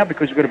about now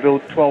because we've got to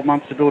build 12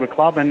 months to build a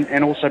club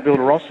and also build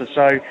a roster.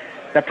 So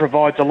that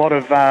provides a lot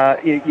of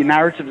your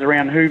narratives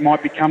around who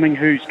might be coming,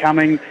 who's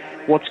coming,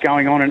 what's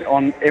going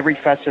on every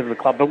facet of the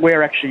club. But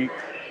we're actually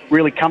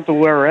really comfortable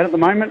where we're at the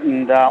moment,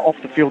 and off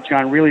the field's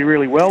going really,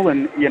 really well.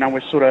 And,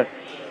 we're sort of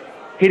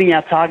hitting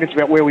our targets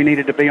about where we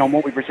needed to be on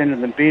what we presented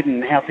in the bid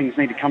and how things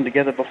need to come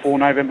together before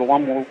November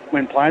 1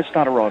 when players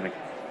start arriving.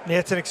 Yeah,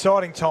 it's an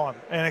exciting time.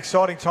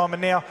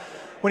 And now,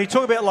 when you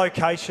talk about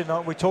location,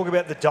 we talk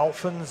about the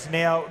Dolphins.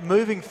 Now,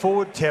 moving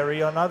forward,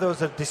 Terry, I know there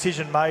was a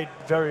decision made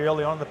very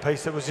early on in the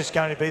piece that was just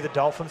going to be the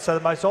Dolphins. So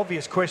the most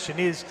obvious question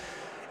is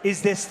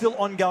there still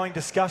ongoing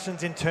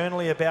discussions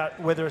internally about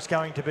whether it's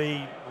going to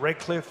be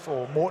Redcliffe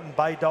or Moreton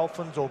Bay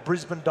Dolphins or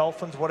Brisbane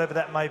Dolphins, whatever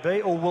that may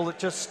be, or will it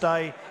just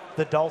stay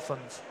the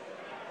Dolphins?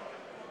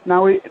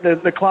 No,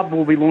 the club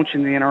will be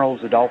launching the NRL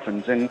as the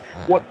Dolphins, and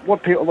a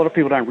lot of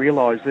people don't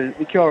realise,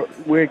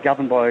 we're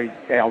governed by,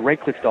 our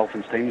Redcliffe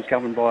Dolphins team is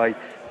governed by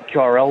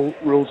QRL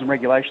rules and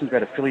regulations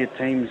about affiliate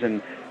teams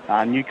and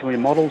nuclear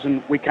models,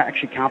 and we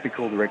actually can't be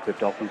called the Redcliffe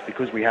Dolphins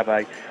because we have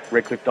a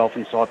Redcliffe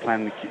Dolphins side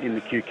playing in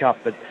the Q Cup.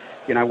 But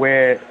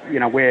we're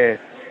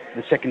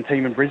the second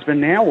team in Brisbane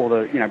now,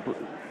 or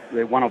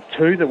they're one of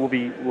two that will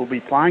be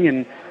playing,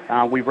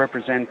 and we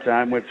represent.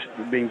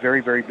 We've been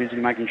very, very busy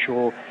making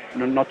sure,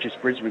 not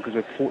just Brisbane, because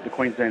we've fought the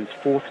Queensland's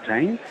fourth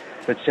team,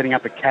 but setting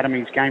up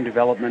academies, game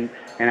development,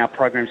 and our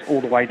programs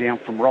all the way down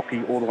from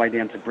Rocky all the way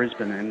down to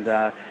Brisbane.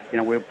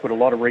 And we've put a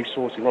lot of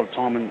resource, a lot of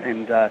time,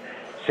 and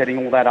setting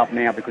all that up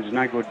now, because it's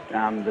no good.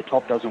 The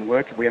top doesn't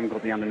work if we haven't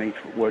got the underneath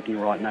working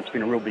right, and that's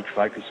been a real big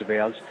focus of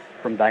ours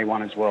from day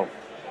one as well.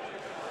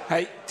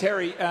 Hey,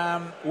 Terry,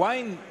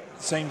 Wayne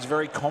seems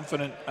very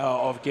confident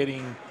of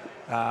getting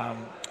a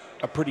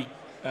pretty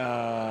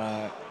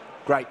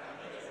great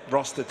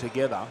roster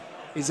together.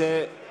 Is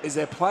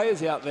there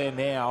players out there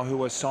now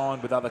who are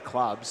signed with other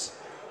clubs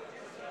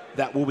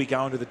that will be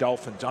going to the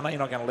Dolphins? I know you're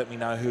not going to let me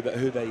know who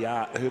they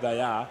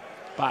are,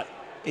 but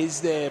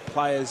is there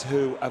players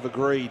who have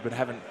agreed but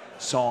haven't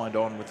signed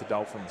on with the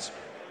Dolphins?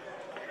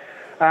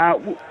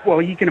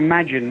 Well, you can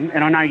imagine,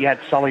 and I know you had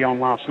Sully on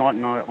last night,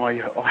 and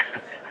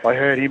I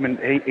heard him, and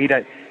he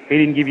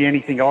didn't give you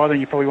anything either,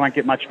 and you probably won't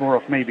get much more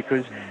off me,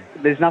 because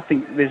there's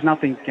nothing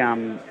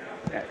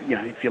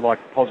if you like,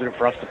 positive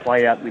for us to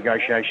play out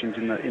negotiations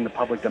in the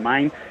public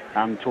domain,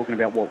 talking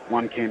about what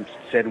one camp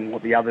said and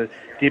what the other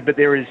did. But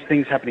there is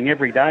things happening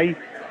every day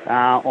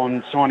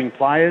on signing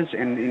players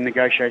and in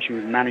negotiation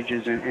with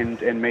managers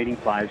and meeting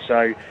players.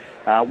 So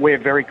we're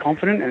very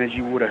confident, and as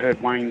you would have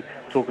heard Wayne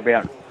talk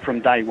about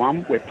from day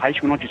one, we're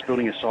patient. We're not just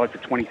building a side for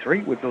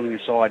 23, we're building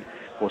a side,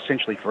 well,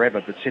 essentially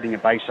forever, but setting a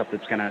base up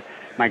that's going to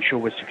make sure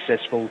we're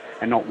successful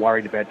and not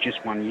worried about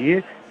just 1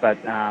 year. But,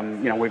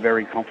 we're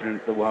very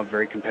confident that we'll have a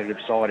very competitive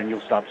side, and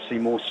you'll start to see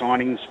more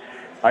signings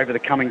over the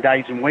coming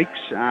days and weeks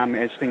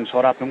as things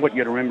hot up. And what you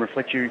got to remember,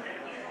 Fletcher,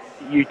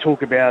 you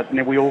talk about,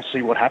 we all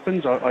see what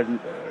happens. I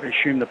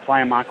assume the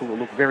player market will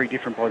look very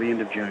different by the end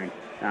of June,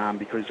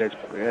 because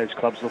as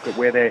clubs look at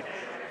where they're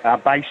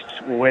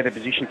based or where they're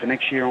positioned for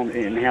next year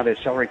and how their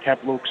salary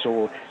cap looks,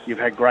 or you've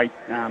had great,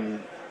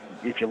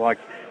 if you like,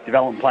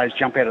 development players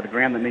jump out of the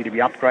ground that need to be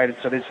upgraded.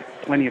 So there's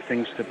plenty of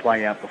things to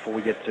play out before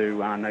we get to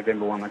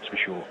November 1, that's for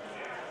sure.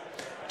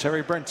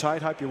 Terry, Brent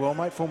Tate, hope you're well,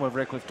 mate. Former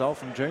Redcliffe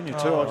Dolphin Junior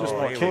too. I just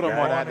thought I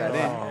might add that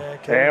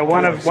in. Yeah,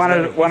 one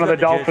of the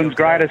Dolphins'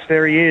 greatest.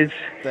 There he is.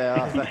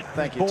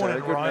 Thank you,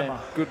 Terry. Good man.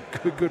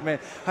 Good man.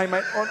 Hey,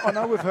 mate, I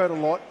know we've heard a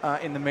lot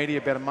in the media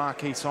about a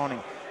marquee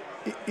signing.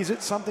 Is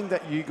it something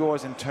that you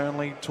guys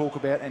internally talk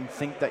about and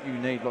think that you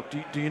need?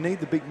 Like, do you need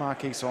the big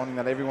marquee signing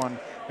that everyone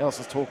else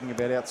is talking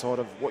about outside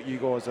of what you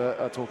guys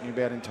are talking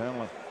about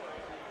internally?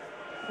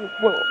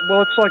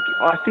 Well, it's like,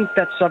 I think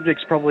that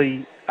subject's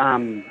probably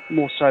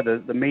more so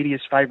the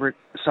media's favourite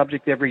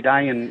subject every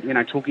day, and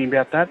talking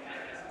about that,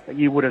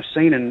 you would have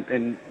seen,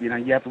 and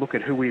you have to look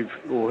at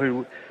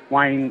who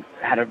Wayne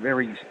had a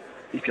very,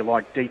 if you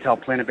like,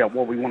 detailed plan about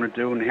what we want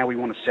to do and how we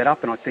want to set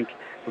up, and I think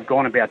we've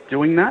gone about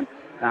doing that.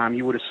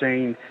 You would have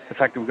seen the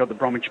fact that we've got the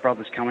Bromwich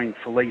brothers coming,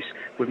 Felice.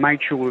 We've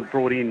made sure we've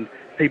brought in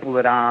people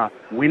that are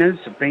winners,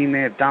 have been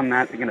there, have done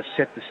that. They're going to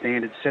set the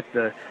standards, set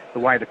the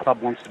way the club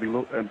wants to be,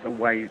 the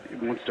way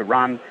it wants to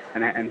run,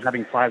 and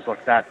having players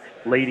like that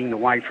leading the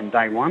way from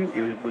day one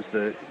was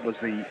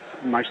the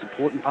most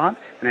important part.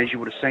 And as you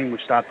would have seen,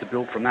 we've started to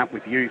build from that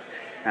with youth.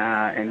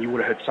 And you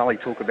would have heard Sully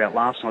talk about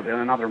last night.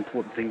 Another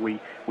important thing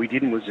we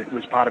did, and it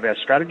was part of our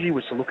strategy,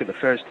 was to look at the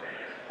first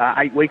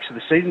 8 weeks of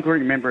the season.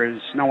 Remember,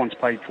 as no one's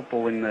played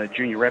football in the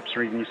junior reps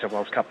or even New South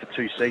Wales Cup for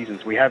 2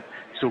 seasons. We have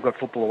still got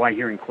football away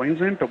here in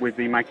Queensland, but we've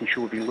been making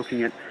sure we've been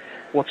looking at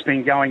what's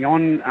been going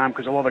on,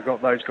 because a lot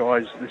of those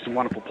guys, there's some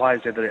wonderful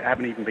players there that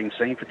haven't even been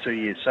seen for 2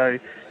 years. So,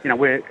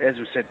 as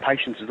we said,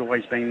 patience has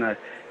always been the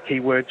key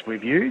words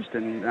we've used,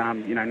 and,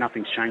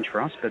 nothing's changed for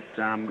us, but,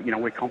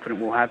 we're confident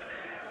we'll have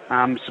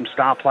some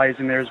star players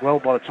in there as well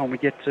by the time we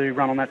get to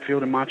run on that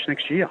field in March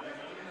next year.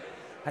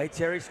 Hey,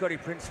 Terry, Scotty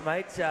Prince,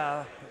 mate.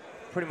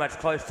 Pretty much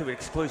close to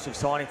exclusive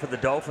signing for the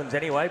Dolphins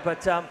anyway,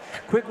 but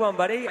quick one,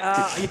 buddy.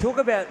 You talk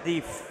about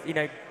the,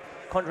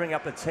 conjuring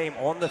up a team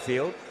on the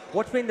field.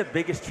 What's been the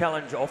biggest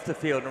challenge off the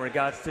field in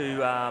regards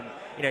to,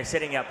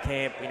 setting up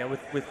camp,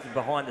 with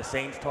behind the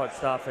scenes type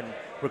stuff and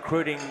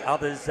recruiting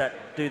others that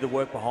do the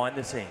work behind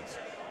the scenes?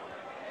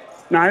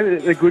 No,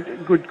 a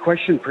good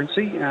question,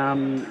 Princey.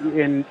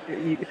 And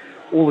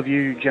all of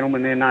you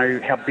gentlemen there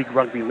know how big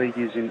rugby league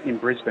is in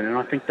Brisbane, and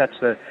I think that's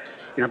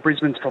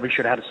Brisbane's probably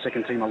should have had a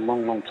second team a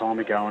long, long time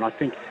ago. And I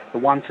think the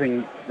one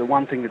thing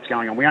that's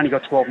going on, we only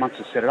got 12 months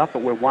to set it up,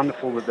 but we're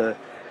wonderful with the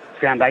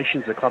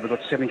foundations of the club. They've got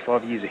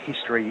 75 years of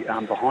history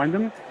behind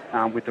them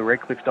with the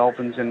Redcliffe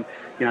Dolphins, and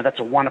that's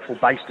a wonderful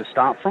base to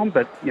start from.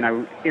 But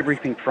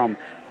everything from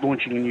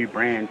launching a new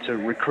brand to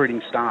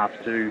recruiting staff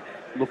to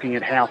looking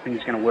at how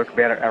things are going to work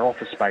about our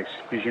office space,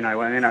 because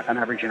an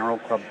average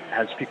NRL club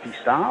has 50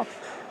 staff.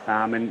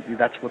 and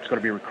that's what's got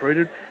to be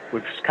recruited.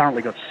 We've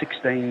currently got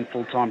 16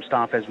 full-time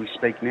staff as we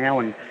speak now,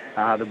 and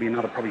there'll be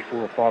another probably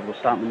 4 or 5 will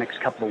start in the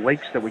next couple of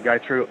weeks that we go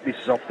through. This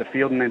is off the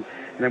field, and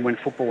then when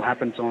football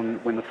happens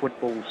when the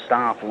football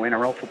staff or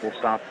NRL football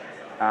staff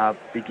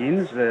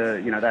begins,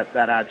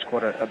 that adds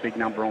quite a big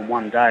number on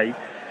one day.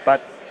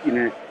 But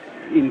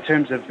in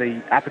terms of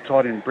the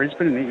appetite in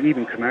Brisbane, and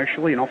even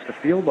commercially and off the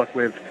field, like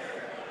we've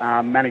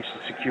managed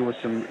to secure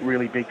some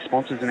really big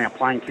sponsors, and our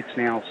playing kit's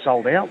now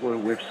sold out.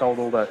 We've sold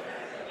all the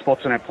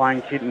spots on our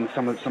playing kit, and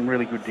some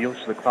really good deals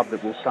for the club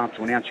that we'll start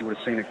to announce. You would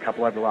have seen a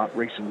couple over the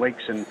recent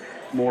weeks, and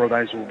more of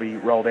those will be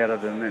rolled out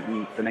over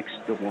the next.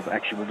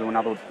 We'll do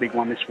another big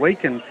one this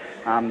week, and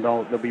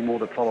there'll be more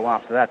that follow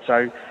after that.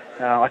 So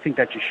I think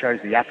that just shows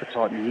the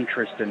appetite and the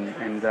interest,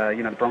 and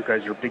the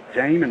Broncos are a big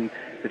team, and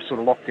they've sort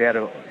of locked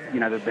out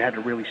they've had a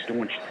really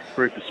staunch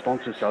group of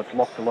sponsors, so it's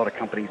locked a lot of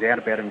companies out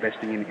about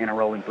investing in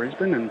NRL in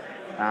Brisbane, and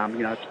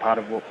it's part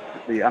of what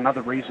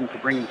another reason for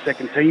bringing the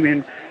second team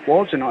in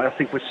was, and I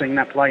think we're seeing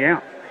that play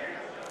out.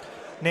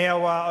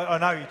 Now, I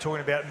know you're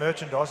talking about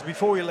merchandise.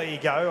 Before we let you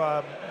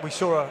go, we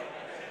saw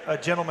a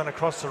gentleman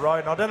across the road,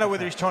 and I don't know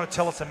whether he's trying to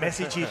tell us a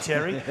message here,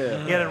 Terry.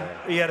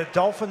 He had a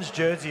Dolphins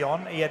jersey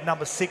on. He had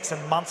number 6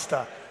 and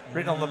Munster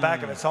written on the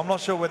back of it, so I'm not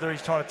sure whether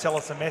he's trying to tell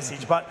us a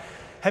message. But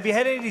have you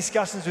had any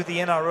discussions with the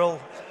NRL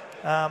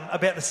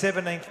about the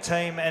 17th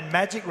team and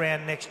Magic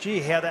Round next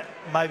year, how that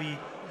maybe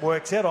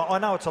works out? I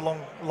know it's a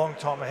long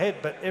time ahead,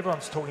 but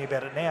everyone's talking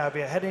about it now. Have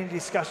you had any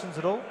discussions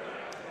at all?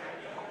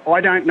 I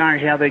don't know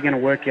how they're going to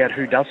work out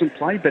who doesn't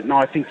play, but no,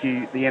 I think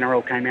the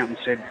NRL came out and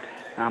said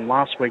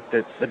last week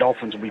that the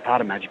Dolphins will be part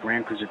of Magic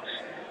Round because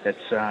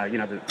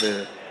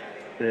the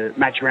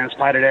Magic Round's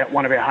played at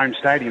one of our home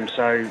stadiums,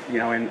 so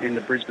in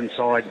the Brisbane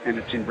side, and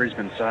it's in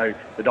Brisbane, so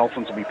the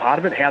Dolphins will be part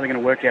of it. How they're going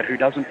to work out who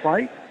doesn't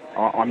play,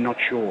 I'm not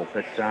sure,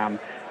 but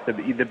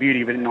the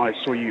beauty of it, and I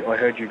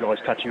heard you guys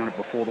touching on it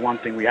before, the one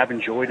thing we have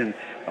enjoyed, and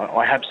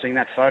I have seen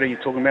that photo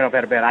you're talking about. I've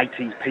had about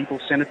 80 people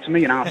send it to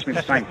me and ask me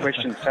the same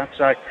question.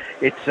 So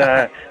it's,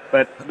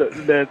 but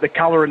the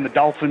colour and the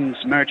Dolphins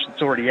merch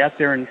that's already out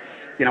there, and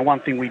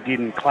one thing we did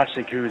in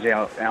Classic, who is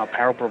our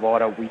apparel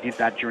provider, we did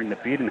that during the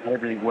bid, and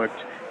everything worked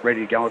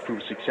ready to go if we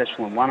were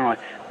successful in one. And I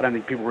don't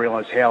think people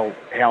realise how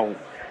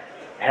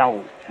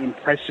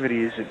impressive it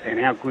is and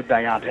how good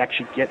they are to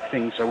actually get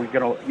things. So we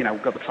got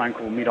the phone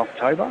call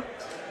mid-October,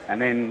 and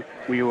then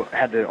we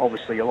had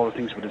obviously a lot of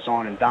things were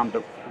designed and done,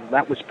 but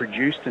that was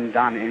produced and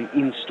done and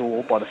in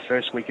store by the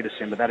first week of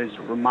December. That is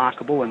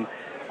remarkable, and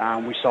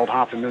we sold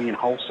 500,000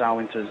 wholesale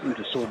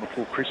into store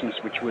before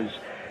Christmas, which was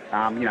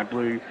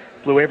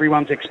blew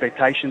everyone's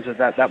expectations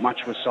that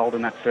much was sold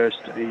in that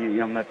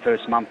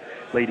first month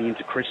leading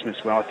into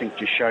Christmas. Well, I think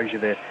just shows you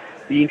the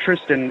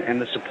interest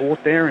and the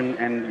support there,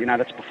 and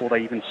that's before they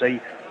even see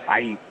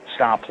a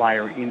star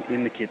player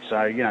in the kit.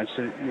 So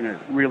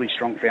really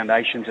strong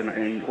foundations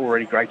and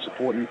already great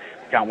support, and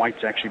can't wait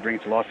to actually bring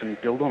it to life and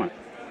build on it.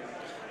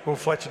 Well,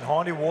 Fletch and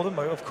Hindy wore them,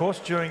 of course,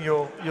 during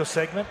your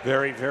segment.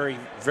 Very, very,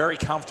 very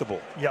comfortable.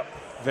 Yep.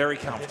 Very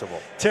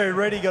comfortable. Terry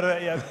Reid, got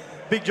a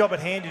big job at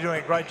hand. You're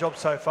doing a great job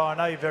so far. I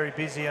know you're very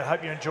busy. I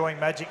hope you're enjoying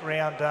Magic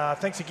Round.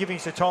 Thanks for giving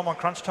us your time on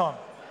Crunch Time.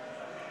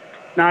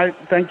 No,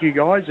 thank you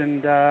guys,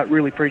 and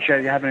really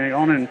appreciate you having me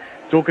on and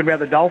talking about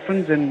the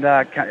Dolphins. And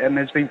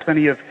there's been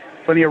plenty of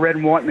red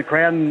and white in the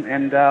crowd,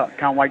 and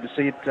can't wait to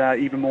see it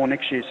even more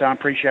next year. So I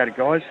appreciate it,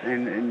 guys,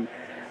 and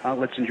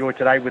let's enjoy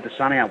today with the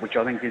sun out, which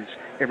I think is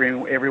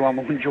everyone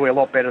will enjoy a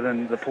lot better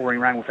than the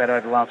pouring rain we've had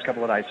over the last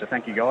couple of days. So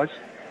thank you, guys.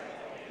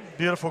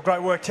 Beautiful,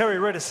 great work. Terry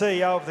Reid,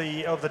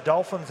 CEO of the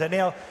Dolphins. And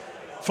now,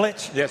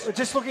 Fletch, yes. We're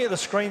just looking at the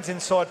screens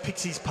inside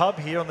Pixie's Pub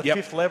here on the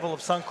 5th level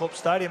of Suncorp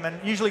Stadium, and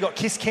usually got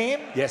Kiss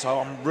Cam. Yes,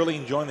 I'm really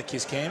enjoying the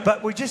Kiss Cam.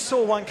 But we just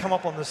saw one come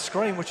up on the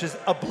screen, which is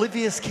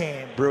Oblivious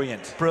Cam.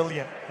 Brilliant.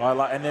 I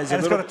like, and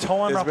it's got a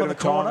timer up on the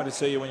corner to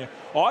see you when you're.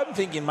 I'm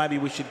thinking maybe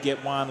we should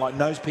get one like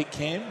nose pick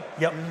cam.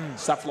 Yep.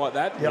 Stuff like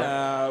that.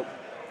 Yep.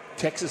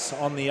 Texas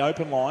on the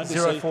open line.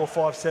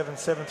 0457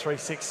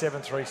 736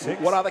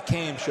 736. What other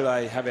cam should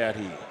I have out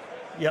here?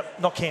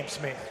 Yep, not Cam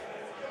Smith.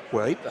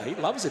 Well, he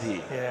loves it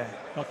here. Yeah.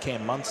 Not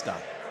Cam Munster.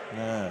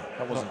 No,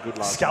 that wasn't good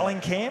last Sculling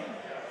night. Cam?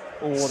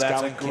 Oh,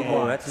 that's a good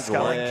one. That's a good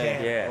Sculling one.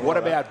 Cam. Yeah. What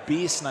about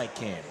Beer Snake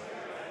Cam?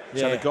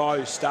 So the guy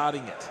who's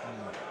starting it.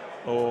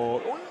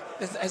 Or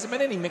has there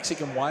been any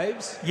Mexican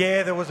waves?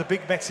 Yeah, there was a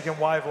big Mexican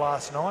wave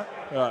last night.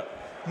 Right.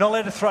 Not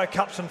allowed to throw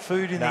cups and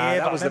food in the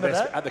air. That was the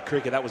best. That? At the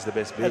cricket, that was the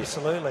best bit.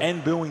 Absolutely.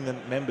 And booing the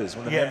members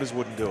when the members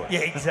wouldn't do it.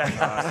 Yeah,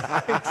 exactly.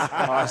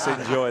 I used to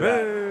enjoy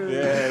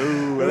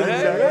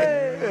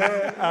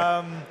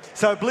that.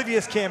 So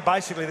Oblivious Cam,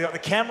 basically, they've got the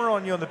camera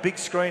on you on the big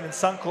screen in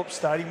Suncorp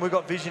Stadium. We've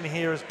got vision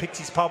here as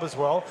Pixie's Pub as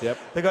well. Yep.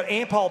 They've got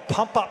Ampol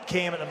pump-up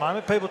cam at the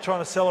moment. People trying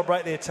to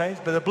celebrate their teams.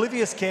 But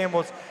Oblivious Cam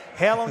was,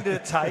 how long did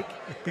it take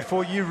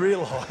before you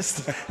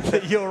realised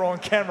that you were on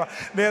camera?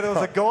 Now, there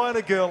was a guy and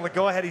a girl, and the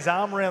guy had his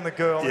arm around the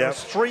girl. And it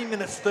was 3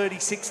 minutes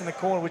 36 in the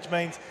corner, which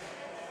means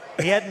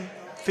he hadn't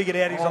figured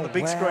out he was on the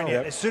big screen yet.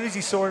 Yep. As soon as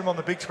he saw him on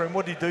the big screen,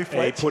 what did he do, Yeah,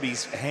 Fletch? he put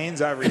his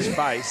hands over his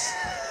face.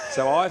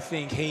 So I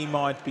think he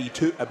might be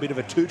a bit of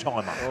a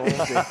two-timer.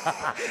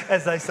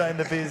 As they say in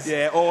the biz.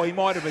 Yeah, or he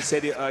might have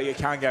said, you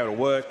can't go to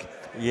work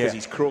because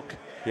he's crook.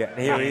 Yeah,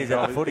 and here he is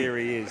at the footy. Here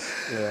he is.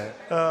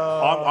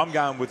 Yeah. I'm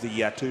going with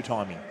the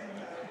two-timing.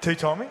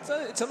 Two-timing?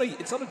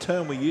 It's not a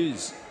term we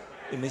use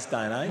in this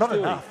day and age. Not do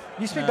we? enough.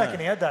 Used to be back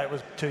in our day, it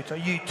was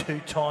two-time. You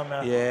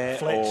two-timer, Yeah,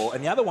 Fletch.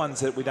 and the other ones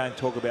that we don't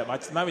talk about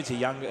much. Maybe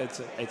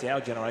it's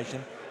our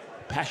generation.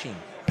 Pashing.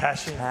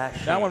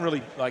 No one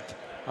really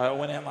I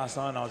went out last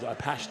night and I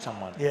pashed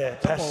someone. Yeah,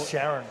 pashed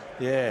Sharon.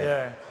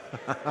 Yeah.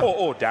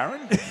 or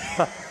Darren.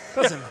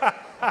 Doesn't.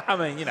 I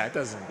mean, it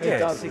doesn't. Yeah, it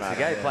doesn't 6 to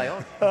matter, go, play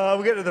on.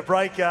 We'll get to the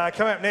break.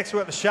 Coming up next,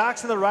 we've got the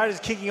Sharks and the Raiders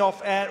kicking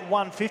off at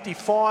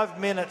 1:55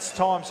 minutes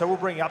time. So we'll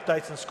bring you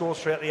updates and scores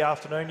throughout the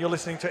afternoon. You're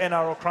listening to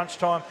NRL Crunch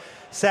Time.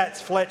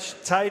 Sats, Fletch,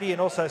 Tatey, and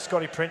also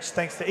Scotty Prince.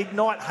 Thanks to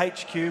Ignite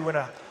HQ,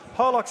 winner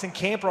Hilux and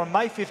Camper on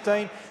May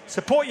 15.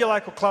 Support your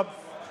local club,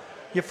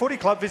 your footy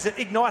club. Visit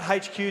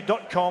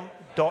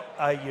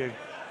ignitehq.com.au.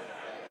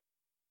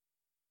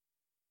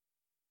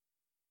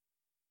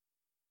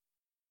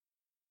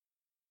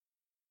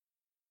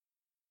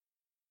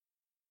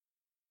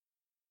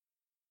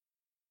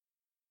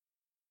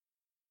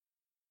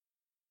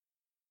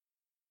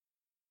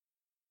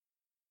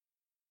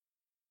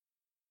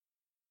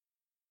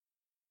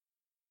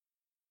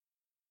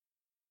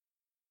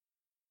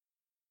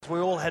 We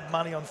all had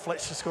money on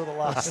Fletch to score the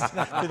last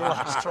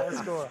try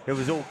scorer. It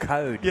was all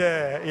code.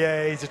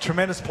 Yeah, he's a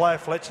tremendous player,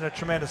 Fletch, and a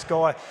tremendous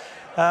guy.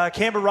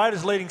 Canberra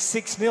Raiders leading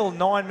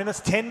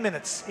 6-0, 10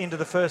 minutes into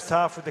the first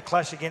half with the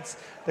clash against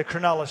the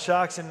Cronulla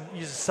Sharks. And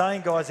you're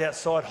saying, guys,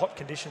 outside, hot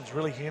conditions,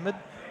 really humid.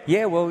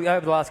 Yeah, well,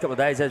 over the last couple of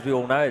days, as we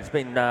all know, it's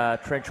been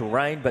torrential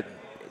rain, but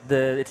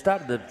it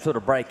started to sort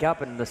of break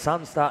up and the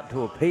sun's starting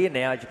to appear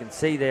now, as you can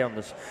see there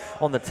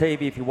on the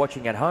TV if you're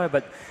watching at home.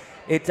 But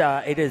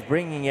it is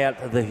bringing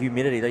out the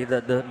humidity,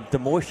 the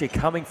moisture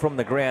coming from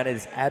the ground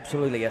is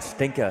absolutely a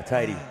stinker,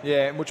 Tatey.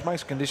 Yeah, which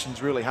makes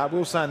conditions really hard. We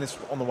were saying this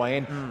on the way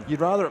in.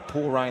 You'd rather it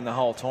pour rain the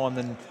whole time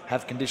than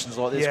have conditions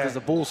like this because the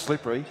ball's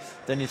slippery.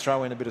 Then you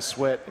throw in a bit of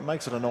sweat. It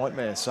makes it a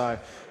nightmare. So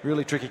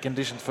really tricky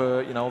conditions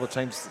for all the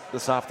teams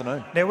this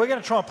afternoon. Now we're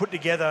going to try and put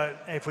together,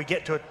 if we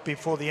get to it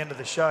before the end of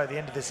the show, the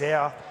end of this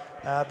hour,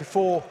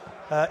 before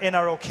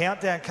NRL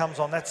Countdown comes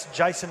on. That's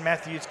Jason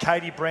Matthews,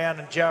 Katie Brown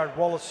and Jared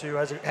Wallace, who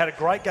had a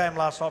great game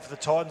last night for the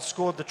Titans,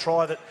 scored the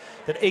try that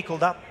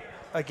equalled up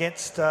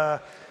against the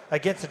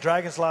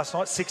Dragons last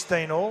night,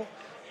 16-all.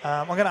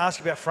 I'm going to ask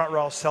you about front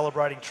row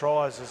celebrating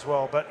tries as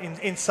well. But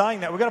in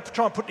saying that, we're going to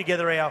try and put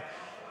together our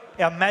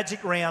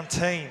Magic Round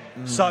team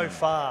so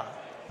far.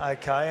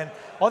 Okay, and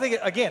I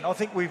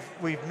think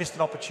we've missed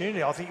an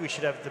opportunity. I think we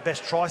should have the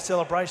best try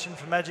celebration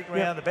for Magic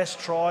Round, the best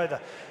try,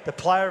 the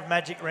player of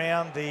Magic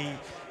Round, the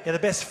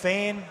best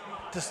fan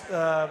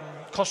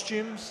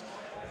costumes,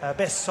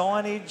 best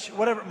signage,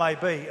 whatever it may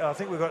be. I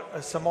think we've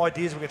got some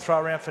ideas we can throw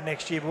around for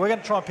next year. But we're going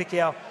to try and pick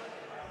our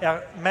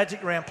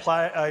Magic Round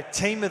player,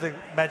 team of the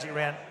Magic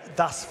Round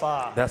thus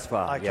far.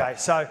 Okay,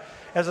 so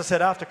as I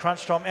said, after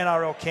crunch time,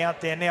 NRL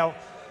Countdown. Now,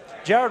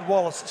 Jared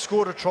Wallace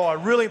scored a try, a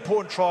really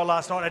important try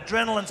last night.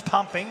 Adrenaline's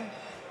pumping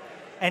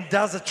and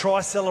does a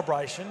try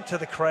celebration to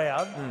the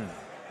crowd.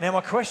 Now,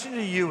 my question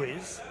to you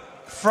is,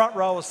 front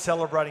rowers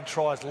celebrating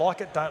tries,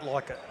 like it, don't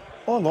like it?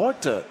 I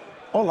liked it.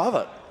 I love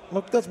it.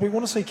 Look, we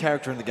want to see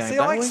character in the game, See,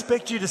 don't I we?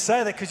 expect you to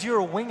say that because you're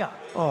a winger.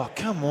 Oh,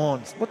 come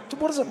on. What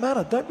does it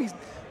matter? Don't be...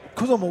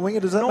 Because I'm a winger,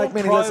 does that make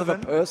me any less of a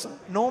person?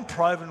 Norm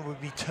Proven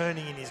would be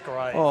turning in his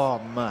grave. Oh,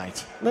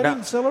 mate. Let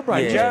him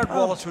celebrate. Jared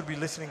Wallace would be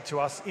listening to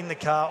us in the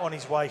car on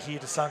his way here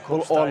to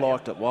Suncorp Stadium. I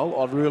liked it,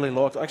 I really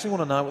liked it. I actually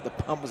want to know what the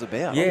pump was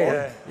about.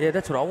 Yeah,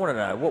 that's what I want to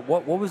know.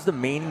 What was the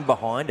meaning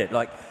behind it?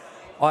 Like,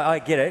 I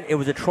get it. It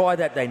was a try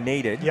that they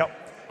needed. Yep.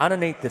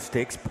 Underneath the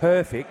sticks,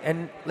 perfect.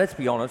 And let's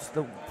be honest,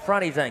 the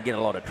fronties don't get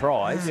a lot of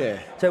tries. Yeah.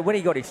 So when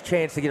he got his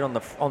chance to get on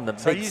the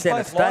big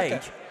centre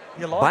stage,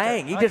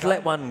 bang, he just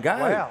let one go.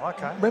 Wow,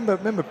 okay.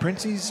 Remember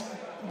Princey's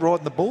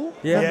riding the bull?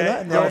 Yeah. Remember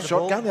that? And the old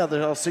shotgun, the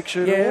other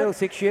six-shooter? Yeah, little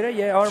six-shooter,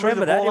 I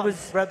remember that. It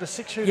was grabbed the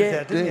six-shooter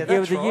down, didn't you? Yeah, it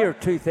was the year of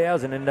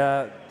 2000,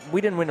 and we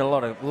didn't win a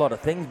lot of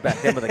things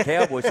back then with the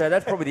Cowboys, so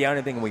that's probably the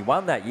only thing we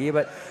won that year.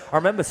 But I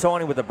remember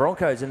signing with the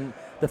Broncos, and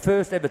the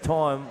first ever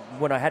time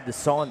when I had to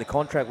sign the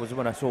contract was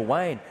when I saw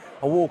Wayne.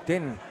 I walked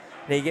in,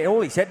 and all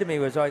he said to me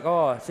was like,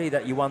 "Oh, I see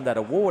that you won that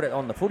award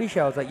on the footy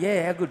show." I was like,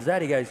 "Yeah, how good's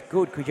that?" He goes,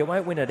 "Good, because you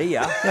won't win it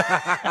here."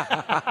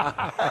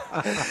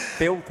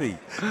 Filthy.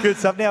 Good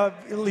stuff. Now,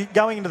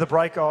 going into the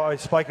break, I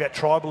spoke about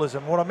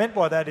tribalism. What I meant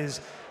by that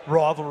is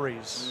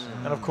rivalries.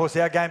 And, of course,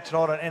 our game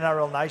tonight on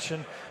NRL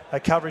Nation,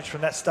 coverage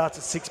from that starts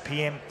at 6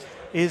 p.m,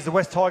 is the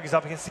West Tigers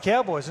up against the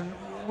Cowboys. And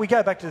we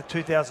go back to the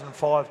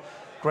 2005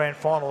 Grand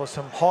Final. There's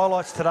some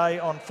highlights today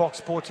on Fox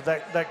Sports of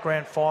that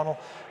Grand Final.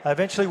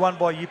 Eventually won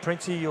by you,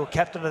 Princey. You're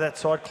captain of that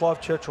side,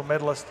 Clive Churchill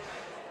medalist.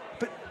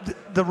 But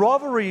the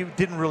rivalry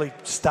didn't really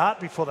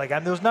start before that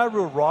game. There was no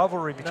real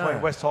rivalry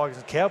between West Tigers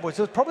and Cowboys.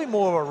 There was probably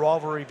more of a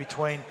rivalry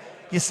between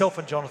yourself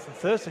and Jonathan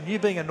Thurston. You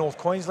being a North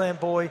Queensland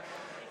boy,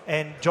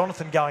 and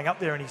Jonathan going up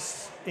there in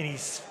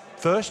his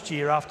first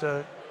year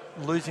after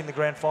losing the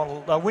grand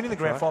final, winning the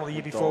grand final the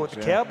year before with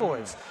the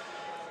Cowboys.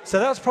 So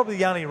that was probably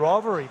the only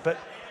rivalry, but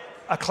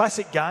a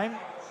classic game,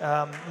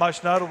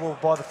 most notable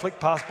by the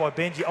flick pass by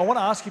Benji. I want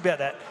to ask you about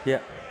that. Yeah.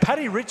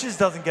 Paddy Richards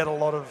doesn't get a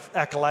lot of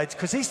accolades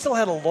because he still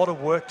had a lot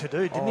of work to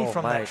do, didn't he,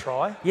 from that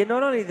try? Yeah,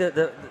 not only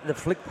the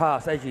flick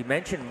pass, as you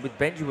mentioned, with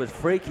Benji was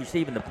freakish,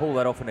 even to pull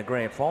that off in the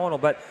grand final,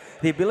 but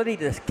the ability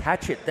to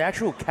catch it, the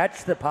actual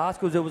catch the pass,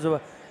 because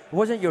it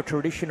wasn't your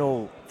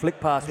traditional flick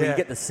pass where you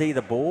get to see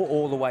the ball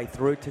all the way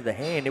through to the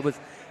hand. It was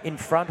in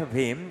front of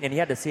him, and he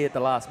had to see it at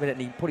the last minute,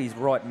 and he put his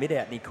right mid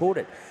out, and he caught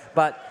it.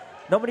 But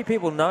not many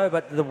people know,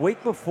 but the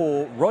week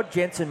before, Rod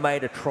Jensen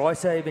made a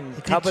try-saving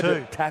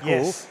covered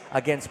tackle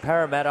against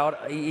Parramatta.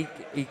 He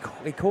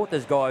caught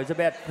this guy. He was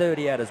about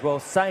 30 out as well.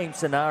 Same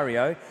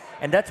scenario.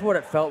 And that's what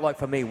it felt like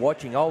for me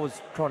watching. I was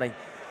trying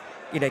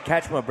to,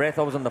 catch my breath.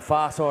 I was on the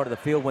far side of the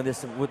field when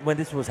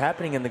this was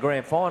happening in the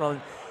grand final.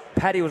 And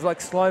Paddy was like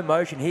slow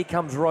motion. Here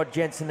comes Rod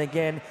Jensen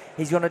again.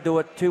 He's going to do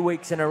it 2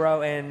 weeks in a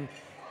row and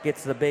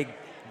gets the big...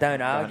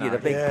 Don't argue, the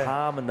big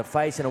palm in the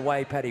face, and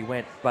away Paddy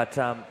went. But,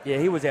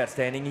 he was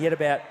outstanding. He had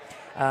about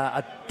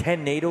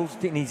 10 needles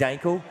in his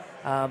ankle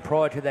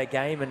prior to that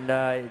game, and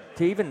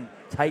to even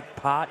take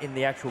part in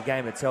the actual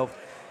game itself,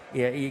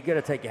 you got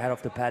to take your hat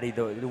off to Paddy,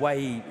 the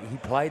way he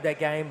played that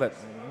game, but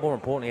more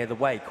importantly, the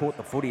way he caught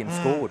the footy and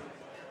scored.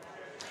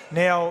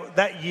 Now,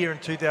 that year in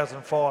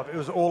 2005, it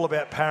was all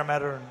about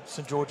Parramatta and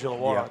St George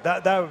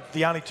Illawarra. They were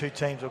the only two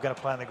teams that were going to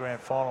play in the grand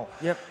final.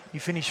 Yep. You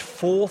finished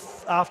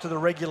fourth after the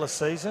regular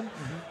season.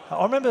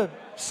 I remember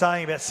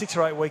saying about 6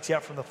 or 8 weeks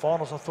out from the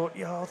finals, I thought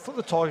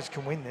the Tigers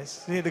can win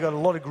this. They've got a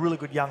lot of really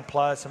good young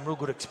players, some real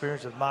good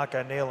experience with Mark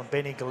O'Neill and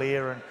Benny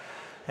Galea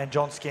and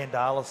John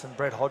Skandalis and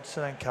Brett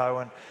Hodgson and co.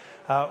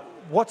 And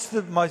what's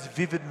the most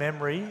vivid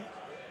memory?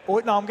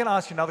 I'm going to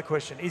ask you another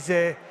question. Is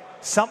there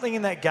something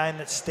in that game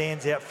that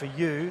stands out for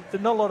you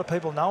that not a lot of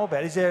people know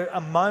about? Is there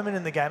a moment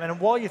in the game? And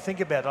while you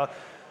think about it,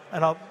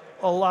 and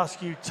I'll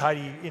ask you,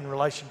 Tatey, in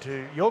relation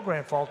to your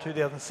grand final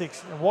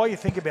 2006, and while you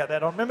think about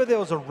that, I remember there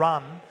was a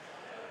run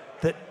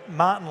that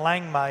Martin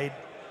Lang made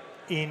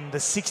in the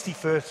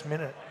 61st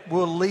minute. We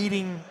were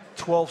leading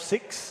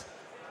 12-6,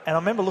 and I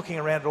remember looking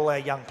around at all our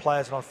young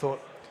players and I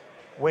thought,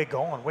 we're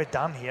gone, we're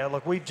done here.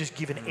 Like, we've just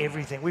given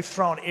everything. We've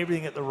thrown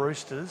everything at the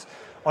Roosters.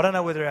 I don't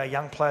know whether our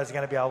young players are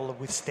going to be able to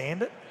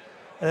withstand it.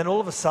 And then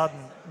all of a sudden,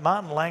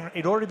 Martin Lang,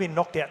 he'd already been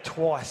knocked out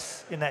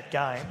twice in that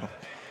game.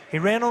 He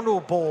ran onto a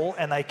ball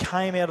and they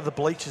came out of the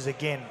bleachers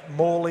again.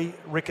 Morley,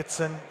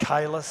 Ricketson,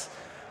 Kalis,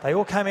 they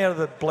all came out of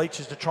the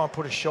bleachers to try and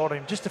put a shot at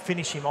him just to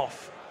finish him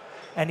off.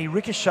 And they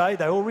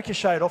all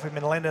ricocheted off him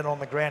and landed on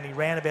the ground. He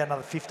ran about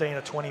another 15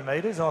 or 20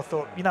 metres. And I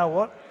thought, you know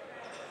what?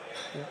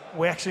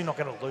 We're actually not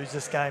going to lose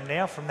this game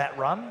now from that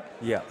run.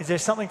 Yeah. Is there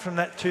something from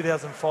that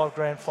 2005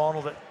 grand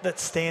final that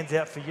stands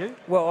out for you?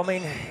 Well, I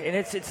mean, and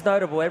it's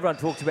notable. Everyone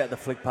talks about the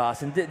flick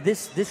pass, and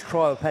this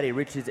try of Paddy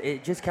Richards,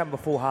 it just came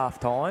before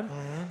half time.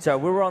 So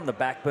we were on the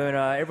back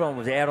burner. Everyone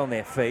was out on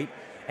their feet,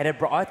 and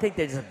I think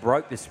they just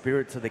broke the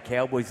spirits of the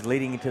Cowboys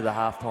leading into the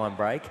halftime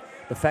break.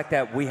 The fact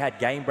that we had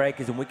game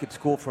breakers and we could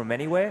score from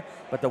anywhere,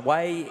 but the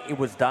way it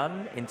was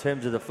done in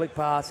terms of the flick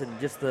pass and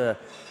just the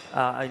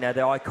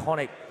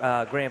iconic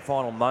grand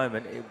final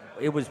moment,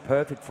 it was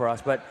perfect for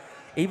us. But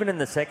even in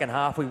the second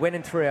half, we went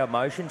in through our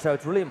motion, so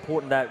it's really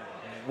important that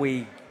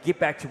we get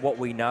back to what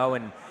we know,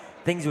 and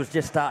things was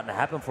just starting to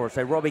happen for us.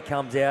 So Robbie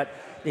comes out,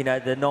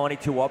 the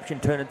 92 option,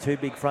 turning 2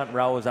 big front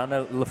rowers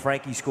under.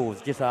 LaFranchi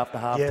scores just after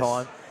half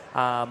time.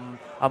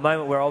 A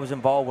moment where I was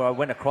involved, where I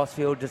went across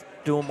field, just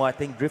doing my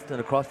thing, drifting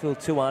across field,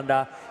 2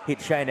 under,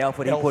 hit Shane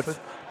Alford. He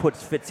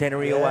puts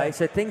Fitzhenry away.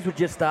 So things were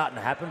just starting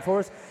to happen for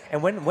us.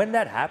 And when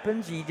that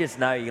happens, you just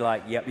know, you're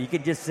like, yep. You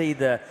can just see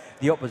the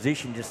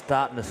opposition just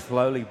starting to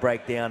slowly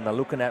break down. They're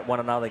looking at one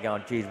another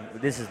going, geez,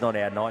 this is not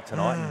our night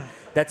tonight. And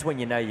that's when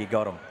you know you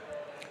got them.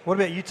 What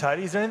about you, Tatey?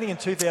 Is there anything in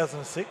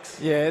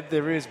 2006? Yeah,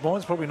 there is.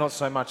 Mine's probably not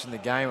so much in the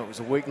game. It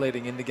was a week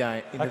leading into the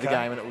game,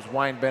 and it was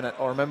Wayne Bennett.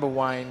 I remember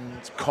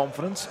Wayne's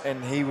confidence,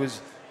 and he was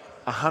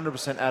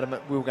 100%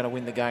 adamant we were going to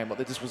win the game. Like,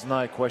 there just was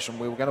no question.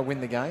 We were going to win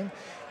the game,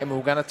 and we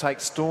were going to take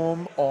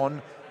Storm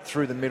on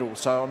through the middle.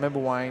 So I remember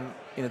Wayne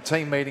in a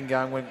team meeting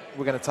going,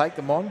 we're going to take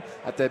them on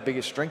at their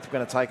biggest strength. We're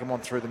going to take them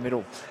on through the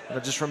middle. And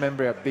I just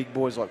remember our big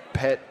boys like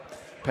Petro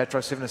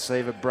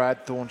Sivanasiva,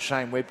 Brad Thorne,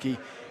 Shane Webke.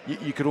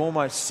 You could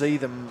almost see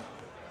them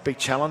be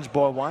challenged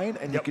by Wayne,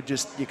 and you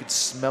could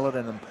smell it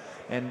in them.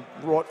 And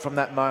right from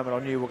that moment,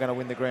 I knew we were going to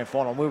win the grand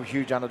final. And we were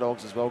huge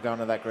underdogs as well going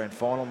to that grand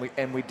final.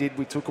 And we did.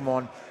 We took them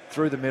on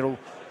through the middle.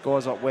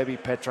 Guys like Webby,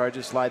 Petro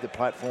just laid the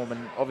platform,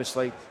 and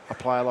obviously a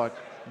player like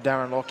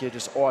Darren Lockyer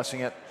just icing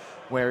it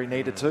where he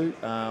needed to.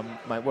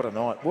 Mate, what a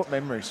night! What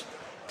memories?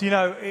 Do you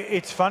know?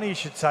 It's funny you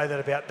should say that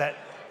about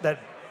that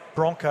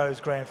Broncos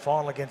grand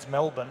final against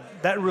Melbourne.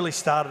 That really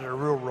started a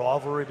real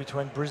rivalry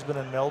between Brisbane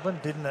and Melbourne,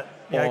 didn't it?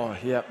 You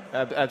know,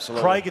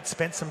 absolutely. Craig had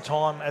spent some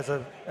time as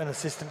an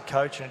assistant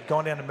coach and had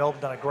gone down to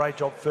Melbourne, done a great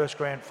job, first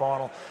grand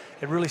final.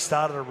 It really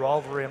started a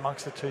rivalry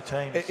amongst the two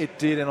teams. It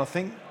did, and I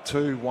think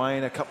too,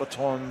 Wayne, a couple of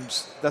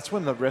times, that's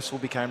when the wrestle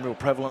became real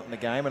prevalent in the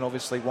game, and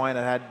obviously Wayne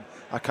had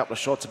a couple of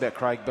shots about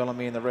Craig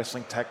Bellamy and the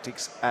wrestling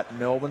tactics at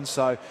Melbourne,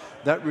 so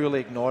that really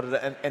ignited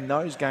it. And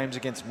those games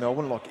against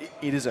Melbourne, like,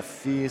 it is a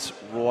fierce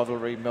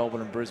rivalry,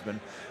 Melbourne and Brisbane.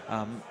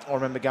 I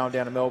remember going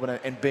down to Melbourne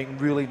and being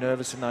really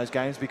nervous in those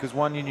games because,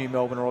 one, you knew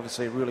Melbourne are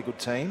obviously a really good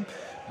team,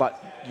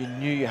 but you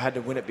knew you had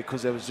to win it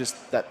because there was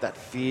just that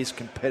fierce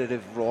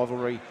competitive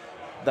rivalry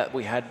that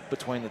we had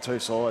between the two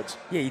sides.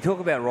 Yeah, you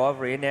talk about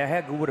rivalry, and now how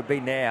good would it be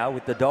now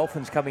with the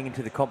Dolphins coming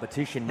into the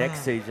competition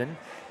next season?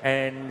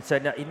 And so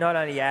you're not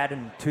only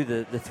adding to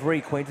the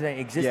three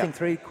existing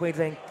three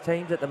Queensland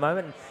teams at the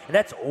moment, and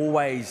that's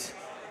always,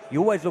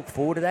 you always look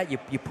forward to that.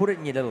 You put it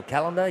in your little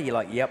calendar. You're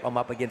like, yep, I'm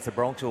up against the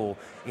Bronx or,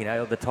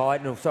 the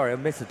Titans. I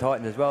missed the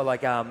Titans as well.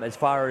 Like, as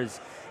far as,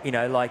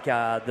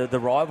 the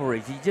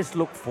rivalries, you just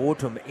look forward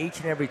to them each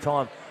and every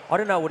time. I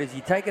don't know what it is.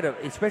 You take it,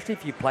 especially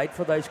if you played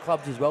for those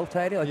clubs as well,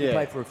 Tatey. Like, you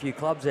played for a few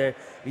clubs there.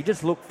 You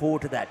just look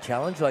forward to that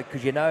challenge,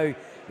 because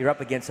you're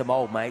up against some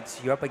old mates.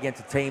 You're up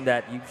against a team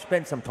that you've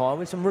spent some time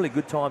with, some really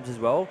good times as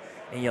well.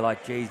 And you're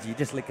like, geez, you're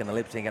just licking the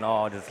lips thinking,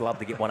 oh, I'd just love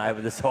to get one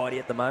over the sidey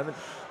at the moment.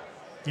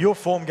 Your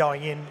form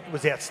going in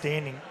was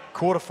outstanding.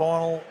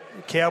 Quarterfinal,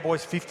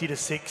 Cowboys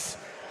 50-6,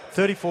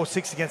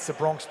 34-6 against the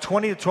Bronx,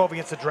 20-12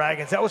 against the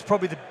Dragons. That was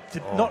probably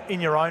not in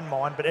your own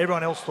mind, but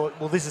everyone else thought,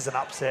 well, this is an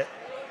upset.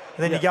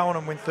 And then you go on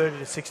and win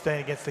 30-16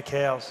 against the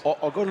Cows.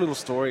 I've got a little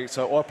story.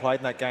 So I played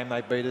in that game.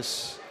 They beat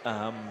us,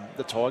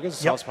 the Tigers.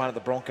 So I was playing at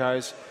the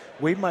Broncos.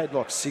 We made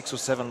like 6 or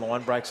 7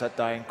 line breaks that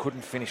day and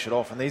couldn't finish it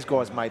off. And these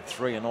guys made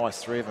 3, a nice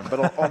 3 of them.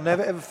 But I'll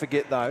never, ever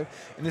forget, though,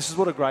 and this is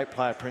what a great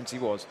player Princey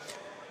was.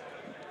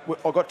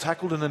 I got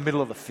tackled in the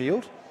middle of the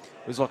field.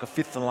 It was like a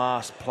fifth and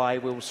last play.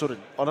 We were sort of,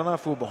 I don't know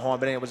if we were behind,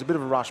 but anyway, it was a bit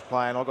of a rush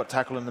play, and I got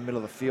tackled in the middle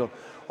of the field.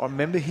 I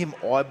remember him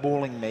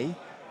eyeballing me,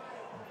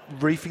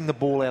 reefing the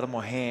ball out of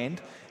my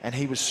hand, and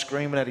he was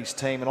screaming at his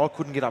team, and I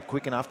couldn't get up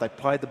quick enough. They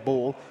played the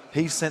ball.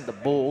 He sent the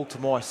ball to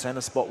my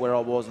centre spot where I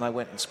was, and they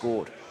went and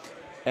scored.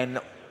 And,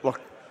 like,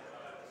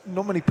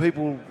 not many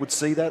people would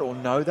see that or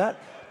know that,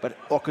 but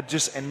I could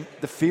just, and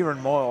the fear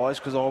in my eyes,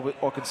 because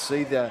I could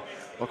see it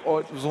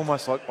was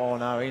almost like, oh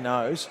no, he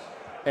knows.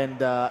 And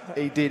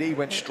he did. He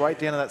went straight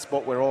down to that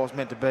spot where I was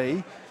meant to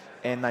be,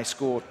 and they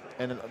scored.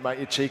 And, mate,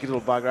 you cheeky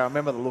little bugger. I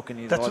remember the look in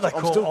your eyes.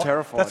 I'm still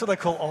terrified. That's what they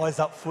call eyes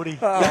up footy.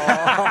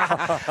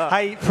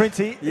 Hey,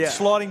 Princey,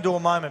 sliding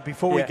door moment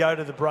before we go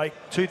to the break.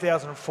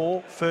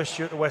 2004, first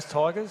year at the West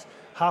Tigers,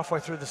 halfway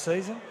through the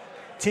season.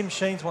 Tim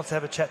Sheens wants to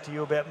have a chat to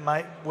you about,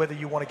 mate, whether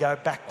you want to go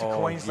back to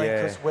Queensland,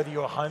 because whether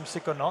you're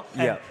homesick or not.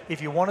 And if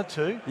you wanted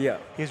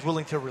to, he's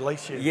willing to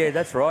release you. Yeah,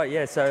 that's right.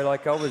 Yeah, so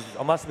like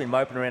I must have been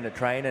moping around the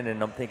training,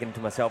 and I'm thinking to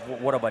myself,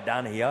 what have I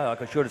done here?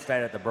 Like, I should have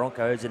stayed at the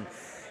Broncos. And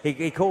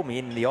he called me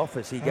in the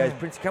office. He goes,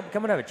 Prince, come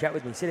and have a chat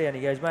with me. Sit down.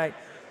 He goes, mate,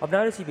 I've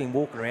noticed you've been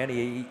walking around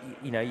here.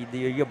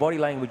 Your body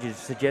language is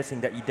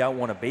suggesting that you don't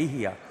want to be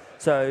here.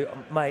 So,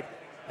 mate,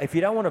 if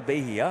you don't want to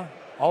be here,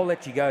 I'll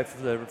let you go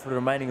for the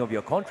remaining of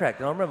your contract.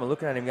 And I remember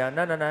looking at him going,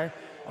 no.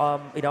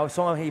 I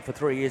signed here for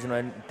 3 years, and I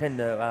intend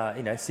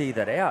to, see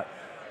that out.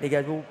 And he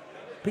goes, well,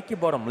 pick your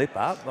bottom lip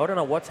up. I don't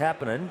know what's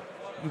happening.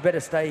 You better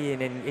stay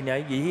in, and you're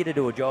here to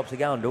do a job, so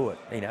go and do it.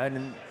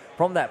 And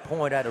from that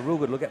point, I had a real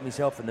good look at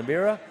myself in the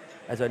mirror,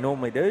 as I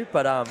normally do.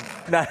 But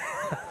no,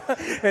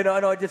 and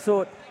I just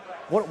thought,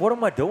 what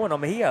am I doing?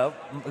 I'm here.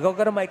 I've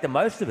got to make the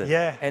most of it.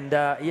 Yeah. And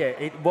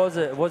it was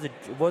a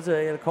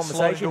conversation.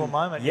 Sliding door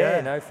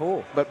moment.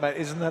 For. But mate,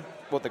 isn't that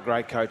what the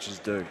great coaches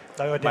do?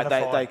 They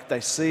identify. Mate, they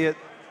see it.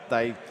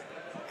 He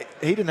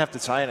didn't have to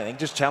say anything.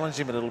 Just challenged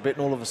him a little bit,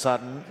 and all of a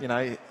sudden,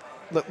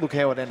 look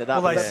how it ended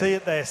up. Well, they see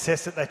it, they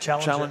assess it, they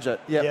challenge it.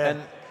 Yeah.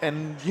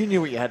 And you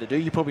knew what you had to do.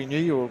 You probably knew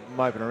you were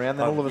moping around.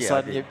 Then all of a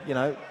sudden,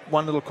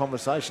 one little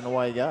conversation,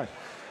 away you go.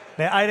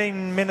 Now,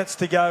 18 minutes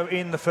to go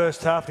in the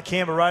first half. The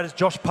Canberra Raiders,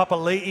 Josh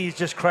Papali'i's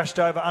just crashed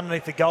over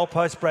underneath the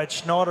goalpost. Brad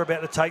Schneider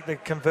about to take the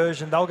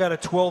conversion. They'll go to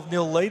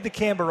 12-0 lead, the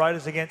Canberra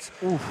Raiders against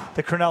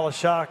the Cronulla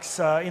Sharks.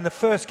 In the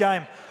first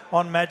game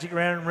on Magic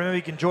Round, remember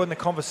you can join the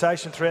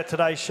conversation throughout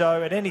today's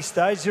show at any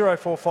stage,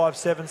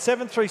 0457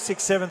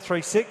 736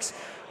 736,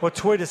 or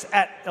tweet us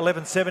at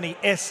 1170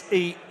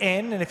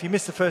 SEN. And if you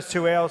missed the first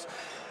 2 hours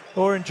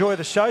or enjoy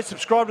the show,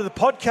 subscribe to the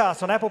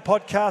podcast on Apple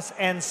Podcasts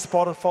and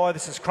Spotify.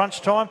 This is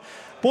Crunch Time.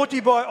 Brought to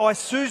you by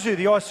Isuzu.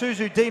 The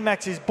Isuzu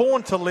D-Max is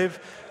born to live.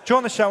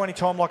 Join the show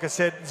anytime, like I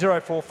said,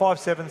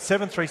 0457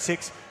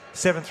 736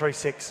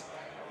 736.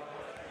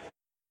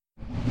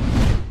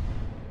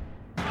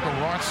 The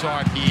right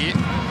side here,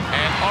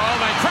 and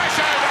they crash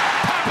over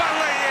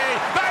Papali'i.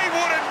 They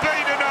wouldn't be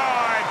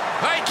denied.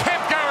 They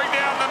kept going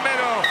down the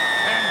middle,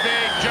 and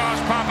big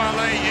Josh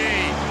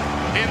Papali'i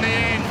in the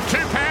end,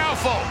 too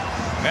powerful.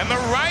 And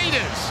the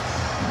Raiders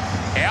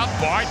out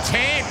by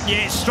 10.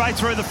 Yeah, straight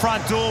through the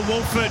front door.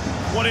 Wolford,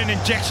 what an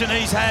injection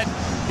he's had.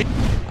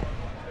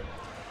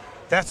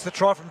 That's the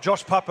try from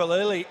Josh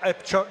Papali'i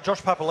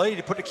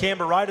to put the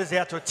Canberra Raiders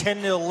out to a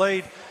 10-0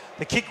 lead.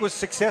 The kick was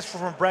successful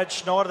from Brad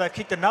Schneider. They've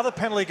kicked another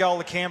penalty goal,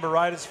 the Canberra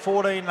Raiders,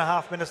 14 and a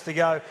half minutes to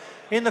go.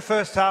 In the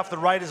first half, the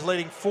Raiders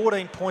leading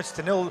 14 points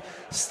to 0.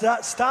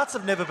 Starts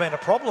have never been a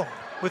problem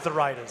with the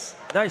Raiders.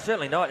 No,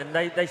 certainly not. And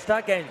they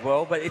start games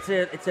well, but it's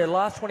their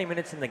last 20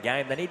 minutes in the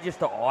game. They need just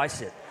to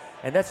ice it.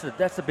 And that's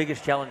the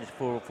biggest challenge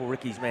for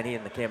Ricky's men here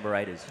in the Canberra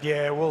Raiders.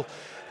 Yeah, well,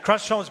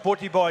 Crunch Time is brought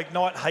to you by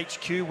Ignite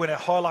HQ, when at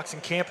Hilux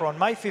and Camper on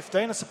May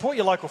 15. And support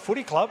your local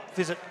footy club.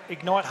 Visit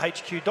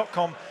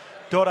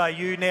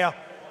ignitehq.com.au. Now,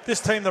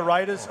 this team, the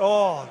Raiders,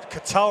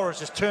 Katoa has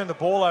just turned the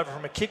ball over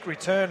from a kick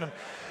return,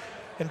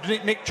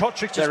 and Nick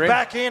Chotrick just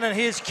back in, and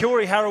here's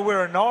Kiori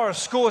Harawira-Naera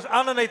scores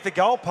underneath the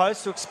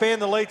goalpost to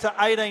expand the lead to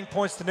 18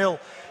 points to 0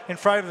 in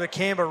favour of the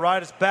Canberra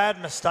Raiders.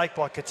 Bad mistake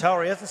by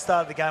Katoa. He hasn't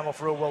started the game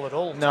off real well at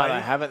all. No,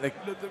 they haven't. The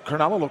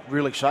Cronulla look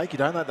really shaky,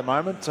 don't they, at the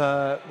moment?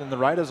 And the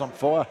Raiders on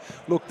fire.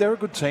 Look, they're a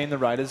good team, the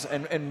Raiders,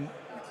 and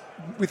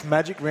with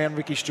magic around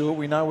Ricky Stewart,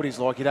 we know what he's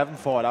like. He'd have him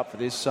fired up for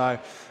this. So,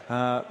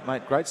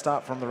 mate, great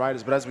start from the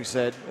Raiders. But as we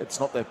said, it's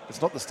not the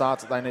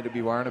starts that they need to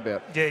be worrying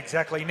about. Yeah,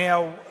 exactly.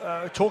 Now,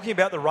 talking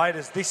about the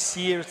Raiders, this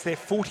year it's their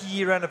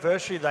 40-year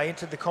anniversary. They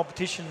entered the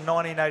competition in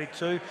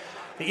 1982.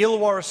 The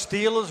Illawarra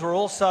Steelers were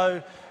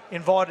also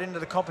invited into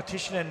the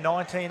competition in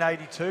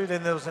 1982.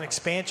 Then there was an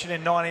expansion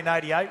in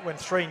 1988 when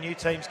 3 new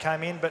teams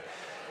came in. But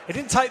it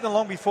didn't take them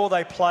long before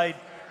they played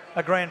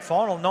a grand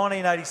final.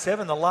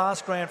 1987, the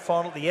last grand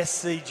final at the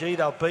SCG.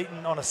 They were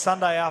beaten on a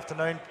Sunday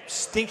afternoon,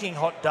 stinking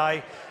hot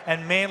day,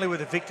 and Manly were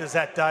the victors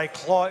that day.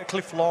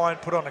 Cliff Lyon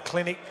put on a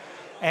clinic,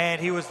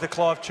 and he was the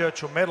Clive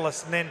Churchill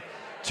medalist. And then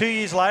 2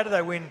 years later,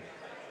 they win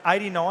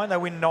 89, they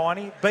win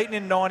 90, beaten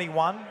in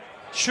 91.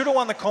 Should have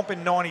won the comp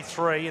in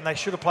 93, and they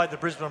should have played the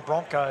Brisbane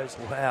Broncos.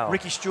 Wow.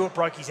 Ricky Stewart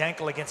broke his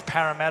ankle against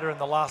Parramatta in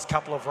the last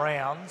couple of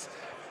rounds.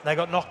 They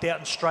got knocked out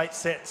in straight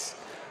sets,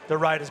 the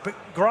Raiders. But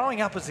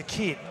growing up as a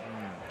kid,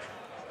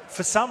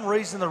 for some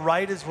reason, the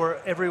Raiders were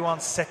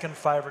everyone's second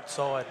favourite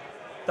side.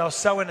 They were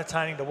so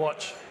entertaining to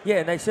watch. Yeah,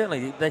 and they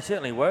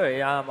certainly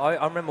were.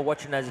 I remember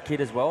watching as a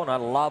kid as well, and I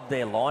loved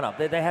their lineup.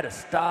 They had a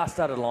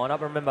star-studded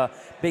lineup. I remember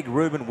big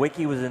Ruben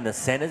Wiki was in the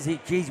centres. He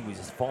was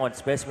a fine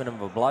specimen of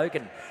a bloke,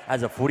 and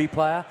as a footy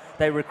player,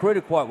 they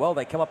recruited quite well.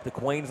 They come up to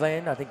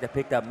Queensland. I think they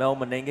picked up Mel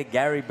Meninga,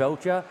 Gary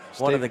Belcher,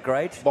 one of the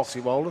greats.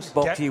 Boxy Walters,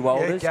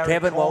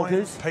 Kevin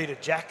Walters. Peter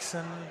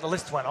Jackson. The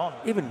list went on.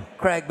 Even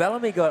Craig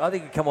Bellamy I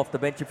think he come off the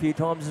bench a few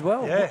times as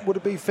well. Yeah. Would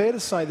it be fair to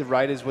say the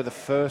Raiders were the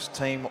first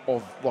team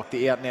of like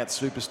the out-and-out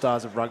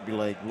superstars of rugby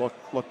league,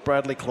 like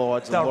Bradley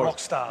Clydes? They were rock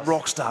stars.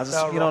 Rock stars.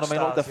 You know what I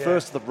mean? Like the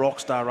first of the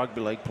rock star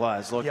rugby league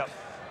players. Like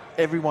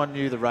everyone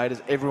knew the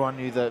Raiders. Everyone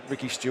knew the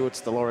Ricky Stewarts,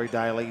 the Laurie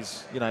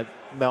Dailies. You know,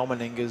 Mel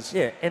Meningas.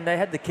 Yeah, and they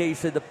had the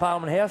keys to the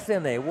Parliament House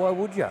down there. Why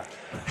would you?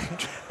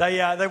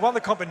 They won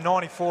the comp in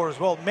 94 as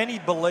well. Many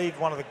believed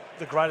one of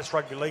the greatest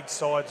rugby league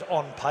sides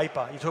on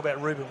paper. You talk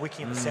about Ruben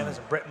Wiki in the centres,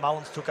 and Brett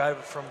Mullins took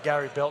over from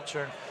Gary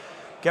Belcher. And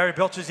Gary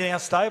Belcher's in our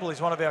stable. He's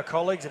one of our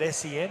colleagues at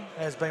SEN,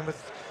 has been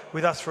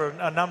with us for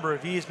a number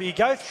of years. But you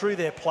go through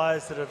their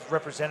players that have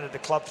represented the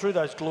club through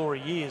those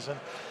glory years.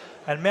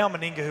 And Mal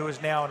Meninga, who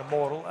is now an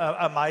immortal,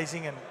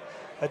 amazing. And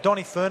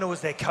Donnie Ferner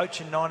was their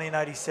coach in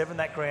 1987,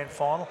 that grand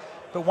final.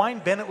 But Wayne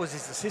Bennett was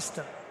his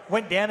assistant.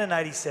 Went down in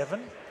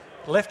 87,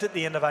 left at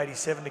the end of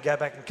 87 to go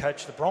back and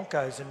coach the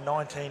Broncos in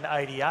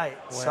 1988. Wow.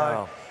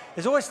 So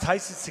he's always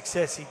tasted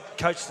success. He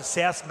coached the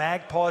South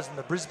Magpies in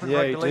the Brisbane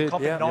Rugby League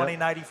Comp in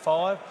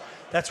 1985.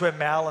 That's where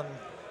Mal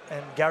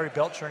and Gary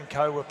Belcher and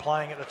co were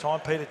playing at the time,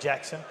 Peter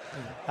Jackson.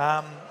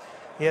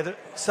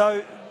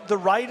 So the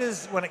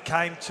Raiders, when it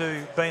came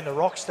to being the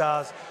rock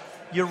stars,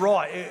 you're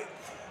right.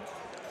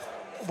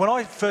 When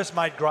I first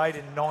made grade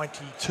in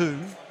 92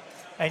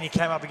 and you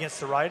came up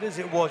against the Raiders,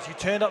 it was you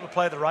turned up to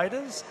play the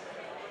Raiders,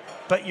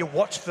 but you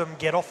watched them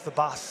get off the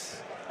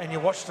bus and you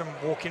watched them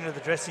walk into the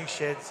dressing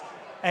sheds,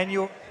 and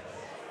you're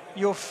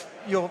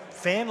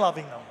fan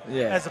loving them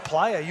as a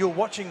player. You're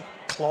watching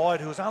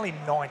Clyde, who was only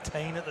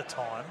 19 at the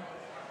time,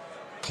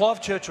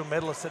 Clive Churchill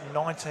medalist at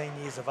 19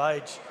 years of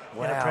age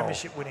in a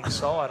premiership winning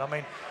side. I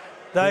mean,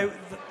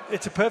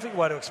 it's a perfect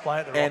way to explain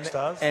it, the rock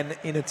stars. And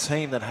in a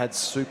team that had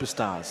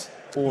superstars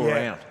all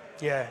around.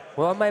 Yeah.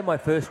 Well, I made my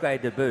first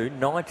grade debut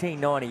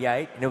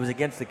 1998, and it was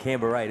against the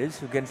Canberra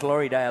Raiders, against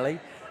Laurie Daly.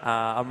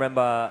 I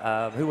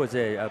remember, who was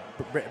there?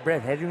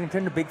 Brett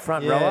Hedrington, the big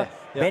front rower.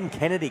 Ben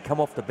Kennedy come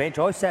off the bench.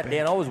 I sat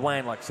down. I was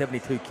weighing like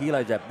 72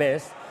 kilos at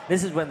best.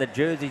 This is when the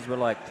jerseys were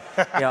like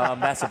a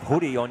massive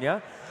hoodie on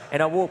you.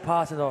 And I walked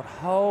past and thought,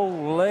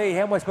 holy,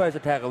 how am I supposed to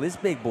tackle this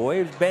big boy?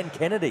 It was Ben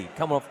Kennedy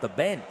coming off the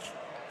bench.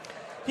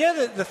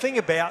 Yeah, the thing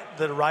about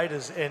the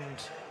Raiders,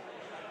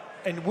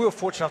 and we were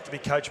fortunate enough to be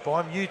coached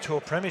by him, to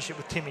a premiership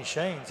with Timmy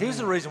Sheens. He was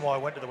the reason why I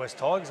went to the West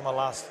Tigers in my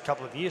last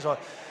couple of years. I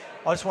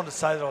just wanted to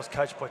say that I was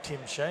coached by Tim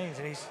Sheens,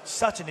 and he's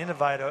such an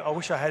innovator. I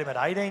wish I had him at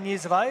 18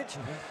 years of age.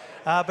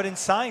 But in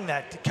saying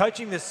that,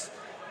 coaching this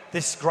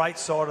great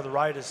side of the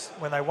Raiders,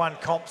 when they won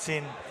comps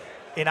in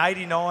in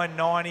 89,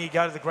 90,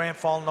 go to the grand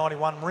final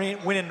 91,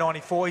 win in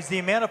 94. He's the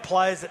amount of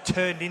players that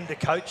turned into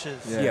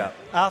coaches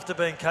after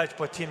being coached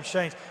by Tim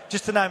Sheens.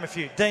 Just to name a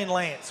few, Dean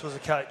Lance was a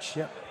coach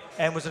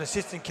and was an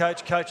assistant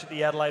coach at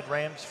the Adelaide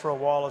Rams for a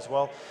while as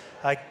well.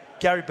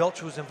 Gary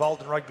Belcher was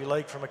involved in rugby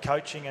league from a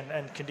coaching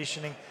and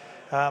conditioning.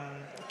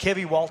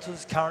 Kevy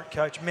Walters, current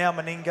coach. Mal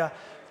Meninga,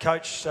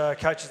 coaches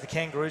the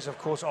Kangaroos, of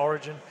course,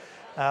 Origin.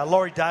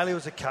 Laurie Daly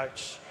was a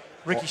coach.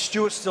 Ricky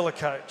Stewart's still a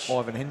coach.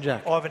 Ivan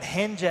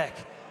Henjak,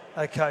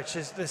 a coach.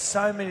 There's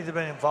so many that have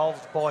been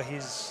involved by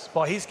his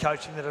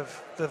coaching that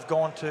have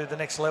gone to the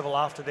next level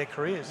after their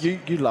careers.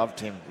 You love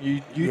Tim.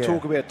 You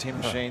talk about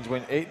Tim Sheens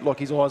when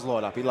his eyes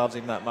light up. He loves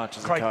him that much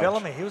as Craig a coach.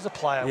 Bellamy, he was a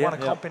player. Won a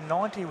comp in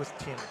 90 with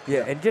Tim.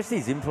 Yeah, and just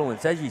his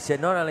influence, as you said,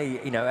 not only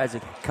as a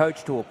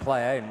coach to a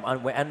player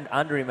and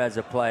under him as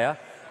a player.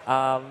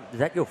 Is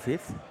that your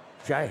fifth?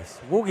 Jace,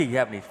 Woogie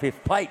having his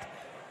fifth plate.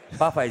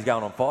 Buffet's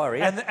going on fire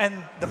here.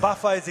 And the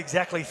buffet is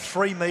exactly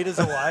 3 metres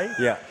away.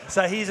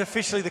 So he's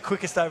officially the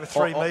quickest over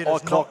 3 metres. I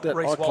clocked it at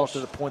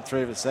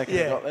 0.3 of a second.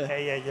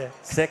 Yeah.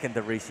 Second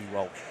to Reece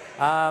Walsh.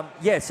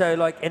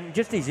 So and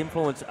just his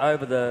influence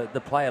over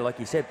the player, like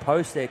you said,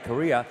 post their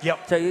career.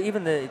 So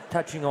even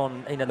touching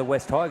on the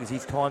West Tigers,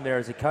 his time there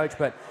as a coach,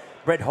 but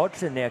Brett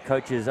Hodgson now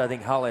coaches, I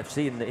think, Hull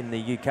FC in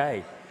the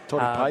UK.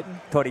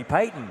 Toddy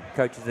Payton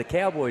coaches the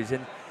Cowboys,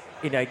 and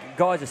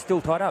guys are still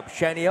tied up.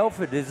 Shani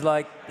Elford is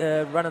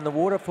running the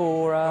water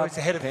for. He's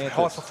the head of Panthers.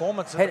 high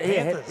performance at the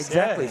Panthers.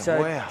 Exactly. Yeah.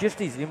 So just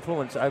his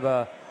influence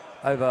over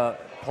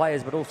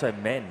players, but also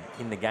men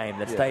in the game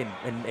that stay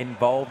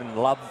involved and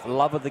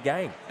love of the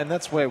game. And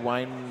that's where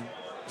Wayne's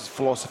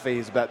philosophy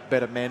is about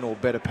better men or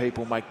better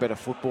people make better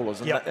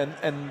footballers.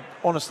 And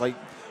honestly,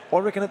 I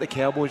reckon at the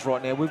Cowboys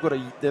right now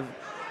they've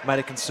made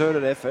a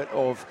concerted effort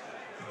of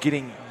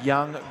getting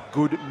young,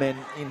 good men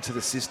into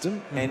the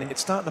system, and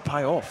it's starting to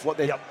pay off.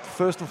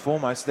 First and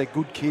foremost, they're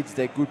good kids,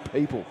 they're good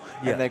people,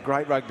 and they're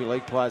great rugby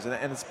league players,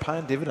 and it's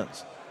paying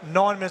dividends.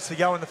 9 minutes to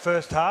go in the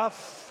first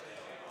half,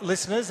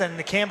 listeners, and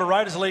the Canberra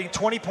Raiders are leading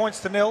 20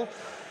 points to 0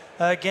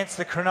 against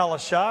the Cronulla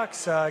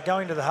Sharks,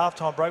 going to the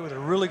halftime break with a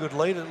really good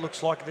lead, it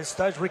looks like at this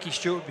stage. Ricky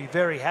Stewart would be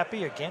very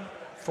happy, again,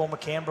 former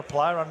Canberra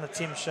player under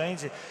Tim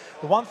Sheens.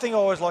 The one thing I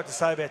always like to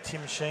say about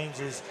Tim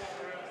Sheens is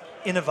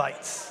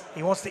innovates.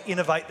 He wants to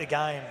innovate the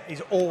game.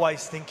 He's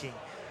always thinking.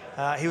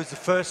 He was the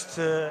first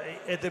when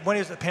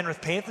he was at the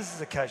Penrith Panthers as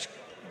a coach,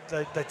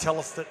 they tell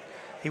us that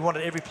he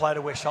wanted every player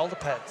to wear shoulder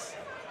pads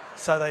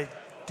so they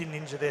didn't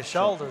injure their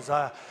shoulders.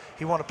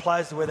 He wanted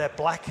players to wear that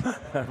black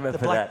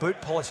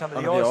boot polish under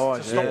the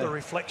eyes to stop the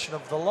reflection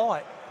of the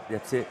light.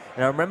 That's it.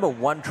 And I remember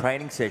one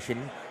training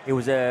session, it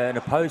was an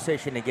opposed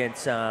session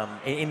against,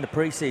 in the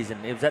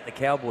preseason, it was at the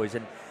Cowboys,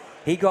 and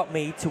he got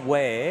me to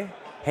wear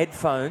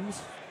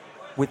headphones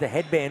with the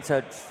headband,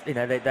 so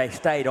they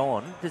stayed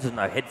on. This is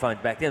no headphones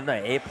back then, no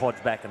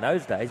AirPods back in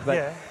those days.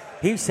 But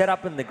he set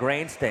up in the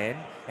grandstand,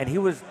 and he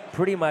was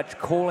pretty much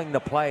calling the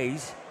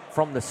plays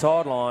from the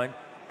sideline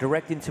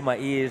direct into my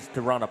ears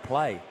to run a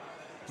play.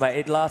 Mate,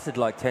 it lasted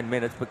like 10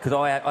 minutes because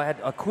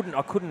I couldn't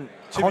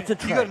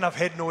concentrate. You got enough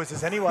head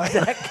noises anyway.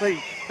 Exactly.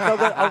 So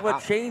I've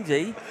got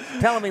Sheensy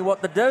telling me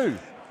what to do.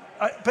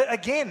 But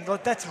again,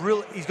 that's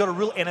real. He's got a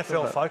real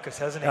NFL focus,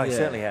 hasn't he? Oh, he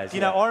certainly has.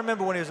 I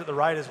remember when he was at the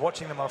Raiders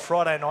watching them on a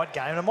Friday night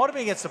game, and it might have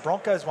been against the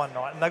Broncos one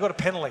night, and they got a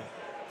penalty.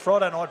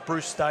 Friday night,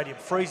 Bruce Stadium,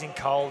 freezing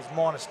cold,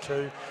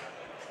 -2.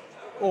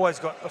 Always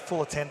got a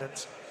full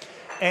attendance.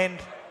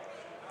 And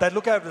they'd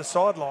look over the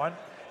sideline,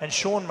 and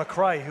Sean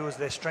McRae, who was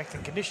their strength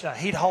and conditioner,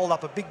 he'd hold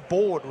up a big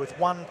board with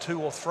 1,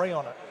 2, or 3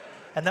 on it.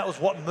 And that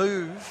was what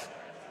move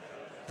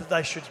that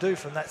they should do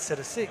from that set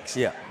of 6.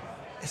 Yeah.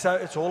 So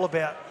it's all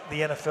about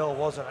the NFL,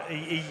 wasn't it?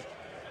 He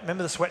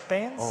remember the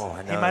sweatbands? Oh,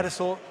 I know. He made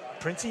us all,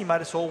 Princey, he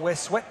made us all wear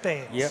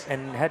sweatbands. Yeah,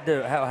 and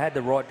I had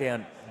to write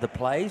down the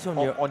plays on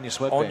your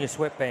sweatband. On your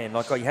sweatband.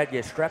 Like you had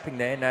your strapping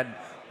there and had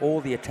all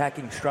the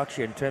attacking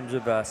structure in terms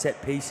of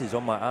set pieces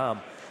on my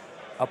arm.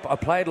 I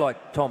played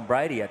like Tom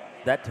Brady at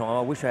that time.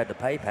 I wish I had the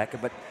pay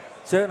packet, but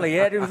certainly,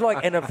 it was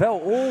like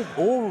NFL.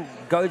 All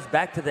goes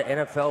back to the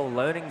NFL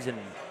learnings and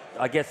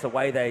I guess the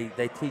way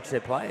they teach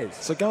their players.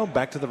 So going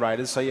back to the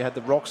Raiders, so you had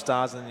the rock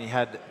stars and you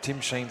had Tim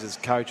Sheens as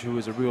coach, who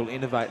was a real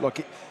innovator.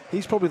 Like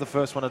he's probably the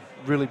first one to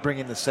really bring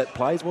in the set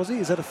plays, was he?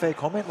 Is that a fair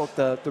comment? Like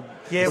the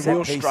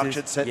real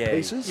structured set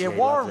pieces? Yeah,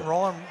 Warren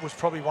Ryan was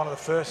probably one of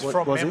the first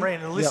from memory.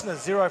 And the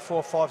listeners,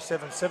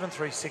 0457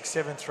 736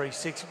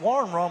 736.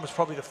 Warren Ryan was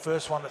probably the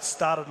first one that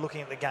started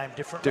looking at the game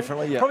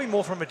differently. Yeah. Probably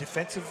more from a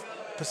defensive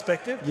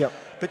perspective. Yep.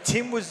 But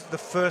Tim was the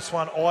first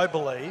one, I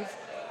believe,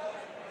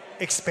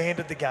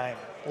 expanded the game.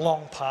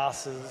 Long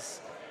passes,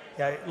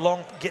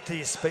 get to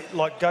your speed,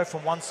 like go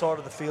from one side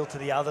of the field to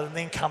the other and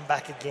then come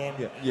back again.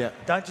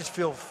 Don't just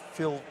feel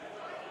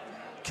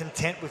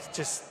content with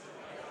just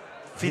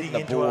fitting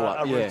into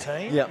a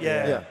routine.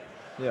 Yeah,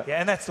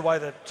 and that's the way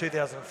the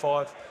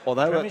 2005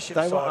 Premiership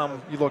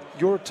side.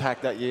 Your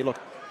attack that year,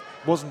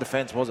 wasn't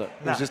defence, was it?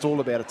 It was just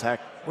all about attack.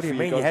 What do you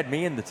mean? You had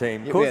me in the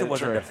team. Of course it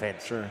wasn't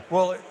defence. True.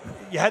 Well,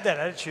 you had that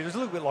attitude. It was a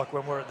little bit like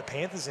when we were at the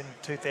Panthers in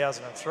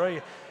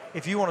 2003.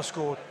 If you want to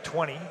score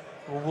 20,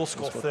 well, we'll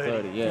score 30. yeah.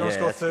 If you want to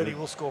score 30,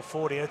 we'll score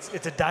 40.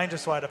 It's a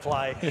dangerous way to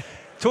play.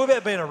 Talk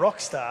about being a rock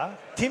star.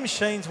 Tim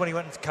Sheens, when he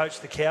went and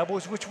coached the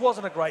Cowboys, which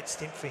wasn't a great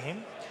stint for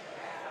him,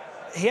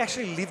 he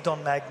actually lived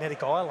on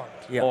Magnetic Island.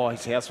 Yeah. Oh,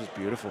 his house was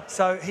beautiful.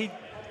 So he'd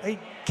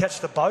catch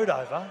the boat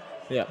over,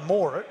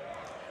 moor it,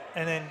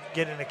 and then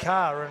get in a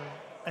car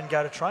and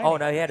go to training. Oh,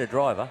 no, he had a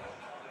driver.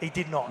 He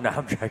did not. No,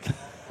 I'm joking.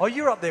 Oh,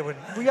 you were up there when...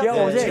 Were you up there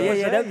I was with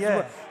there, George,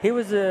 yeah. He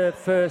was the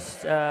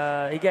first...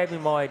 he gave me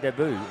my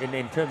debut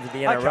in terms of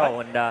the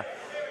NRL, and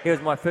he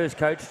was my first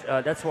coach.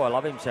 That's why I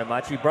love him so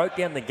much. He broke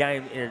down the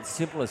game in its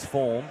simplest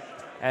form,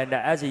 and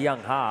as a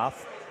young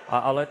half,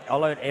 I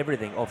learned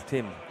everything off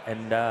Tim,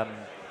 and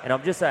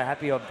I'm just so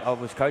happy I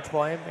was coached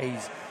by him.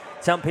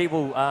 Some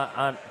people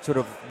aren't sort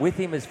of with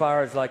him as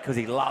far as because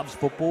he loves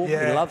football.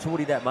 Yeah. He loves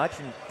footy that much,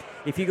 and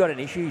if you got an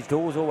issue, his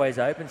door's always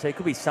open. So it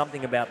could be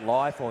something about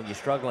life, or you're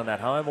struggling at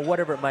home, or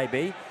whatever it may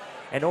be.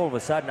 And all of a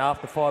sudden,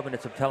 after 5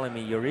 minutes of telling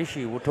me your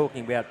issue, we're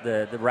talking about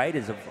the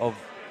Raiders of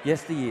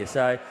yesteryear.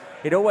 So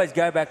it always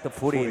go back to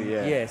footy.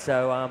 Yeah.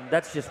 So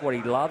that's just what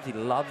he loves. He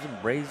loves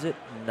and breathes it.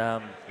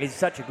 And he's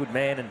such a good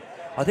man. And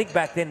I think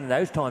back then in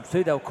those times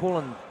too, they were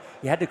calling.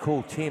 You had to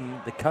call Tim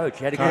the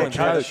coach. You had to call him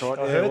coach. Right.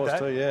 I heard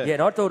that. Yeah,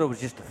 and I thought it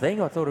was just a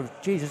thing. I thought it was,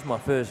 geez, this is my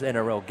first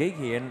NRL gig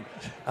here.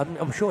 And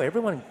I'm sure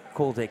everyone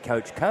calls their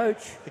coach. Again,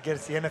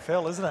 it's the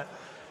NFL, isn't it?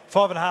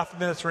 5.5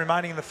 minutes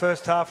remaining in the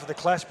first half of the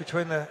clash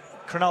between the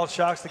Cronulla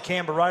Sharks and the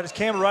Canberra Raiders.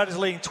 Canberra Raiders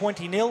leading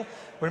 20-0.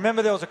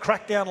 Remember, there was a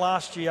crackdown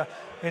last year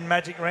in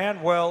Magic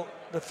Round. Well,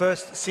 the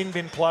first sin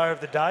bin player of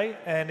the day,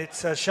 and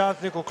it's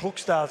Shans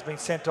Nickel-Klukstar has been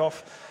sent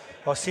off.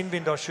 Or sin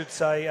bin, I should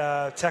say,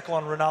 tackle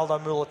on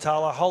Ronaldo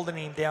Mulatalo, holding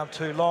him down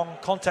too long,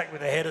 contact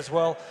with the head as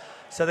well.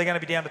 So they're going to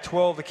be down to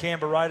 12, the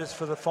Canberra Raiders,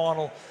 for the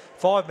final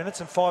 5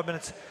 minutes, and 5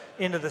 minutes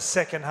into the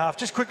second half.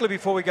 Just quickly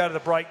before we go to the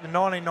break, the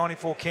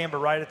 1994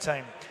 Canberra Raider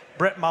team.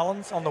 Brett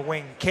Mullins on the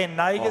wing, Ken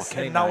Nagas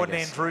and Noah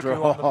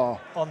Nandruku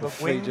on the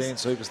wings. Fijian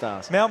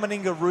superstars. Mal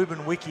Meninga,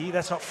 Ruben Wiki,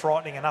 that's not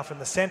frightening enough in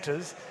the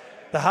centres.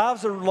 The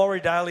halves are Laurie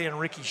Daly and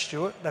Ricky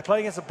Stewart. They played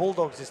against the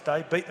Bulldogs this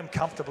day, beat them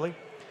comfortably.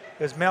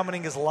 It was Mal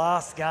Meninga's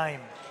last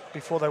game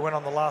before they went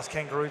on the last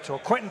Kangaroo tour.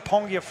 Quentin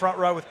Pongia front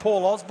row with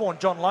Paul Osborne.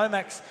 John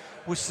Lomax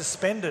was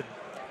suspended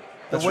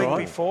the week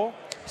before.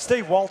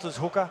 Steve Walters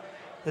hooker.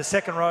 The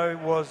second row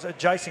was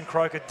Jason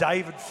Croker,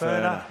 David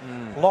Ferner,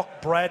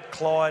 Locke, Brad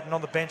Clyde, and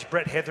on the bench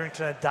Brett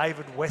Hetherington and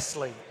David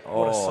Wesley.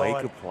 What a side.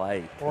 He could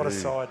play. What a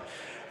side.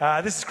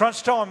 This is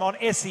Crunch Time on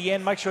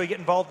SEN. Make sure you get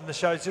involved in the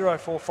show.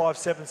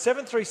 0457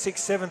 736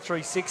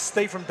 736.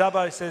 Steve from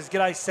Dubbo says,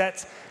 "G'day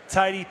Sats,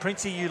 Tatey,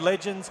 Princey, you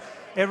legends.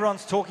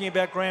 Everyone's talking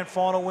about grand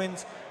final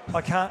wins.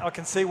 I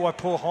can see why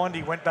poor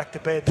Hindy went back to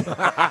bed."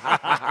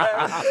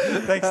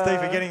 Thanks, Steve,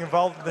 for getting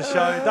involved in the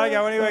show. Don't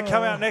go anywhere.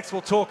 Come out next.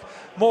 We'll talk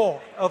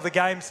more of the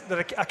games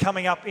that are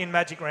coming up in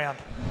Magic Round.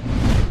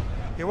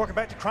 Yeah, welcome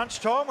back to Crunch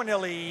Time. We're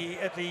nearly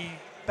at the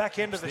back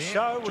end of the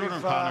show.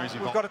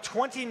 We've got a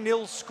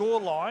 20-0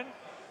 scoreline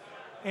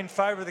in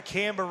favour of the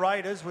Canberra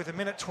Raiders with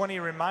 1:20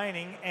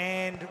 remaining,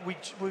 and we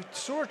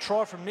saw a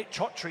try from Nick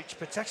Chotrich,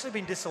 but it's actually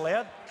been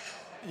disallowed.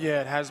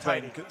 Yeah, it has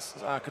been.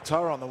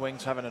 Katoa on the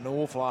wings having an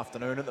awful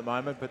afternoon at the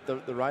moment, but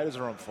the Raiders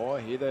are on fire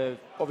here. They're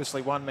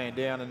obviously one man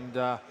down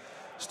and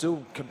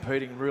still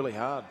competing really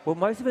hard. Well,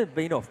 most of it have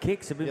been off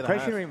kicks. They've been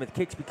pressuring him with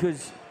kicks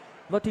because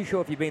I'm not too sure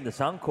if you've been in the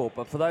Suncorp,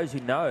 but for those who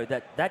know,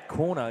 that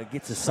corner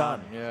gets a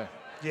sun. Yeah.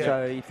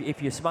 So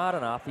if you're smart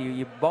enough,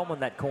 you bomb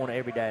on that corner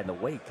every day of the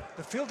week.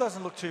 The field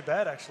doesn't look too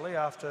bad, actually,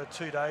 after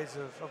 2 days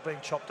of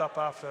being chopped up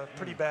after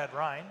pretty bad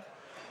rain.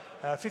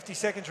 50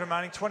 seconds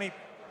remaining, 20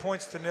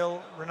 points to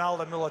 0.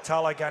 Ronaldo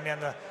Mulatalo going down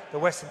the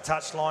western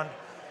touchline.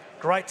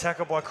 Great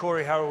tackle by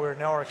Corey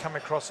Harawira-Naera coming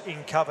across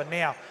in cover.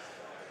 Now,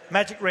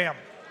 Magic Round.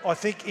 I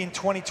think in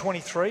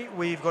 2023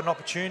 we've got an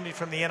opportunity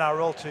from the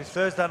NRL to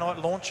Thursday night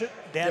launch it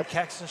down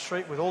Caxton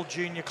Street with all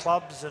junior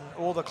clubs and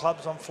all the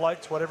clubs on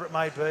floats, whatever it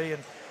may be,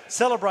 and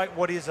celebrate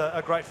what is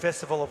a great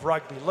festival of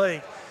rugby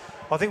league.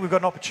 I think we've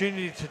got an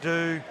opportunity to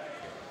do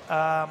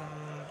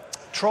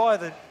try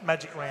the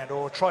Magic Round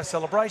or try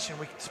celebration.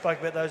 We spoke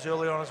about those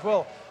earlier on as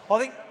well. I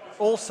think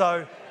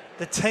also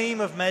the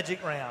team of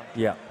Magic Round.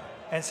 Yeah.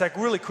 And so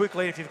really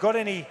quickly, if you've got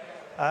any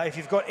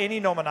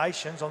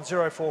nominations on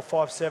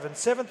 0457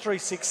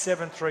 736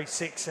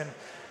 736, and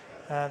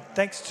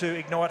thanks to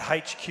Ignite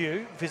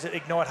HQ, visit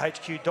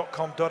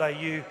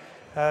ignitehq.com.au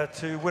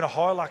to win a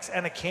Hilux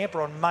and a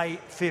camper on May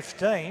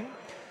 15.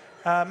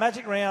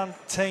 Magic Round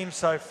team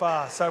so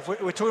far. So if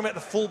we're talking about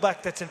the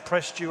fullback that's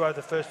impressed you over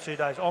the first 2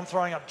 days, I'm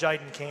throwing up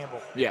Jaden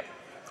Campbell. Yep.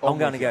 I'm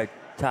going to go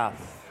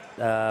Tough.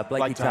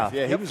 Blakey Tough.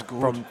 Yeah, he was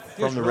good. From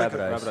the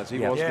Rabbitohs. He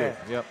was good.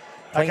 Yep.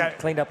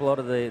 Cleaned up a lot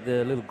of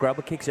the little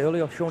grubber kicks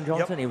early off Sean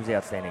Johnson. He was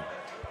outstanding.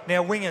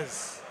 Now,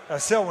 wingers.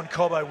 Selwyn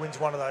Cobbo wins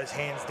one of those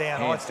hands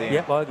down.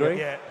 Yep, I agree.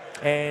 Yeah.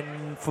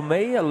 And for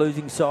me, a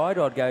losing side,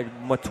 I'd go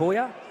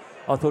Matoya.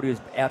 I thought he was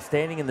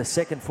outstanding in the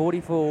second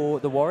 40 for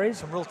the Warriors.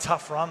 Some real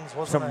tough runs,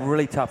 wasn't Some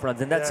really tough runs,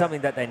 and that's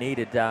something that they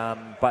needed.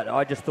 But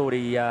I just thought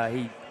he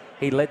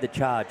led the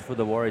charge for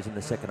the Warriors in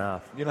the second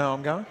half. You know who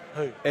I'm going?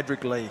 Who?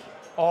 Edric Lee.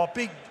 Oh,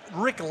 big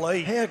Rick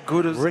Lee. How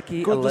good is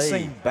Ricky good to Lee. see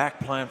him back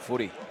playing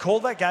footy.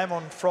 Called that game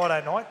on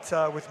Friday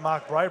night with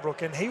Mark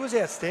Braybrook, and he was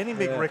outstanding,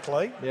 big Rick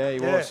Lee. Yeah, he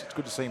was. It's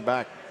good to see him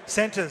back.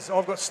 Centres,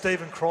 I've got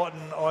Stephen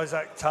Crichton,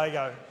 Isaac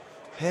Tago.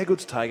 How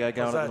good's Tago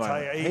going at the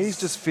moment? He's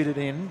just fitted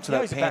in to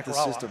that he's a back Panthers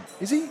rower. system.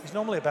 Is he? He's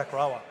normally a back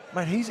rower.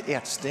 Mate, he's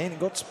outstanding.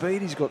 Got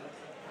speed. He's got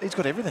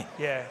everything.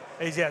 Yeah,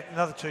 he's out.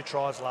 Another 2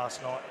 tries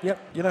last night. Yep.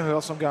 You know who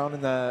else I'm going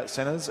in the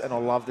centres, and I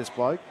love this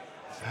bloke?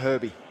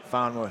 Herbie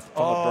Farnworth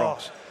from the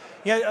Bronx.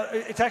 Yeah,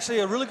 it's actually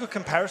a really good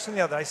comparison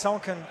the other day.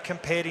 Someone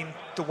compared him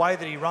the way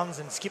that he runs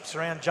and skips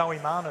around Joey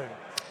Manu.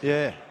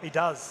 Yeah. He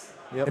does.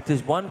 Yep. If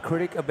there's one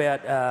critic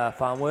about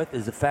Farnworth,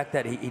 is the fact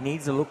that he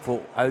needs to look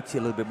for Oatsy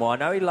a little bit more. I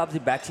know he loves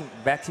it,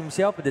 backs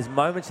himself, but there's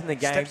moments in the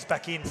game.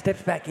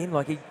 Steps back in.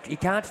 Like he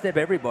can't step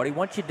everybody.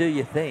 Once you do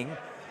your thing,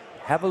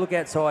 have a look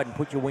outside and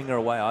put your winger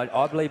away.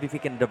 I believe if he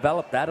can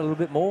develop that a little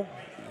bit more,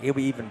 he'll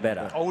be even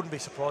better. I wouldn't be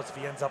surprised if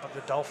he ends up at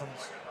the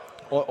Dolphins.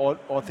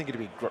 I think it'd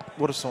be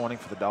what a signing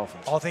for the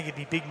Dolphins. I think it'd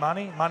be big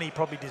money he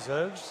probably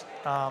deserves,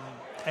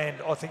 and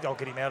I think they'll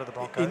get him out of the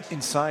Broncos. In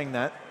saying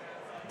that,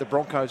 the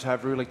Broncos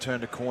have really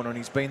turned a corner, and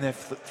he's been there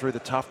through the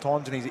tough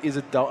times, and he is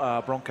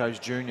a Broncos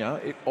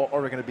junior. I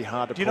reckon it'd be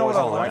hard to Do you know what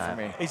I away like from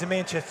him. He's a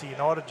Manchester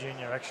United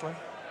junior, actually.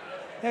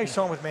 Yeah, he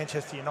signed with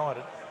Manchester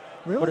United.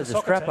 Really? What, as a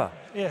Soccer strapper?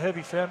 team. Yeah,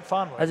 Herbie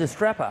Farnworth. As a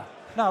strapper?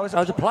 No, as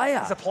a player.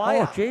 As a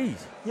player. Oh, jeez.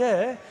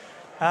 Yeah.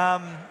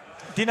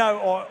 Do you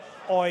know,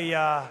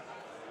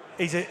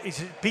 he's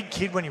a big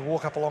kid when you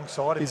walk up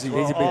alongside him. Is he? As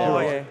well. He's a big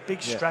boy. He's a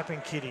big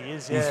strapping kid he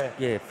is,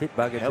 yeah. Fit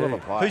bugger Hell of a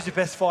too. player. Who's your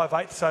best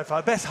 5'8" so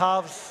far? Best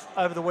halves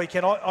over the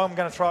weekend? I'm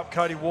going to throw up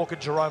Cody Walker,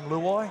 Jerome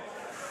Luai.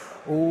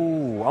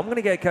 Ooh, I'm going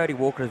to go Cody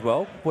Walker as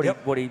well.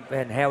 What he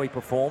and how he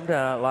performed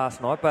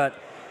last night, but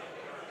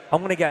I'm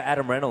going to go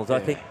Adam Reynolds.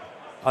 Yeah.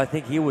 I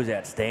think he was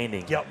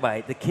outstanding. Yep.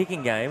 Mate, the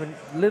kicking game and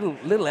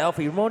little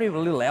Alfie, reminded me of a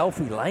little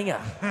Alfie Langer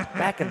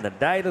back in the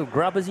day, little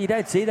grubbers. You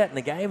don't see that in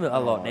the game a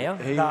lot now.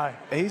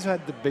 He's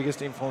had the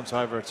biggest influence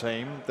over a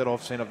team that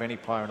I've seen of any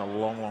player in a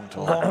long, long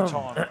time. Long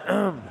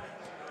time.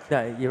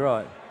 No, you're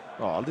right.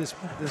 Oh, this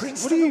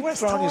Prince what of are the you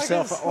West throwing Tigers.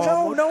 yourself?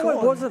 Oh, No, come it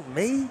on. wasn't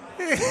me.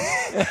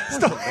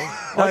 Stop.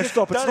 No,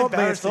 stop. It's not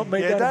me. It's not me.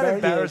 Yeah, don't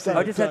embarrass him.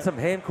 I just had some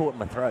hand caught in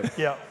my throat.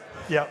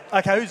 Yeah.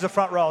 Okay, who's the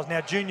front rowers?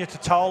 Now, Junior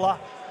Totola,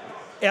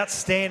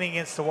 outstanding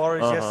against the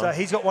Warriors yesterday.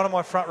 He's got one of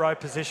my front row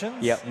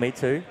positions. Yep, me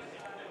too.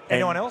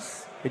 Anyone And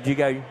else? Did you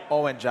go I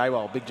went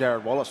J-Well, big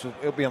Jared Wallace.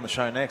 He'll be on the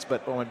show next,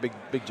 but I went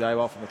big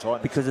J-Well from the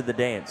Titans. because of the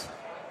dance?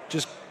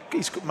 Just,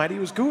 mate, he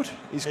was good.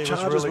 His He was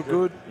charges really were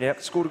good.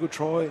 Yep. Scored a good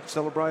try,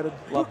 celebrated.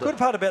 Loved Good it.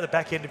 part about the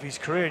back end of his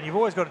career, and you've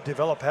always got to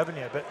develop, haven't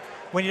you? But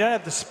when you don't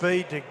have the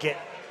speed to get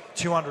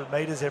 200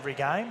 metres every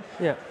game,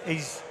 Yeah.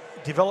 he's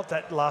developed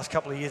that last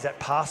couple of years, that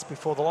pass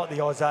before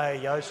the Isaiah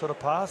Yo sort of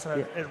pass,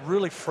 and it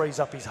really frees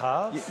up his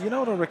halves. You know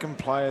what I reckon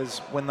players,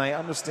 when they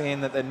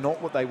understand that they're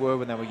not what they were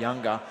when they were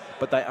younger,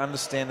 but they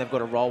understand they've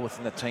got a role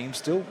within the team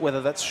still, whether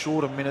that's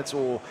shorter minutes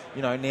or,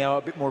 now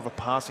a bit more of a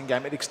passing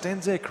game, it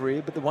extends their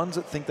career, but the ones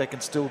that think they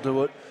can still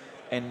do it,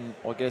 and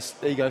I guess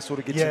ego sort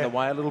of gets in the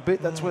way a little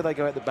bit, that's where they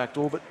go out the back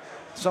door. But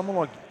someone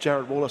like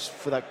Jared Wallace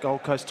for that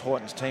Gold Coast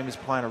Titans team is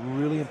playing a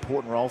really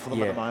important role for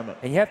them at the moment.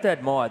 And you have to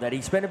admire that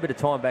he spent a bit of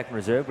time back in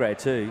reserve grade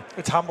too.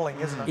 It's humbling,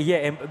 isn't it?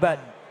 Yeah, but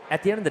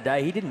at the end of the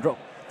day, he didn't drop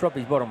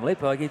his bottom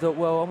lip. Like he thought,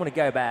 well, I'm going to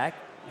go back,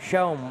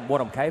 show him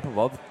what I'm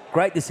capable of.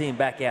 Great to see him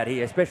back out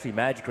here, especially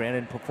Magic Round,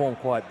 and perform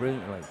quite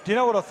brilliantly. Do you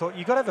know what I thought?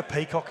 You've got to have a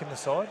peacock in the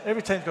side.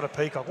 Every team's got a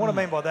peacock. What I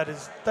mean by that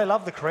is they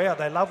love the crowd.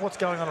 They love what's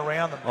going on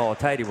around them. Oh,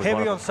 Tatey was heavy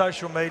one of on them.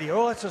 social media.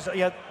 Oh, that's just,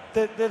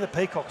 they're the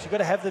peacocks. You've got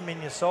to have them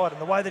in your side. And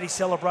the way that he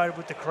celebrated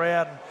with the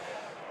crowd.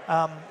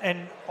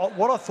 And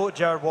what I thought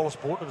Jared Wallace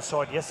brought to the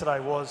side yesterday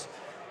was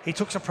he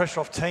took some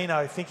pressure off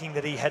Tino, thinking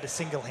that he had to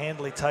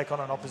single-handedly take on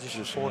an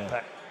opposition forward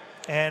pack.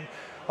 And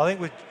I think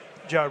with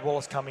Jared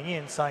Wallace coming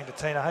in, saying to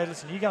Tino, hey,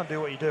 listen, you go and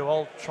do what you do.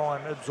 I'll try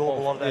and absorb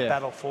a lot of that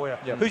battle for you.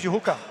 Yep. Who's your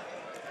hooker?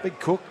 Big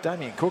Cook,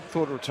 Damien Cook,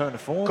 thought a return to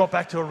form. Got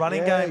back to a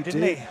running game,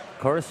 didn't he?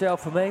 Coruscant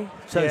for me,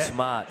 so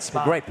smart. It's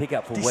a great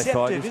pickup for West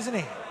Tigers. Isn't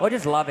he? I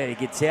just love how he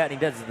gets out and he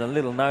does the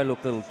little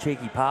no-look, little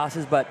cheeky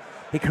passes, but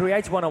he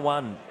creates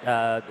one-on-one,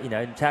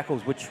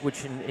 tackles,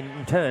 which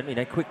in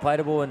turn, quick play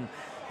the ball and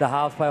the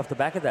halves play off the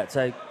back of that.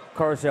 So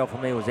Coruscant for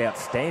me was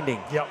outstanding.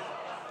 Yep.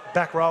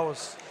 Back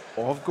rowers.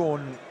 I've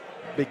gone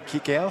big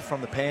kick out from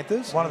the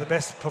Panthers. One of the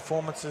best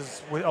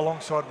performances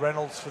alongside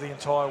Reynolds for the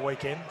entire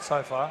weekend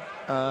so far.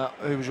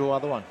 Who was your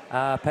other one?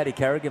 Paddy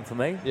Carrigan for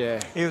me. Yeah.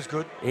 He was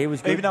good.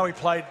 Even though he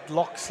played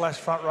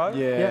lock/front row.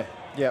 Yeah.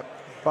 Yep.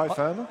 Bo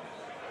Firma.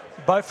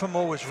 Bo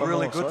Firma was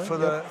really good for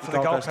the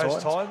Gold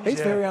Coast Titans. He's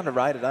very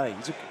underrated, eh?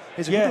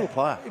 He's a good little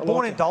player.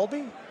 Born in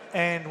Dalby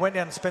and went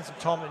down and spent some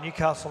time at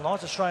Newcastle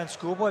Knights, Australian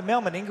schoolboy.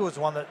 Mal Meninga was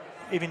the one that,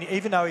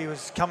 even though he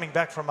was coming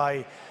back from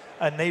a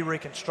knee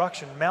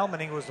reconstruction, Mal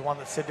Meninga was the one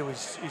that said to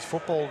his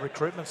football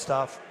recruitment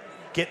staff,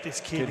 get this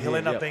kid. He'll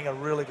end up being a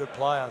really good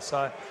player.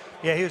 So,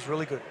 yeah, he was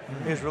really good.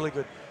 He was really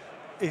good.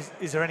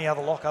 Is there any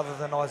other lock other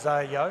than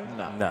Isaiah Yo?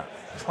 No.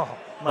 Oh,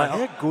 Mate,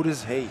 how good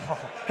is he?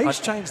 He's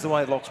changed the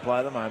way locks play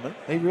at the moment.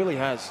 He really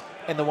has.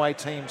 and the way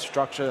teams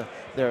structure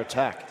their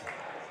attack.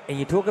 And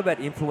you talk about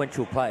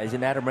influential players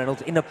in Adam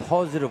Reynolds in a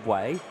positive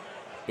way.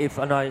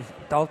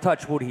 I'll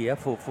touch wood here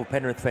for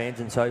Penrith fans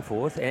and so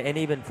forth, and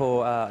even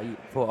for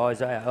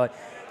Isaiah.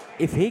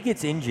 If he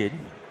gets injured,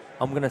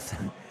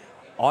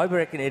 I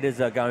reckon it is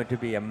going to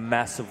be a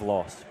massive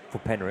loss for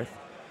Penrith.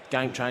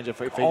 Game changer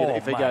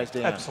if he goes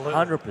down. Absolutely.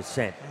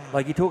 100%.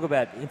 Like you talk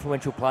about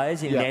influential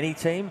players in any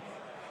team,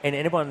 and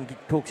everyone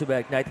talks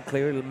about Nathan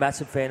Cleary,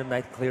 massive fan of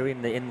Nathan Cleary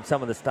and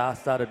some of the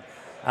star-studded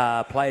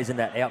players in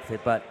that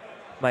outfit. But,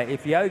 mate,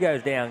 if Yeo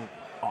goes down,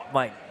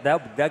 mate,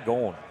 they're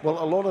gone.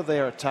 Well, a lot of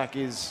their attack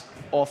is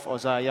off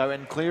Isaiah Yeo,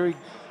 and Cleary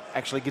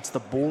actually gets the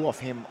ball off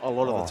him a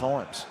lot of the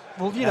times.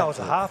 Well, as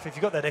a half, if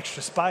you've got that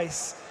extra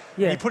space,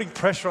 you're putting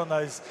pressure on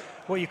those,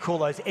 what you call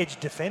those edge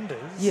defenders.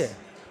 Yeah.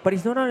 But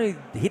he's not only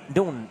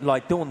doing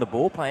the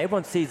ball play.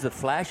 Everyone sees the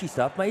flashy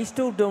stuff, mate. He's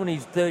still doing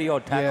his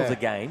 30-odd tackles a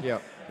game. Yeah.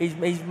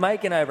 He's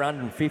making over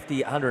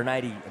 150,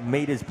 180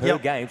 metres per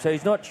game. So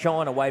he's not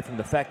shying away from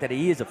the fact that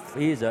he is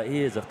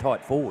a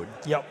tight forward.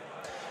 Yep.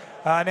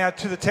 Now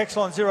to the text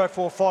line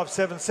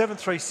 0457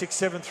 736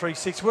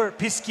 736. We're at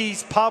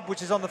Piskey's Pub,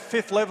 which is on the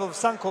 5th level of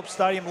Suncorp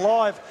Stadium,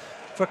 live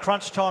for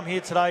crunch time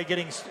here today,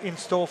 getting in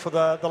store for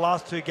the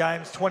last two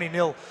games.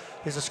 20-0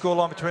 is the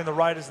scoreline between the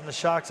Raiders and the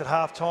Sharks at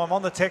half-time.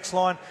 On the text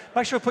line,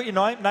 make sure you put your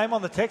name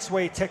on the text,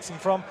 where you're texting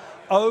from.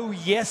 Oh,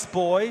 yes,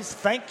 boys.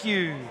 Thank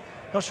you.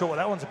 Not sure what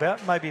that one's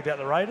about. Maybe about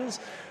the Raiders.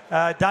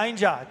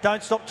 Danger.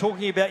 Don't stop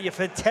talking about your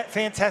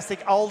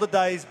fantastic older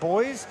days,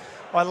 boys.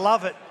 I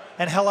love it.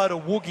 And hello to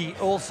Woogie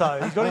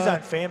also. He's got his own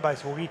fan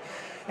base, Woogie.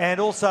 And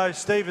also,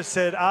 Steve has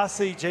said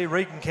RCG,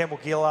 Regan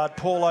Campbell-Gillard,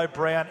 Paulo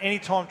Brown,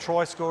 anytime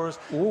try scorers.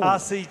 Ooh.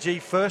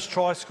 RCG, first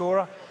try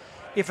scorer.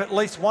 If at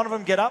least one of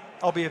them get up,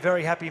 I'll be a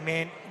very happy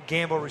man.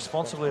 Gamble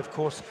responsibly, of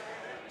course.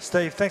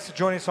 Steve, thanks for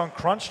joining us on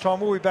Crunch Time.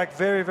 We'll be back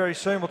very, very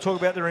soon. We'll talk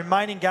about the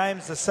remaining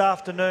games this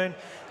afternoon,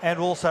 and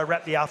we'll also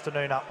wrap the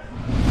afternoon up.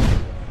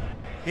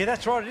 Yeah,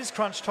 that's right. It is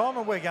crunch time,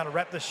 and we're going to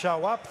wrap the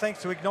show up.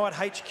 Thanks to Ignite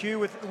HQ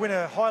with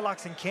winner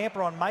Hilux and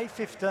Camper on May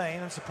 15,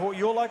 and support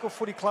your local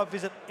footy club.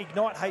 Visit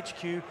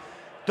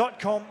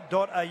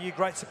ignitehq.com.au.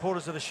 Great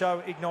supporters of the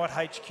show, Ignite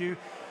HQ.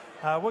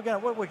 What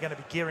we're going to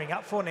be gearing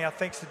up for now,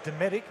 thanks to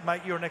Dometic.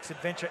 Make your next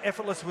adventure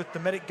effortless with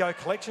Dometic Go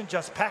Collection.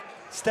 Just pack,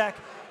 stack,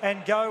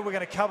 and go. We're going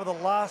to cover the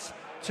last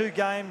two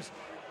games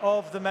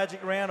of the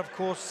Magic Round. Of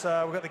course,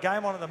 we've got the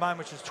game on at the moment,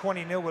 which is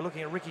 20-0. We're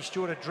looking at Ricky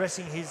Stewart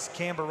addressing his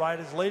Canberra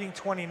Raiders, leading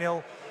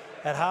 20-0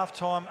 at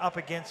halftime up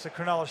against the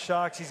Cronulla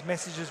Sharks. His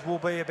messages will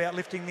be about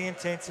lifting the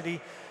intensity.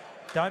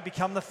 Don't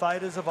become the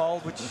faders of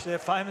old, which they're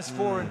famous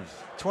for in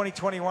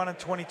 2021 and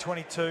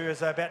 2022 as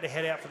they're about to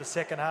head out for the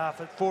second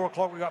half. At 4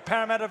 o'clock, we've got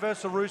Parramatta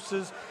versus the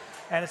Roosters.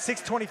 And at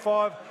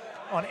 6:25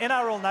 on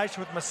NRL Nation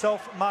with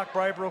myself, Mark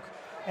Braybrook,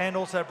 and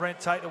also Brent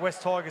Tate, the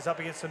West Tigers up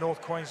against the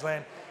North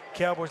Queensland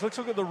Cowboys. Let's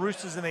look at the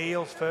Roosters and the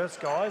Eels first,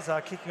 guys.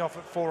 Kicking off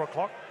at 4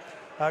 o'clock.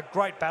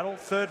 Great battle,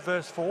 third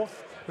versus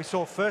fourth. We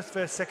saw first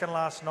versus second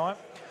last night.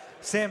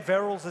 Sam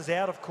Verrills is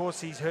out, of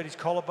course. He's hurt his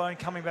collarbone,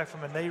 coming back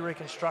from a knee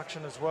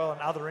reconstruction as well and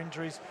other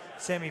injuries.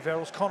 Sammy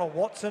Verrills. Connor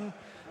Watson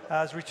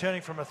is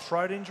returning from a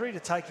throat injury to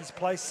take his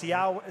place.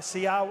 Siwa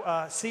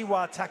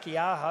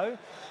Takiaho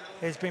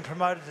has been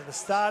promoted to the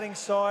starting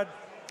side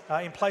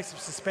in place of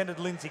suspended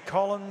Lindsay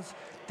Collins.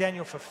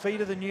 Daniel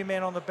Fafita, the new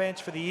man on the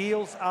bench for the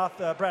Eels.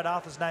 Brad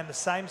Arthur's named the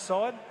same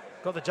side.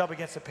 Got the job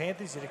against the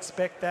Panthers. You'd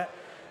expect that.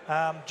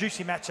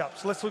 Juicy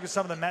matchups. Let's look at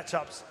some of the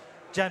matchups.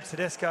 James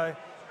Tedesco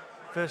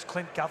versus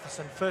Clint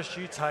Gutherson. First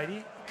you,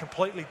 Tatey.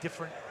 Completely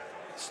different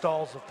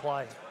styles of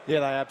play. Yeah,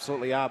 they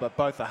absolutely are, but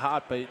both the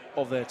heartbeat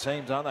of their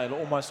teams, aren't they?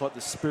 Almost like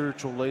the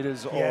spiritual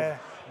leaders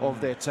of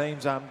their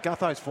teams.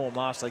 Gutho's form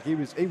last week, he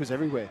was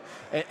everywhere.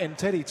 And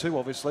Teddy too,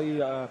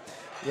 obviously.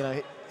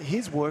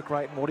 His work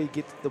rate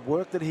and the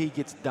work that he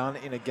gets done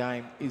in a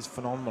game is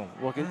phenomenal.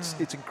 Like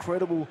it's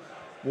incredible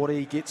what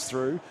he gets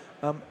through.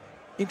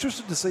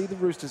 Interested to see the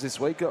Roosters this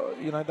week.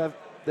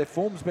 Their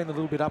form's been a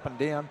little bit up and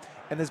down,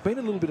 and there's been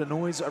a little bit of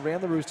noise around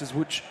the Roosters,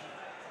 which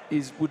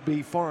would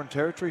be foreign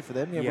territory for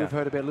them. We've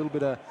heard about a little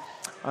bit of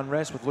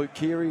unrest with Luke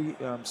Keary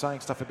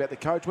saying stuff about the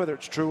coach. Whether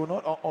it's true or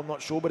not, I'm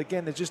not sure. But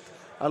again, there's just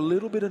a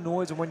little bit of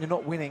noise, and when you're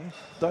not winning,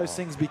 those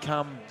things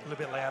become a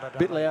little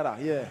bit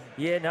louder.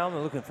 Yeah, no,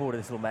 I'm looking forward to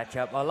this little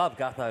matchup. I love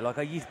Gutho. Like,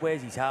 he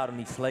wears his heart on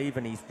his sleeve,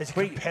 and he's a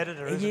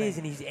competitor, isn't he? He is,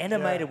 and he's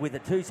animated with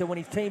it too. So when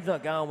his team's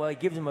not going well, he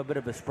gives them a bit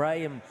of a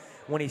spray, and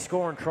when he's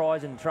scoring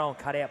tries and throwing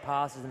cutout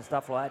passes and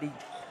stuff like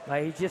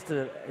that, he's just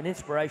an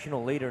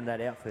inspirational leader in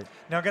that outfit.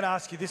 Now, I'm going to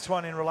ask you this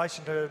one in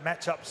relation to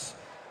matchups.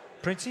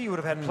 Princey, you would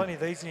have had plenty of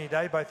these in your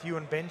day, both you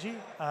and Benji.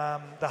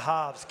 The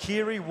halves.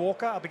 Keary,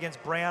 Walker up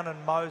against Brown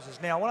and Moses.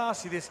 Now, I want to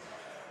ask you this.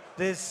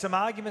 There's some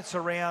arguments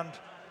around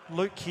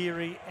Luke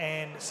Keary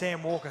and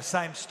Sam Walker,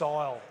 same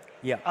style.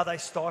 Yeah. Are they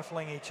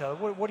stifling each other?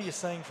 What are you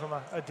seeing from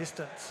a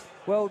distance?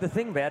 Well, the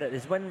thing about it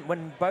is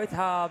when both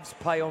halves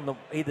play on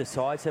either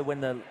side, so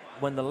when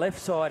the left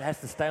side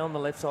has to stay on the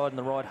left side and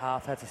the right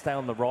half has to stay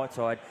on the right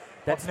side,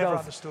 I've never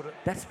understood it.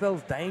 That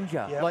spells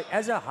danger. Yep. Like,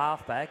 as a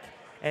halfback,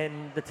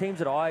 And the teams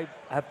that I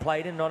have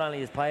played in, not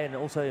only as player and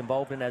also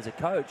involved in as a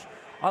coach,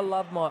 I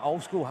love my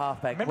old school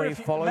halfback when he follows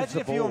the ball. Imagine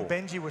if you and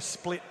Benji were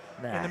split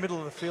in the middle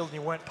of the field and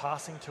you weren't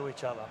passing to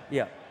each other.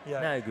 Yeah.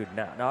 No good.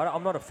 No,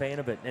 I'm not a fan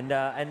of it.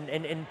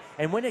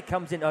 And when it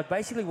comes in,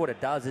 basically what it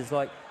does is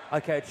like,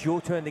 okay, it's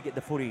your turn to get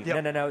the footy.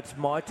 Yep. No, it's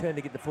my turn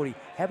to get the footy.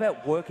 How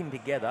about working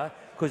together?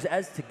 Because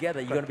as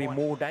together, you're going to be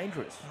more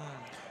dangerous.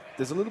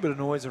 There's a little bit of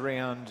noise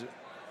around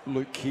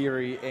Luke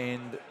Keary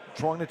and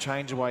trying to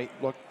change away.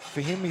 Like,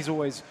 for him, he's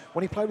always,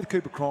 when he played with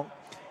Cooper Cronk,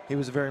 he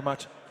was very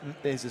much,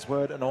 there's this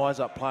word, an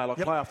eyes-up player, like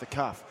play off the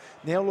cuff.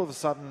 Now, all of a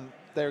sudden,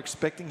 they're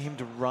expecting him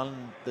to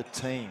run the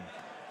team.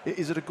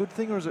 Is it a good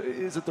thing or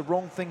is it the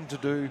wrong thing to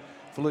do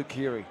for Luke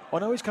Keary? I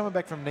know he's coming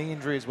back from knee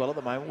injury as well at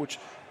the moment, which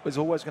is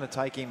always going to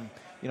take him,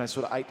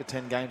 sort of 8 to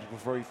 10 games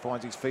before he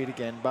finds his feet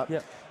again. But,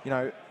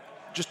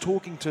 just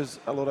talking to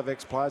a lot of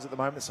ex-players at the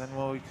moment saying,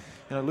 well,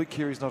 Luke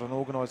Keary's not an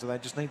organiser, they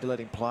just need to let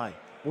him play.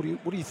 What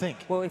do you think?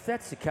 Well, if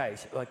that's the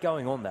case, like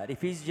going on that,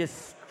 if he's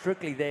just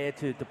strictly there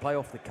to play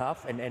off the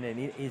cuff and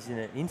is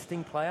an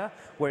instinct player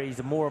where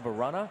he's more of a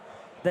runner,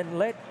 then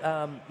let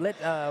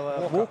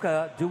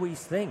Walker do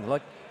his thing.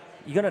 Like,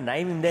 you're going to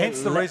name him there.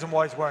 Hence the reason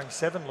why he's wearing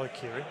 7, Luke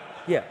Keary.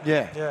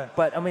 Yeah.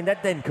 But, I mean,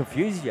 that then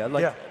confuses you.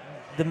 Like,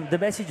 the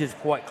message is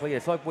quite clear.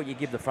 It's like what you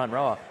give the front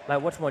rower. Mate,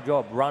 what's my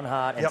job? Run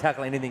hard and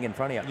tackle anything in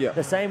front of you.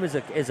 The same as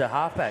a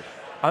halfback.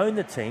 Own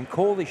the team,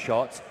 call the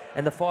shots,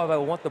 and the 5'0"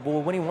 will want the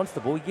ball. When he wants the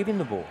ball, you give him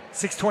the ball.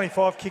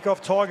 6:25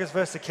 kickoff. Tigers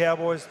versus the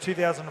Cowboys.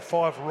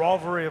 2005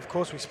 rivalry. Of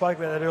course, we spoke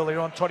about that earlier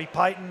on. Toddy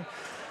Payton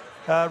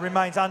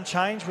remains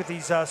unchanged with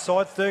his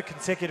side, third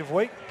consecutive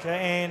week.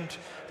 And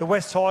the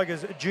West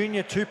Tigers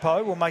Junior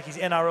Tupou will make his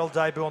NRL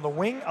debut on the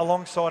wing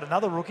alongside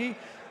another rookie.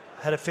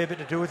 Had a fair bit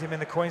to do with him in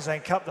the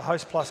Queensland Cup, the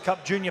Host Plus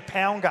Cup. Junior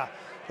Pounga.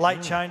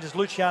 Late changes.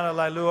 Luciano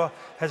Leilua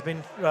has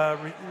been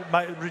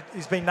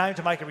he's been named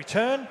to make a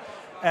return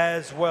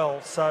as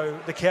well. So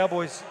the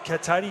Cowboys,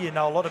 Katie, you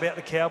know a lot about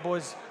the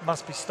Cowboys,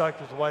 must be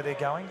stoked with the way they're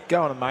going.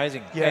 Going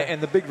amazing. Yeah.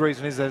 And the big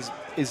reason is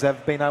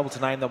they've been able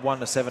to name the 1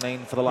 to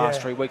 17 for the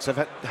last 3 weeks.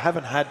 They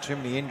haven't had too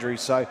many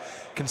injuries, so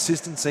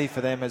consistency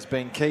for them has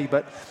been key.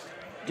 But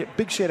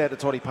big shout out to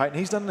Toddy Payton.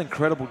 He's done an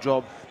incredible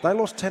job. They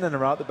lost 10 in a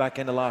row at the back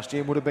end of last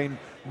year. It would have been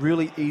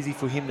really easy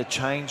for him to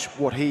change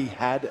what he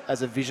had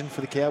as a vision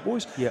for the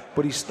Cowboys.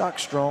 But he's stuck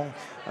strong,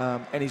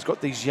 and he's got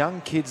these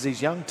young kids,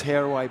 these young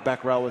tearaway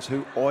back rowers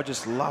who I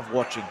just love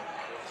watching.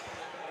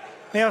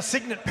 Now,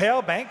 Signet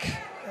Power Bank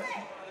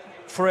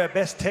for our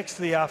best text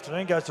of the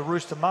afternoon goes to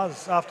Rooster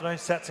Muzz. Afternoon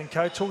Sats and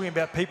Co. Talking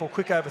about people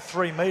quick over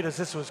 3 metres.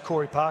 This was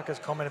Corey Parker's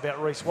comment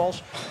about Reece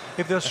Walsh.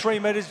 If there was 3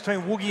 metres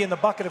between Woogie and the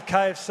bucket of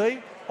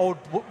KFC, I would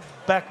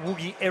back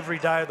Woogie every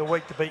day of the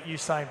week to beat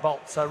Usain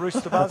Bolt. So,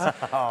 Rooster Buzz,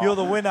 you're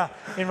the winner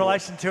in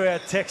relation to our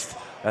text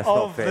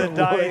of the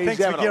day.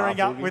 Thanks for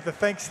gearing up with the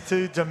thanks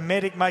to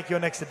Dometic. Make your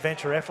next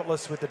adventure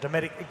effortless with the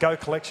Dometic Go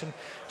collection.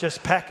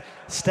 Just pack,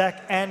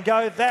 stack and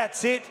go.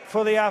 That's it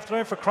for the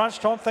afternoon for Crunch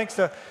Time. Thanks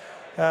to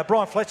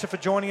Brian Fletcher for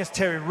joining us,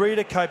 Terry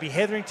Reeder, Kobe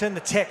Hetherington, the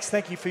text.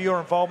 Thank you for your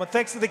involvement.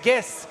 Thanks to the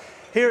guests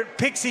here at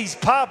Pixie's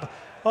Pub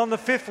on the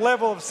 5th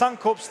level of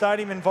Suncorp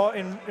Stadium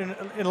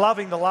in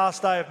loving the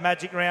last day of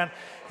Magic Round.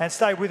 And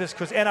stay with us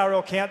because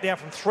NRL Countdown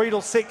from 3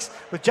 till 6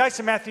 with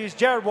Jason Matthews,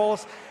 Jared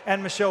Wallace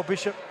and Michelle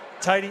Bishop.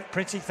 Tatey,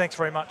 Princey, thanks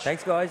very much.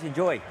 Thanks, guys.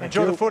 Enjoy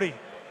the footy.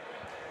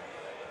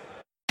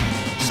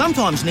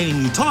 Sometimes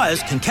needing new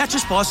tyres can catch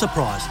us by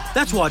surprise.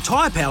 That's why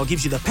Tyre Power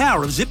gives you the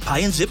power of Zip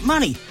Pay and Zip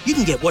Money. You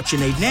can get what you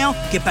need now,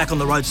 get back on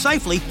the road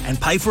safely and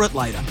pay for it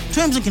later.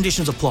 Terms and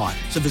conditions apply.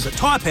 So visit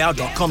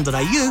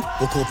tyrepower.com.au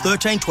or call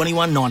 13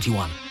 21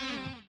 91.